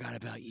think I forgot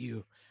about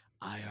you,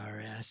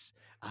 IRS.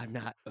 I'm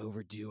not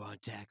overdue on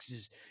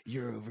taxes.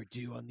 You're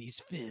overdue on these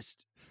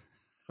fists.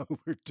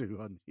 Overdue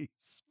on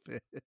these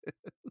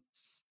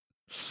fists.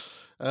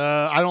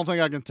 I don't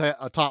think I can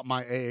top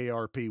my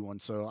AARP one,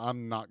 so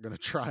I'm not going to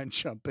try and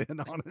jump in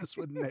on this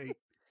with Nate.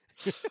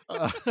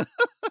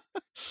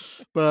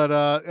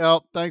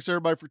 But thanks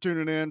everybody for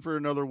tuning in for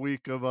another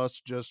week of us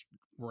just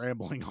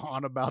rambling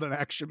on about an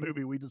action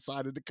movie we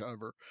decided to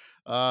cover.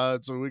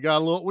 So we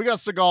got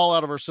Seagal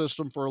out of our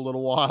system for a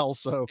little while.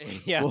 So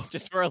yeah,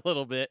 just for a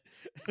little bit.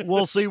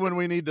 We'll see when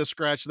we need to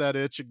scratch that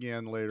itch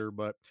again later.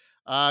 But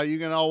you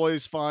can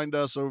always find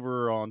us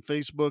over on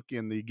Facebook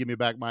in the Give Me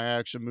Back My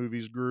Action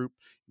Movies group,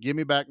 Give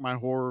Me Back My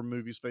Horror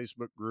Movies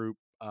Facebook group.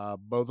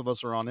 Both of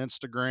us are on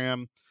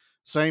Instagram.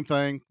 Same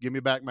thing. Give me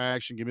back my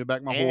action. Give me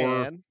back my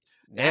horror. And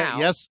now,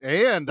 yes,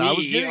 and I was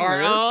we getting are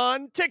there.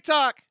 on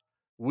TikTok.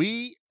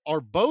 We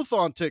are both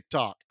on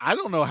TikTok. I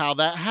don't know how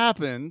that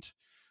happened,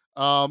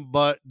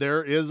 but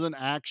there is an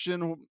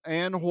action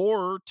and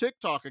horror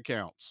TikTok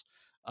accounts.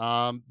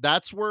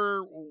 That's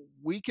where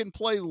we can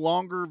play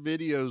longer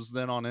videos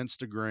than on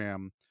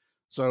Instagram.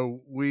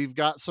 So we've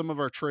got some of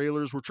our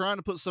trailers. We're trying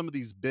to put some of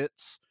these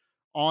bits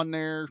on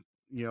there,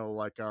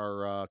 like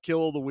our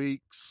Kill of the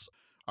Weeks,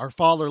 our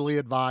fatherly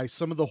advice,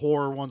 some of the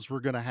horror ones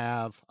we're going to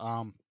have.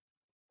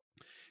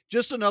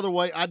 Just another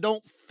way. I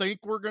don't think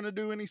we're going to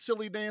do any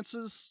silly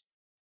dances.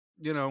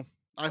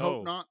 I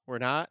hope not. We're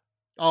not?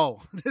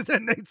 Oh,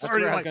 then Nate's That's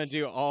already where I was like, going to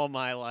do all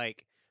my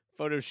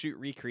photo shoot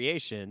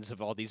recreations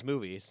of all these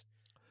movies.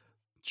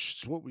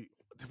 what we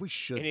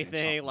should do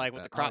Anything something like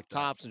with that. the I crop like that.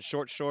 tops and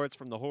short shorts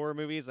from the horror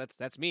movies.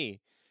 That's me.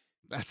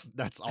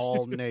 That's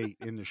all Nate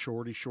in the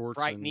shorty shorts.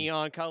 Bright and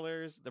neon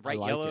colors, the bright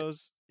like it.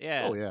 yellows.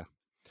 Yeah. Oh yeah.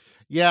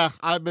 Yeah,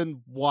 I've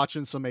been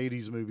watching some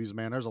 80s movies,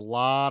 man. There's a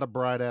lot of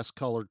bright ass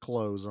colored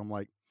clothes. I'm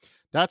like,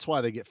 that's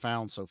why they get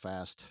found so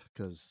fast,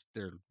 because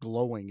they're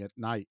glowing at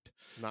night.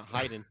 Not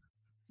hiding.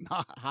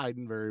 Not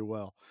hiding very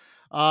well.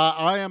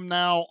 I am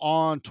now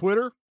on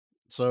Twitter,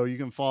 so you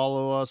can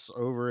follow us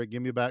over at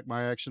Give Me Back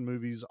My Action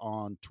Movies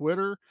on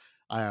Twitter.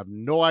 I have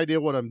no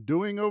idea what I'm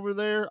doing over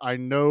there. I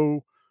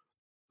know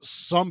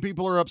some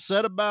people are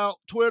upset about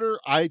Twitter.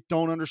 I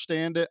don't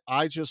understand it.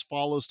 I just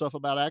follow stuff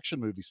about action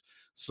movies.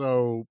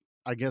 So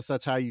I guess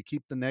that's how you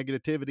keep the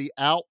negativity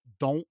out.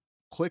 Don't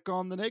click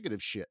on the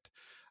negative shit.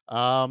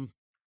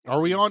 Are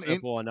we on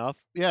simple enough?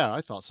 Yeah,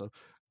 I thought so.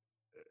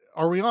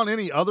 Are we on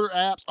any other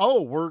apps?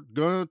 Oh,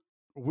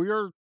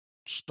 we're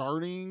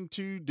starting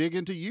to dig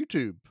into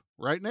YouTube,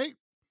 right, Nate?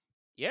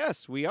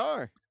 Yes, we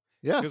are.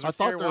 Yeah, Because I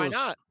thought why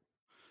not?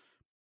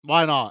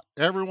 Why not?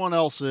 Everyone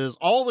else is.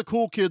 All the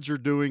cool kids are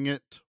doing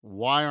it.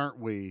 Why aren't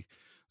we?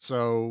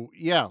 So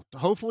yeah,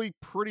 hopefully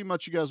pretty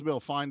much you guys will be able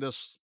to find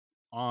us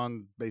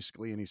on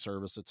basically any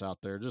service that's out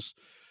there. Just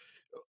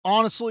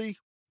honestly,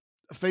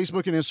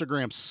 Facebook and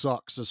Instagram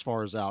sucks as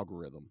far as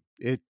algorithm.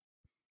 It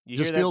You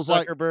just hear feels that,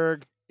 like,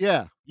 Zuckerberg?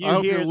 yeah, You I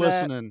hope hear you're that?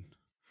 listening.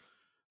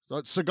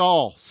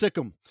 Seagal, sick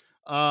 'em.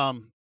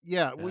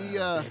 Yeah, we They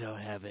don't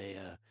have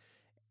an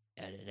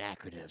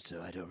acronym,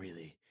 so I don't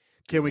really.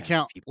 Can we go after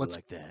count? people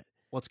like that?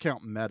 Let's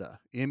count Meta.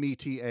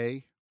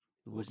 META.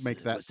 What's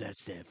Make that. What's that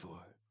stand for?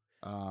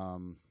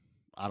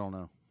 I don't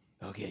know.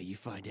 Okay, you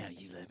find out.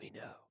 You let me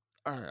know.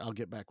 All right, I'll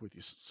get back with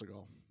you,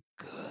 Seagal.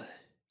 Good.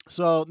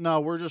 So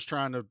no, we're just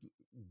trying to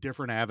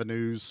different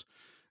avenues,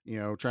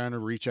 trying to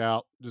reach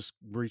out, just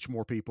reach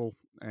more people,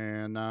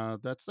 and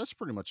that's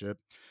pretty much it.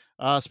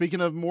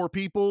 Speaking of more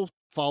people,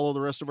 follow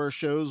the rest of our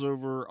shows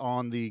over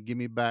on the Give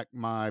Me Back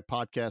My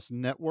Podcast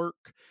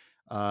Network.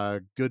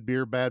 Good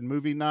Beer, Bad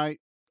Movie Night,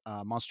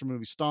 Monster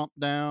Movie Stomp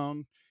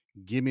Down,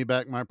 Give Me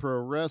Back My Pro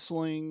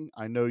Wrestling,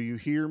 I Know You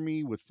Hear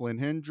Me with Flynn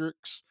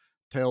Hendricks,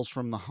 Tales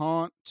from the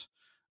Haunt,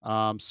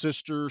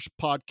 Sisters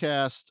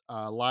Podcast,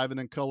 Live and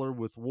in Color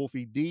with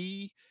Wolfie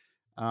D.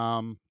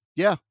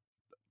 Yeah,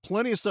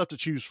 plenty of stuff to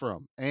choose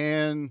from.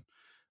 And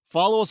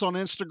follow us on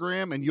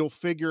Instagram and you'll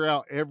figure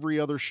out every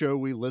other show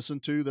we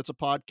listen to that's a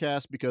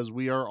podcast, because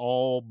we are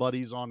all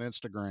buddies on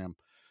Instagram.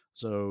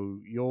 So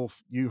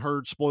you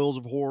heard Spoils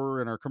of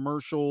Horror in our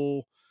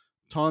commercial,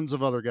 tons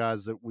of other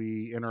guys that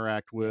we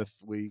interact with,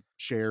 we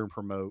share and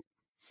promote.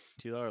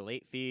 $2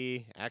 late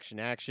fee,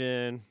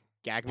 action,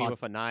 gag me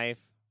with a knife.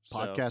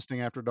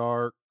 Podcasting After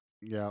Dark.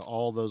 Yeah,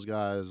 all those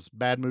guys.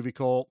 Bad Movie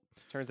Cult.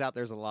 Turns out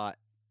there's a lot.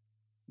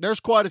 There's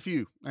quite a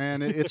few,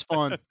 and it's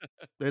fun.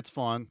 It's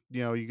fun.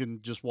 You can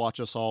just watch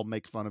us all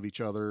make fun of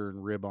each other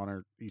and rib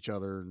on each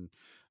other and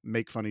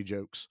make funny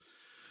jokes.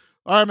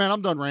 All right, man,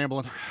 I'm done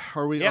rambling.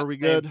 Are we Yep,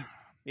 good? same.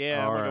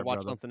 Yeah, All I'm going right, to watch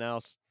brother. something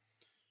else.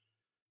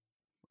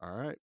 All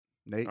right.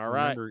 Nate, All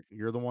right. remember,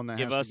 you're the one that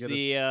Give has us to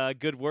get the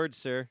good word,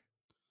 sir.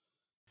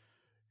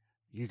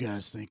 You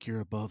guys think you're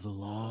above the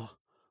law?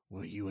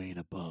 Well, you ain't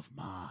above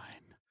mine.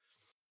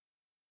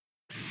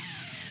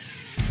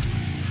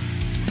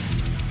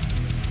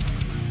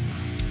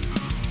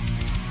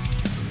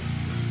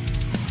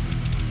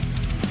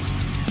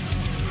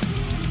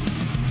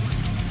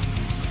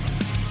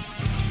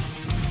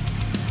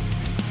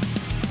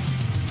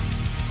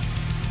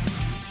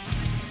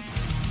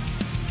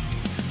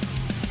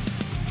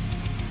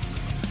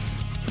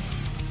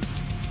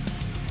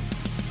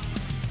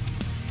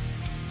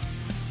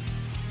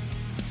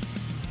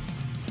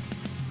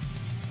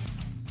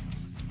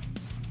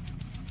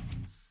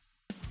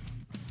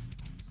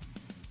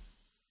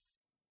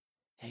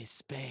 Hey,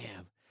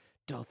 Spam.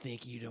 Don't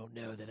think you don't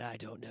know that I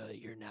don't know that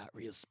you're not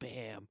real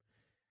Spam.